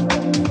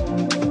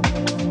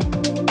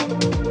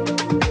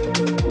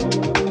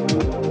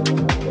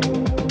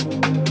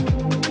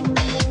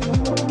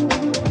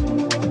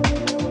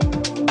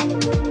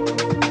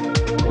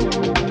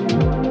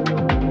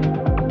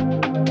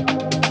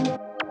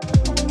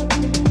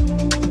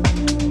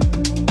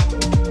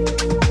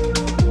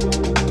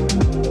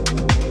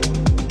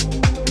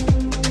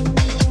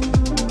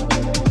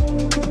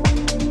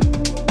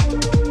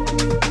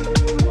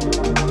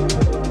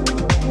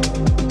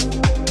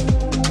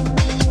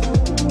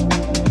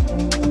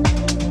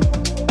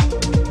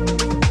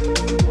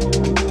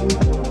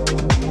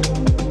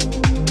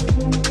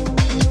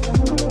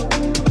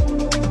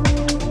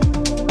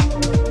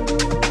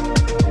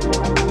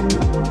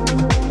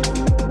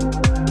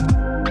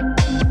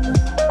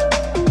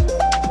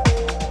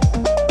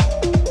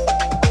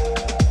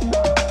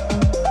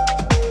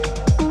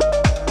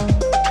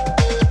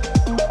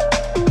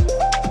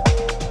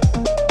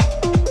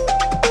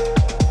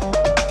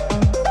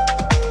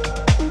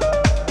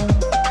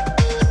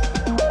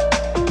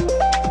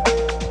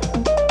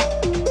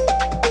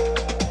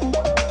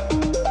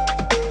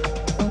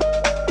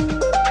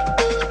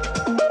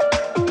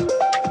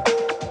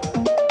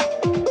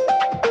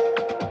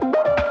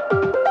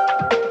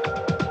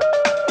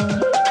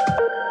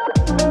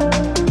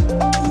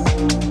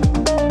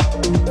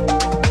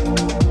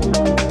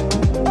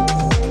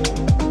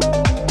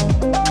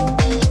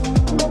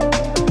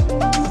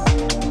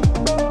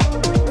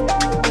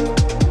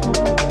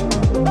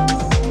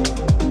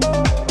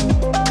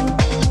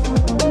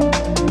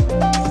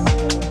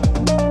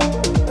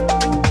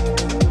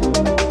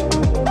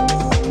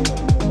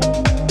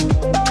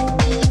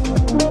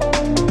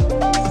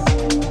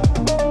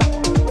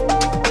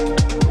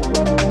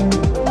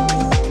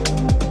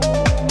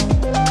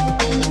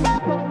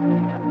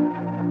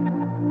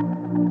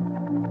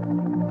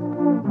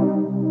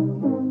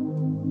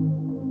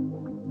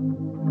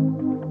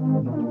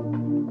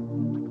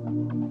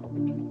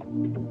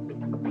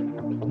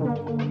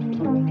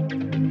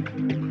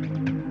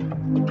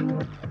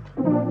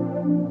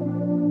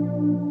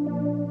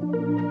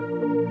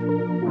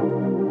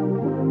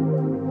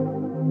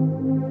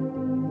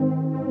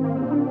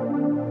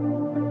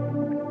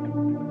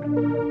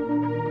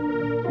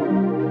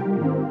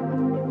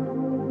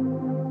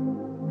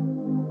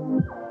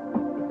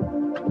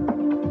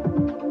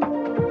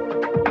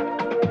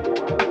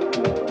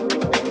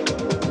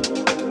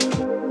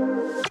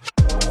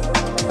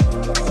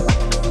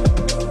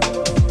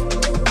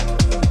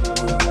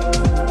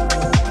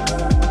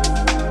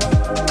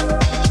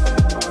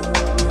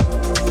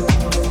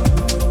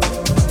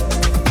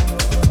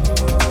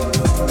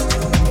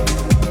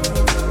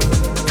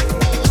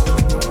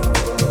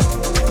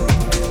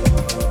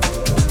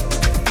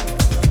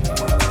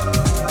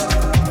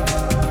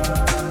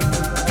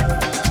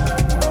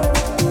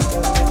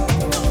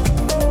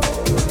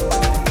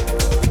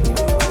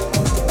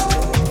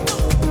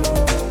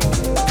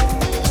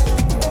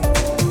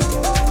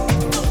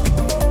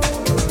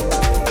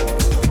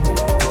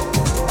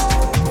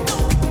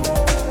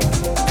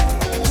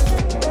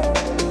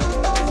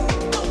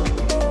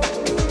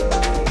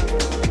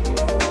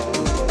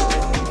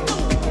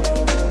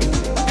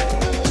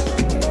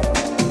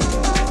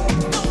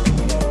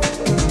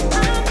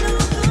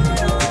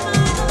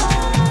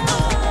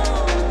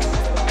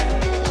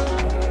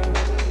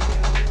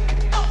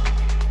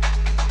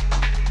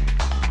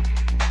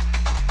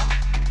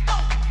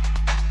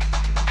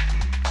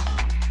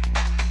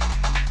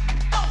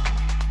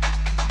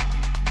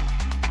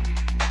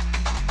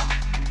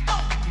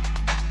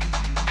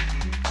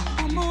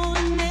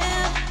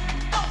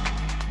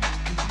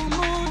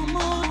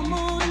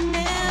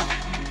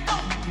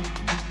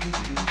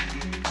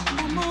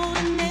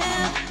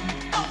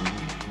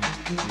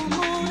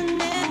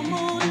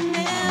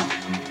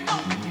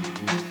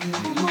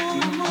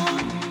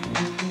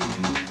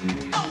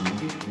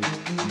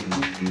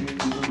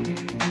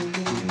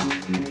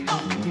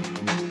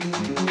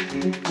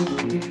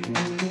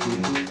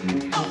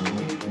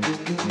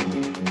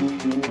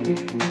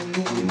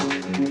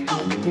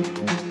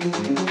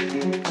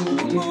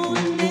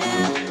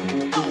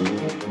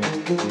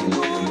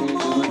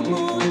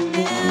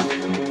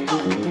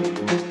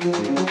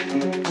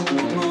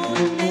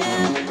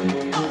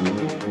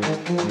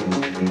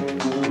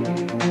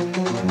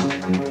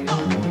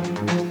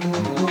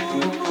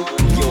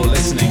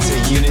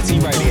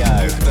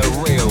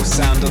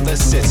 the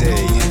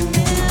city.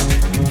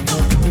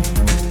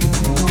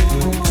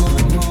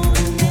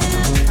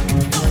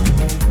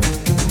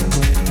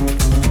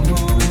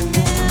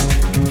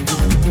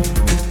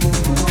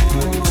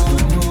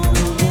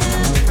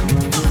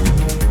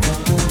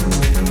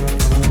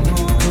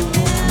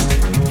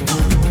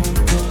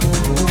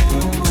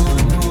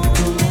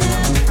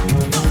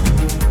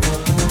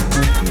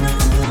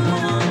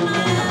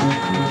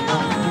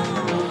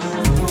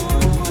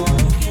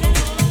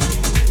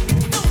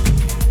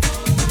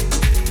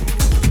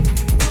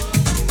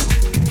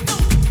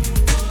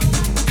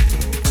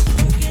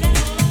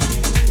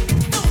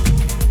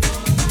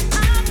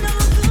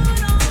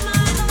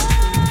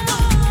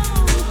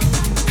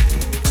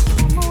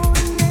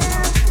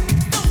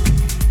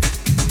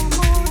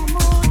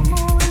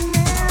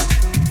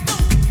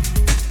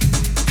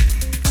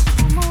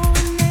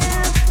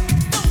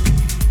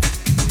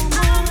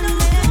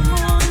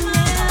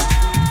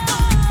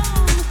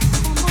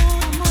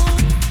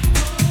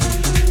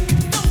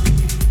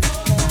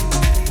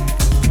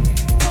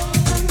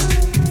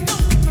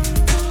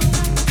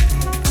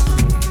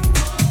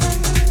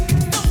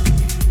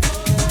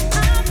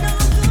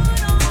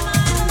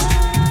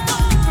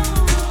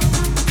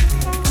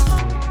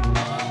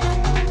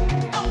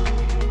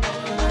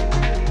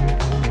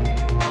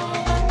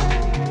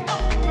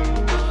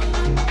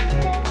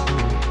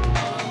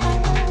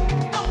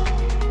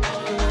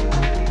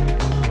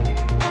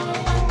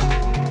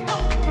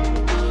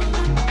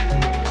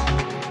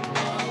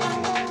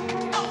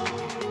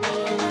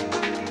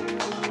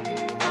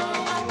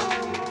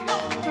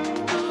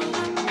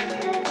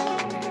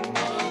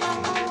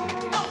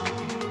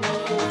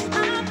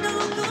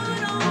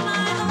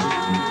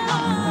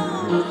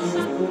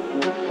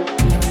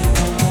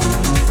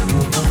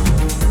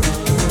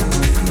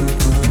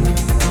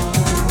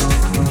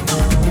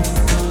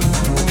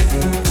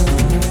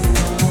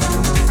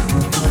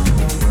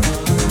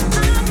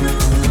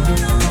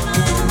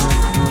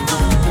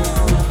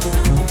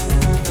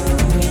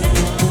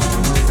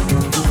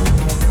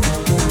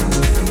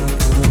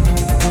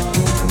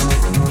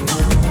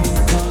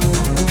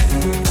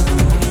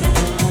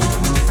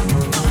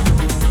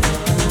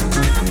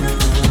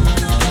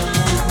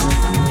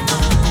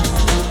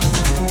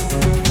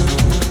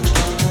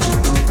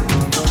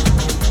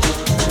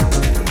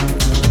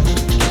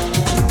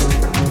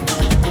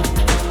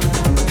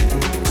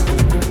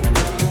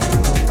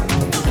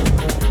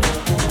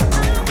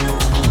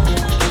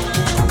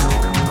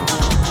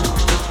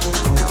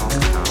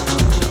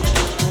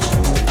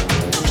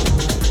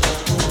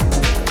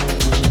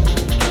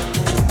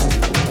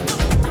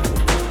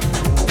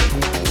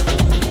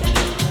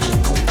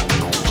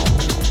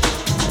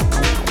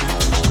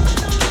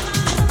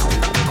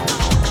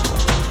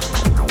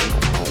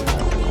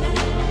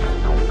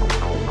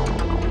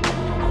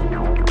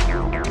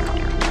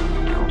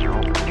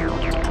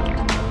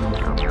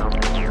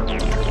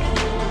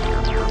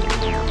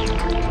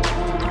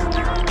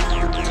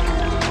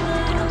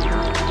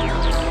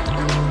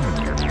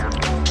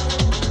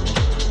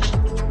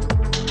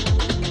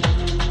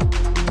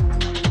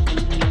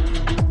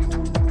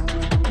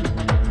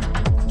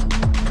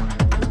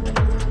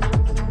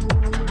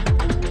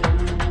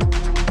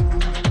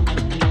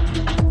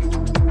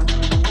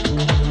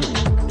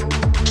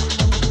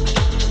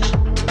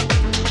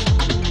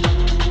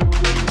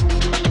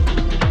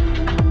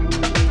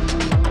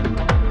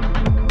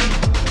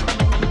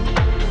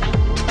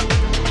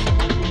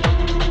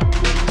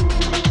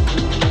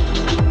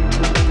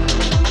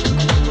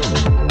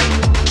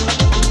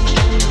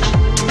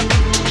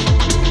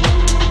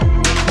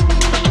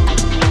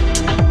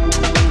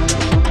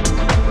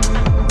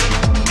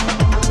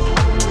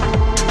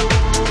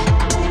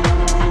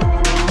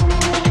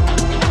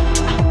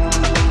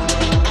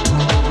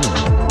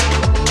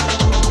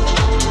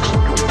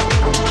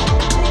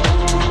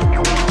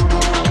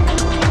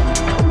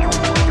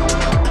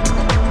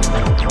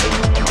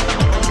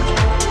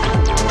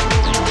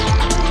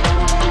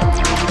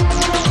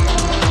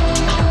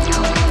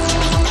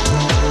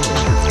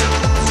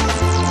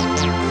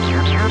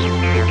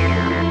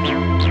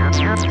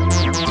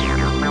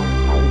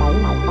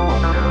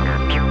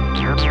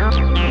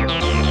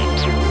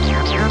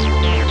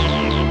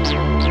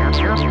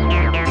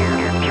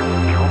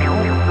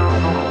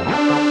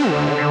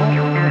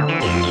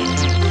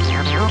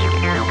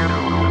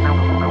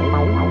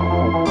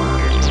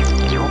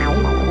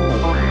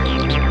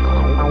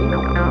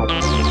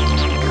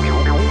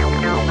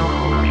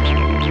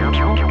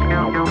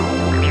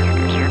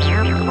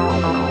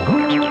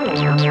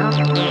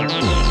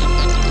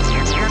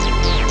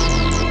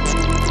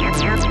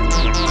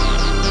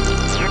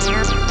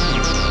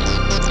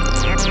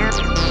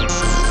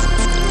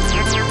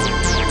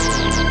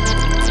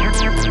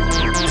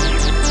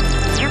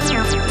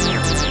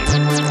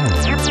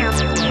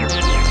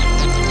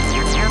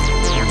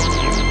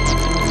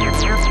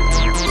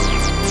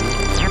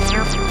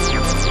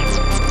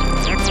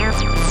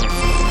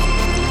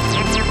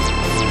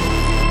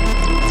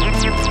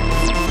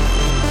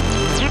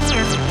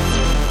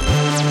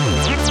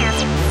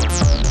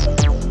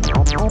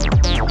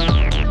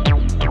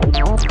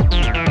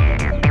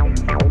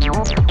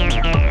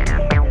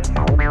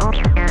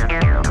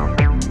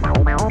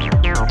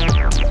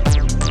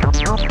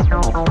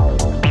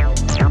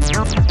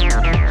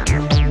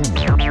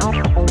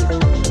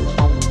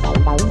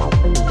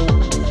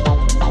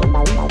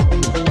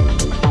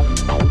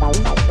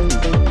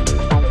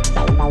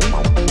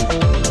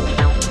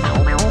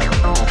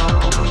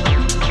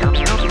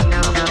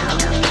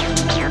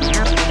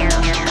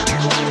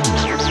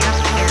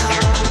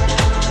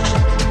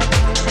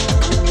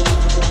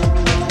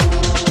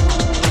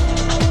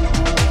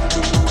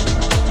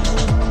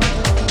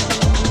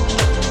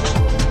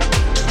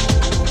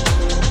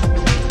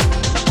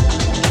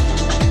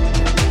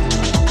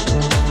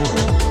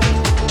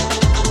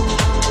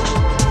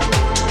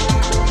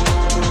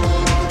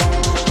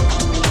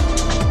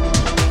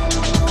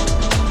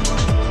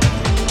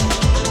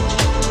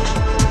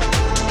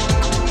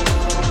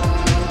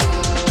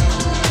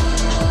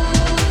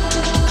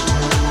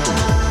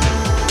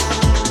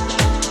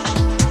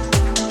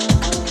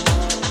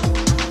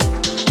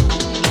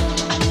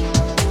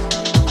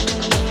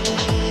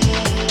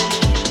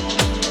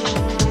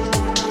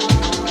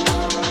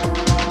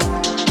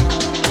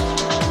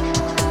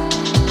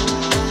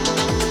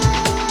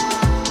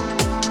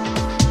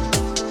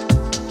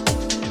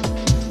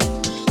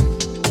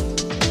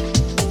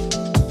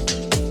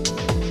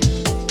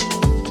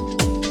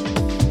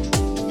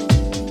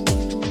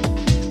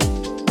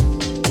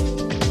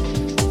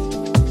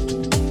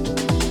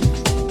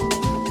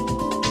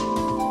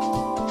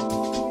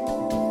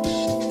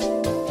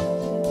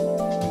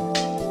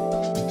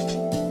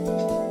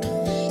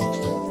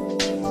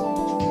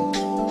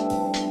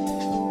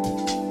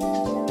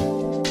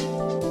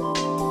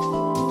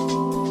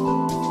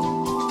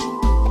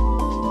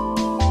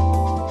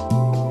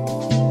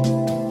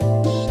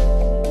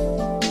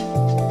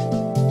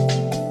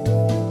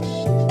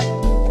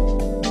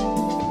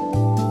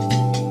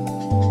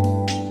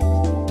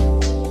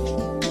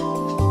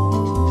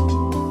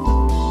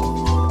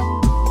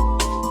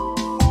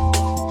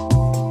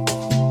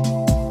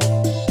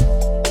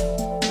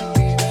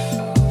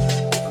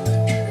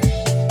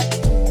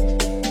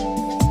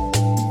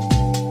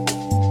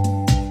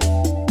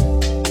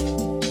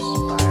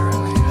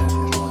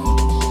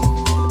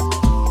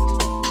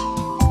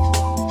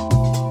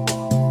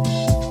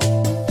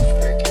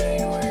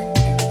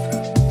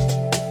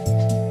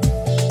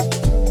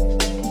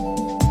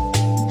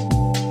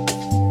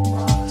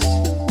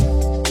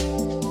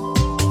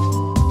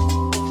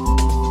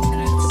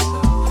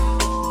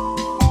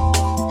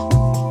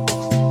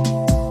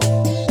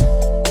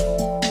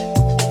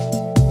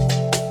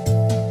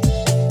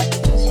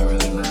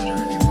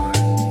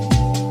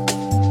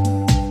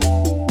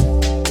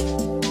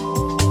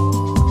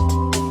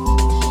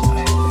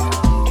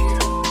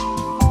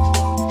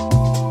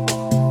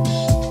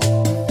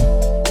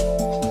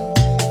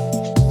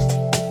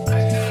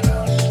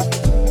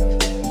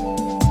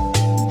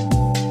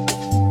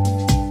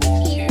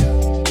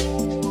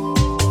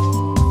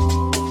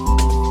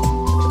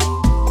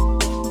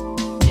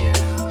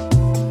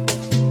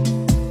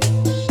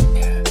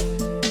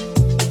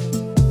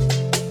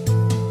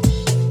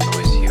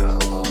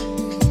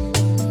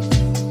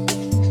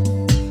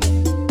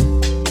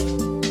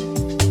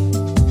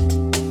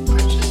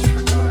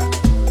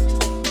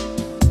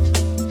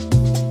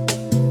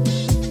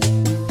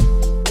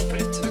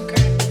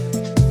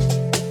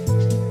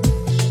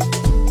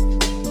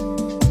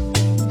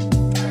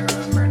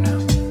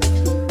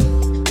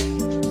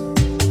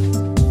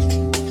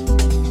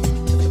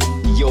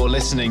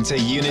 listening to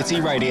Unity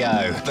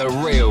Radio, the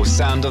real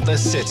sound of the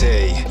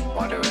city.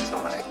 Want to do it,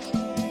 Domenic?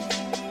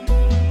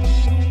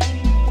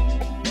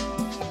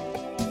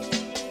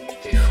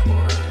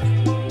 Before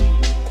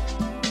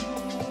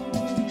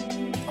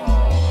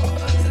all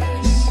of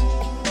this,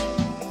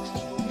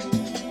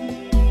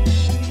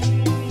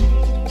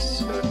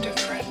 so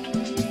different.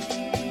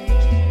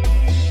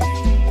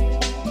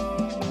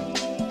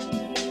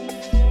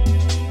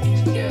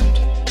 Yet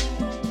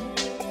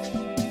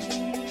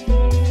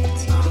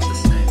it's not the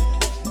same.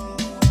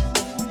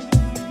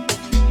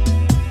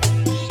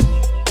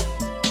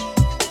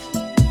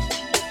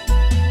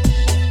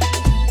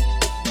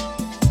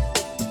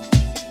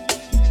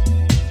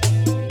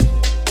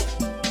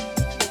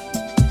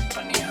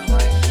 Funny how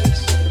life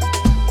is.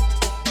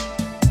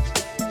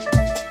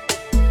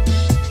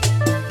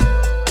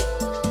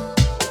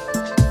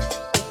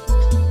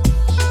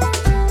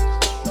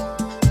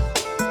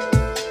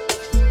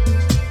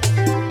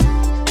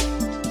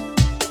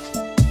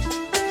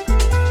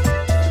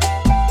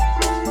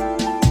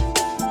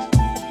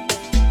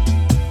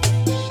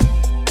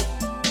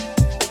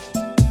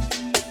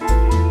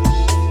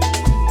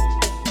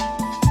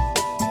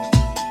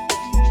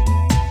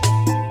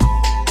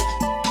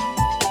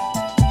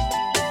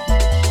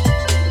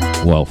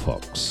 Well,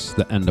 folks,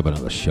 the end of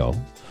another show.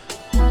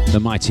 The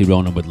mighty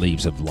Ronan with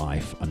Leaves of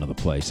Life, another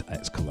place,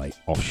 X-Kalay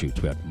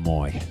offshoot. We had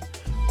Moi,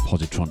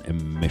 Positron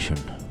Emission,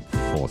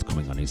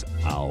 forthcoming on his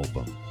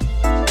album.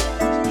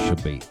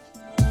 Should be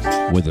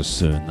with us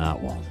soon,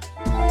 that one.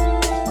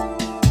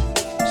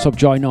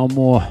 Subjoy No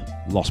More,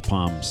 Lost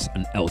Palms,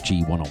 and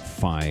LG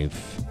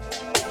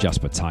 105,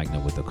 Jasper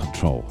Tigner with The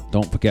Control.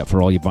 Don't forget,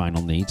 for all your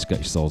vinyl needs, get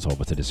your souls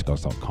over to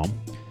discogs.com.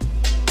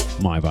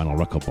 My Vinyl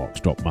Record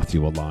Box, drop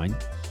Matthew a line.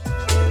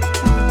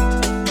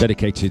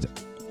 Dedicated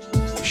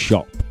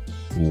shop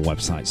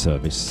website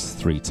service,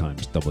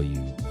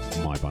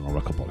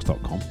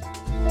 3xmyvinylrecordbox.com.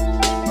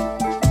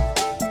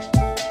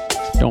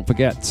 Don't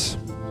forget,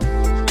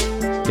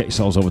 get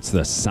yourselves over to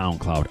the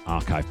SoundCloud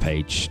archive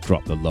page,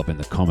 drop the love in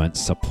the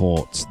comments,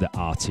 support the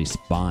artists,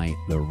 buy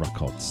the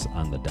records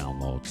and the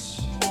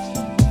downloads.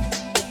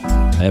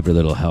 Every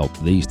little help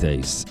these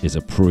days is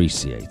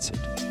appreciated.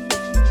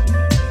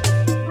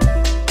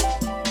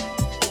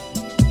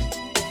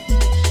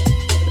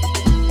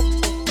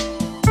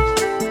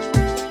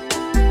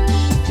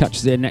 Catch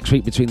us there next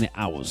week between the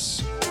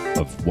hours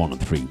of 1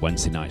 and 3,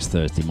 Wednesday nights,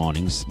 Thursday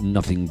mornings.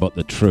 Nothing but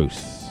the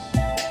truth.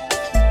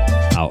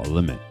 Outer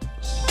Limits.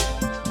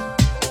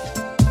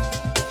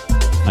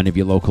 And if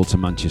you're local to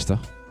Manchester,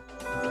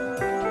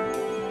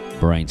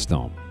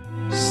 Brainstorm,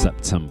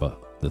 September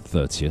the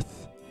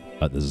 30th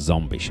at the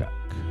Zombie Shack.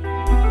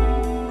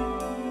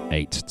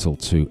 8 till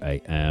 2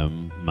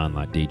 a.m. Man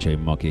like DJ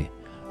Muggy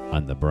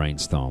and the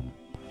Brainstorm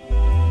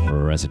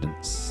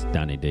residents,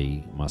 Danny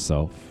D,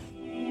 myself,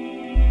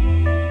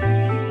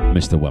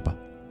 Mr. Webber,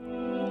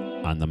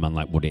 and the Man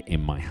Like Woody in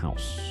my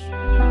house.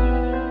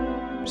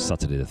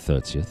 Saturday the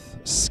 30th,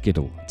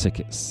 Skiddle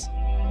tickets.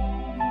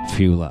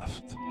 Few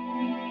left.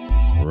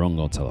 Wrong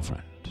or tell a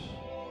friend.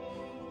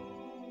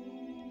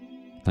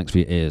 Thanks for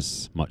your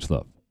ears. Much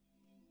love.